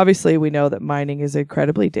 and obviously we know that mining is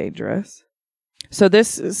incredibly dangerous. So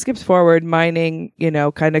this skips forward. Mining,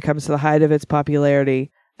 kind of comes to the height of its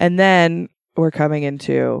popularity, and then we're coming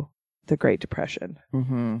into the Great Depression.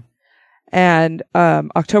 Mm-hmm. And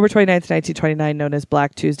October 29th, 1929, known as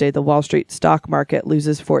Black Tuesday, the Wall Street stock market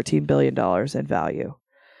loses $14 billion in value,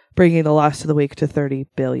 bringing the loss to the week to $30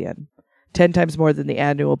 billion, 10 times more than the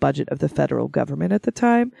annual budget of the federal government at the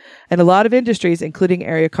time. And a lot of industries, including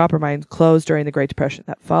area copper mines, closed during the Great Depression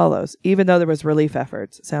that follows, even though there was relief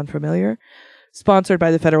efforts. Sound familiar? Sponsored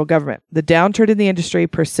by the federal government. The downturn in the industry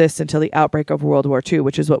persists until the outbreak of World War II,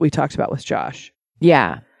 which is what we talked about with Josh.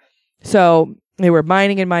 Yeah. So they were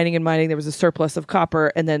mining and mining and mining. There was a surplus of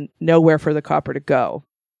copper and then nowhere for the copper to go.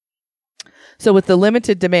 So with the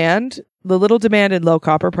limited demand, the little demand and low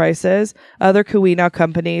copper prices, other Keweenaw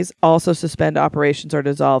companies also suspend operations or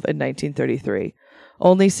dissolve in 1933.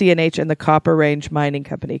 Only C&H and the Copper Range Mining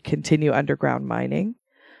Company continue underground mining.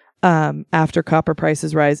 After copper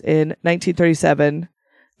prices rise in 1937,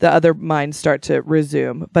 the other mines start to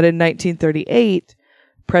resume. But in 1938,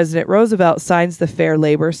 President Roosevelt signs the Fair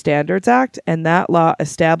Labor Standards Act, and that law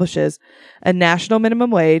establishes a national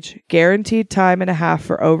minimum wage, guaranteed time and a half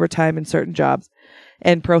for overtime in certain jobs,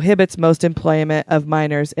 and prohibits most employment of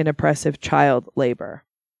miners in oppressive child labor.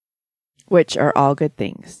 Which are all good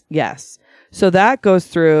things. Yes. So that goes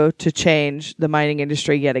through to change the mining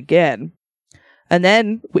industry yet again. And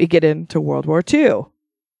then we get into World War II.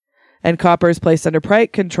 And copper is placed under price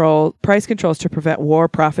controls to prevent war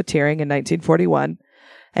profiteering in 1941.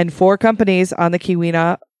 And 4 companies on the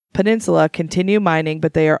Keweenaw Peninsula continue mining,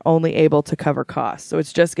 but they are only able to cover costs. So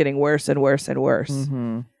it's just getting worse and worse and worse.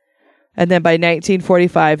 Mm-hmm. And then by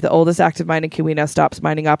 1945, the oldest active mine in Keweenaw stops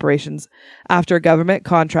mining operations after a government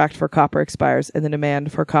contract for copper expires and the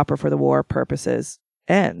demand for copper for the war purposes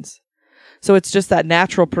ends. So it's just that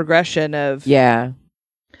natural progression of the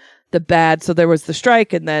bad. So there was the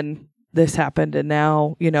strike and then this happened. And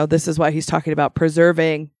now, this is why he's talking about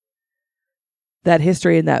preserving that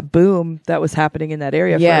history and that boom that was happening in that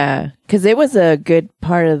area. Yeah, because it was a good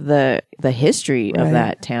part of the history of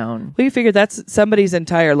that town. Well, you figure that's somebody's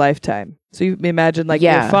entire lifetime. So you imagine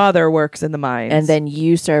your father works in the mines. And then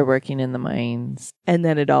you start working in the mines. And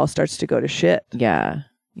then it all starts to go to shit. Yeah.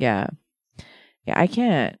 Yeah, I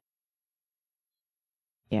can't.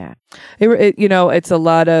 Yeah. It's a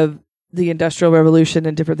lot of the Industrial Revolution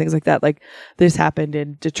and different things like that. Like this happened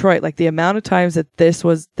in Detroit. Like the amount of times that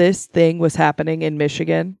this thing was happening in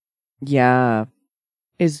Michigan. Yeah.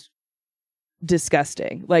 Is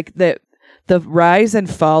disgusting. Like the rise and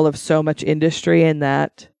fall of so much industry in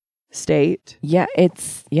that state. Yeah.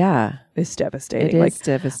 It's devastating. It is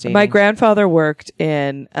devastating. My grandfather worked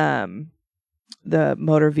in the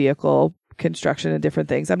motor vehicle construction and different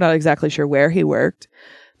things. I'm not exactly sure where he worked.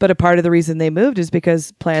 But a part of the reason they moved is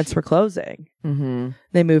because plants were closing. Mm-hmm.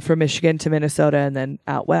 They moved from Michigan to Minnesota and then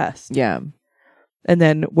out west. Yeah. And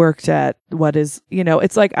then worked at what is,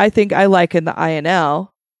 it's like, I think I liken the INL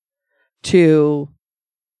to,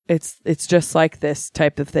 it's just like this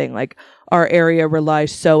type of thing. Like our area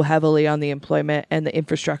relies so heavily on the employment and the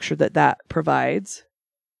infrastructure that provides.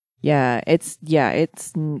 Yeah. It's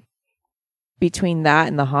between that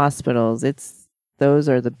and the hospitals. Those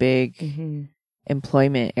are the big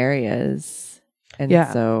employment areas. And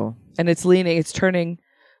and it's turning,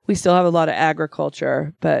 we still have a lot of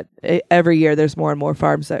agriculture, but every year there's more and more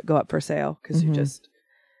farms that go up for sale because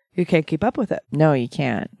you can't keep up with it. No, you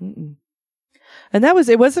can't. Mm-mm. And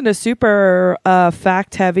it wasn't a super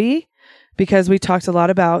fact heavy because we talked a lot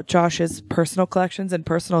about Josh's personal collections and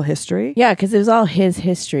personal history. Yeah, because it was all his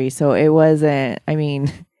history. So it wasn't,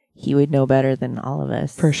 he would know better than all of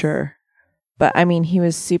us. For sure. But he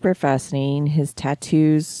was super fascinating. His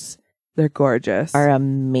tattoos, they're gorgeous, are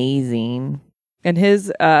amazing. And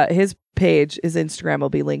his page, his Instagram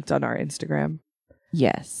will be linked on our Instagram.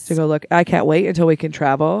 Yes. So go look. I can't wait until we can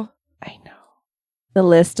travel. I know. The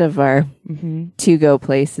list of our to-go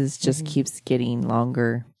places just keeps getting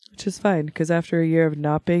longer. Which is fine, because after a year of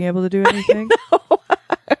not being able to do anything,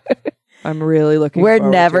 I'm really looking forward to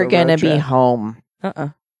We're never going to be home.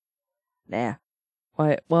 Nah.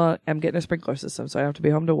 Why? Well, I'm getting a sprinkler system, so I have to be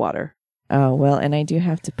home to water. Oh, well, and I do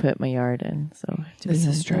have to put my yard in, so this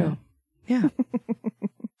is true. Yeah.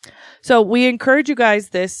 So we encourage you guys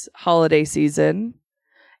this holiday season,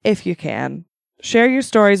 if you can, share your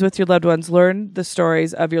stories with your loved ones. Learn the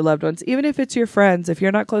stories of your loved ones, even if it's your friends. If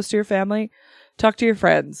you're not close to your family, talk to your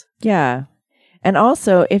friends. Yeah. And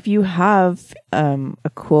also, if you have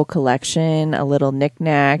a cool collection, a little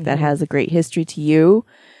knickknack that has a great history to you,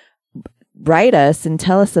 write us and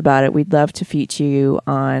tell us about it. We'd love to feature you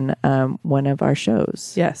on one of our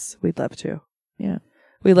shows. Yes, we'd love to. Yeah.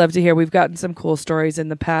 We love to hear. We've gotten some cool stories in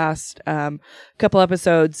the past. A couple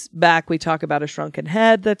episodes back, we talk about a shrunken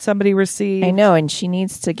head that somebody received. I know, and she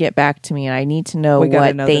needs to get back to me, and I need to know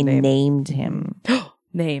what they named him.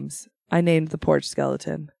 Names. I named the porch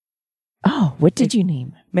skeleton. Oh, what did you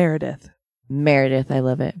name? Meredith. Meredith, I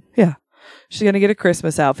love it. Yeah. She's going to get a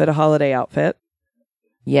Christmas outfit, a holiday outfit.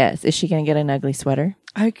 Yes. Is she going to get an ugly sweater?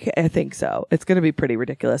 I think so. It's going to be pretty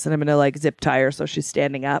ridiculous. And I'm going to zip tie her so she's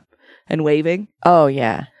standing up and waving. Oh,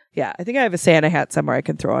 yeah. Yeah. I think I have a Santa hat somewhere I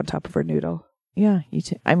can throw on top of her noodle. Yeah. You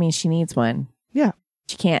too. She needs one. Yeah.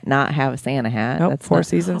 She can't not have a Santa hat. Nope, That's Four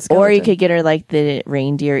Seasons skeleton. Or you could get her the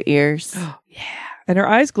reindeer ears. Oh, yeah. And her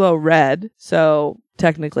eyes glow red. So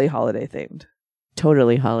technically holiday themed.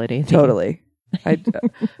 Totally holiday themed. Totally.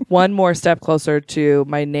 One more step closer to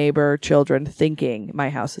my neighbor children thinking my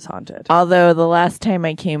house is haunted. Although the last time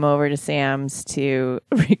I came over to Sam's to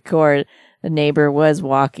record, the neighbor was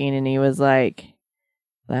walking and he was like,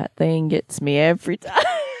 "That thing gets me every time."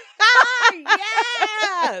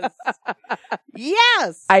 Yes.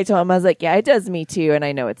 Yes. I told him, I was like, "Yeah, it does me too." And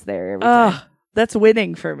I know it's there every time. That's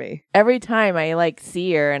winning for me. Every time I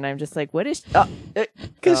see her and I'm just like, "What is she?"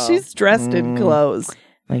 Because she's dressed in clothes.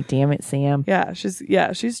 Like, damn it, Sam. Yeah,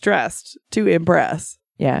 she's dressed to impress.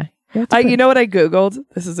 Yeah. You know what I Googled?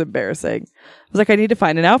 This is embarrassing. I was like, I need to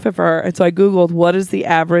find an outfit for her. And so I Googled, what is the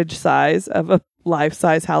average size of a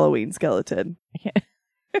life-size Halloween skeleton?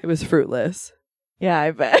 It was fruitless. Yeah,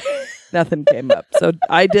 I bet. Nothing came up. So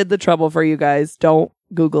I did the trouble for you guys. Don't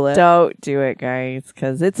Google it. Don't do it, guys,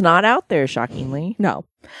 because it's not out there, shockingly. No.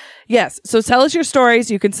 Yes. So tell us your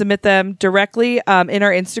stories. You can submit them directly in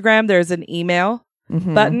our Instagram. There's an email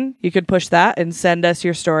button. You can push that and send us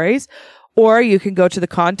your stories. Or you can go to the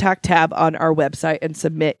contact tab on our website and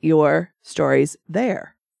submit your stories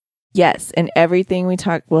there. Yes. And everything we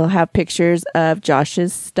talk, we'll have pictures of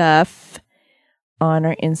Josh's stuff on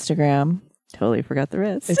our Instagram. Totally forgot the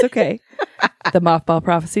rest. It's okay. The Mothball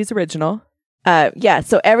Prophecies original. Yeah,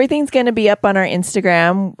 so everything's going to be up on our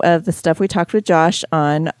Instagram. The stuff we talked with Josh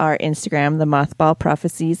on our Instagram, the Mothball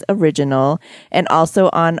Prophecies original, and also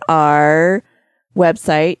on our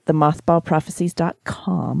website,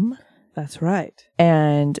 themothballprophecies.com. That's right.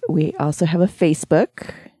 And we also have a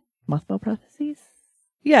Facebook, Mothball Prophecies.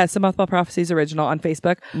 Yeah, it's the Mothball Prophecies original on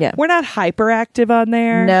Facebook. Yeah. We're not hyper active on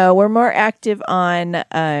there. No, we're more active on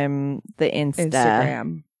the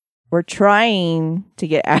Instagram. We're trying to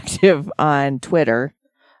get active on Twitter.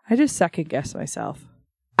 I just second guess myself.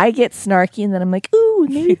 I get snarky and then I'm like, ooh,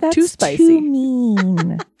 maybe that's Too spicy. too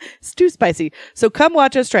mean. It's too spicy. So come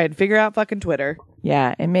watch us try and figure out fucking Twitter.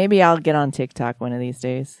 Yeah, and maybe I'll get on TikTok one of these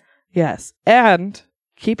days. Yes. And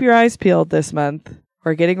keep your eyes peeled this month.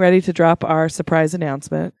 We're getting ready to drop our surprise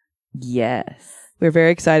announcement. Yes. We're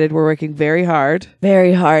very excited. We're working very hard.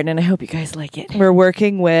 Very hard, and I hope you guys like it. We're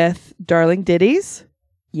working with Darling Ditties,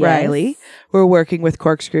 Yes. Riley. We're working with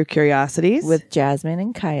Corkscrew Curiosities. With Jasmine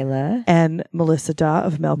and Kyla. And Melissa Daw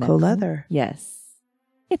of Melco Leather. Yes.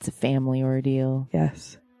 It's a family ordeal.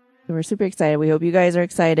 Yes. So we're super excited. We hope you guys are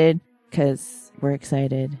excited because we're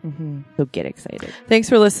excited. Mm-hmm. So get excited. Thanks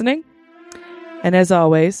for listening. And as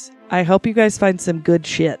always, I hope you guys find some good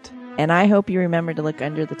shit. And I hope you remember to look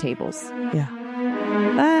under the tables. Yeah.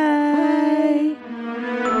 Bye.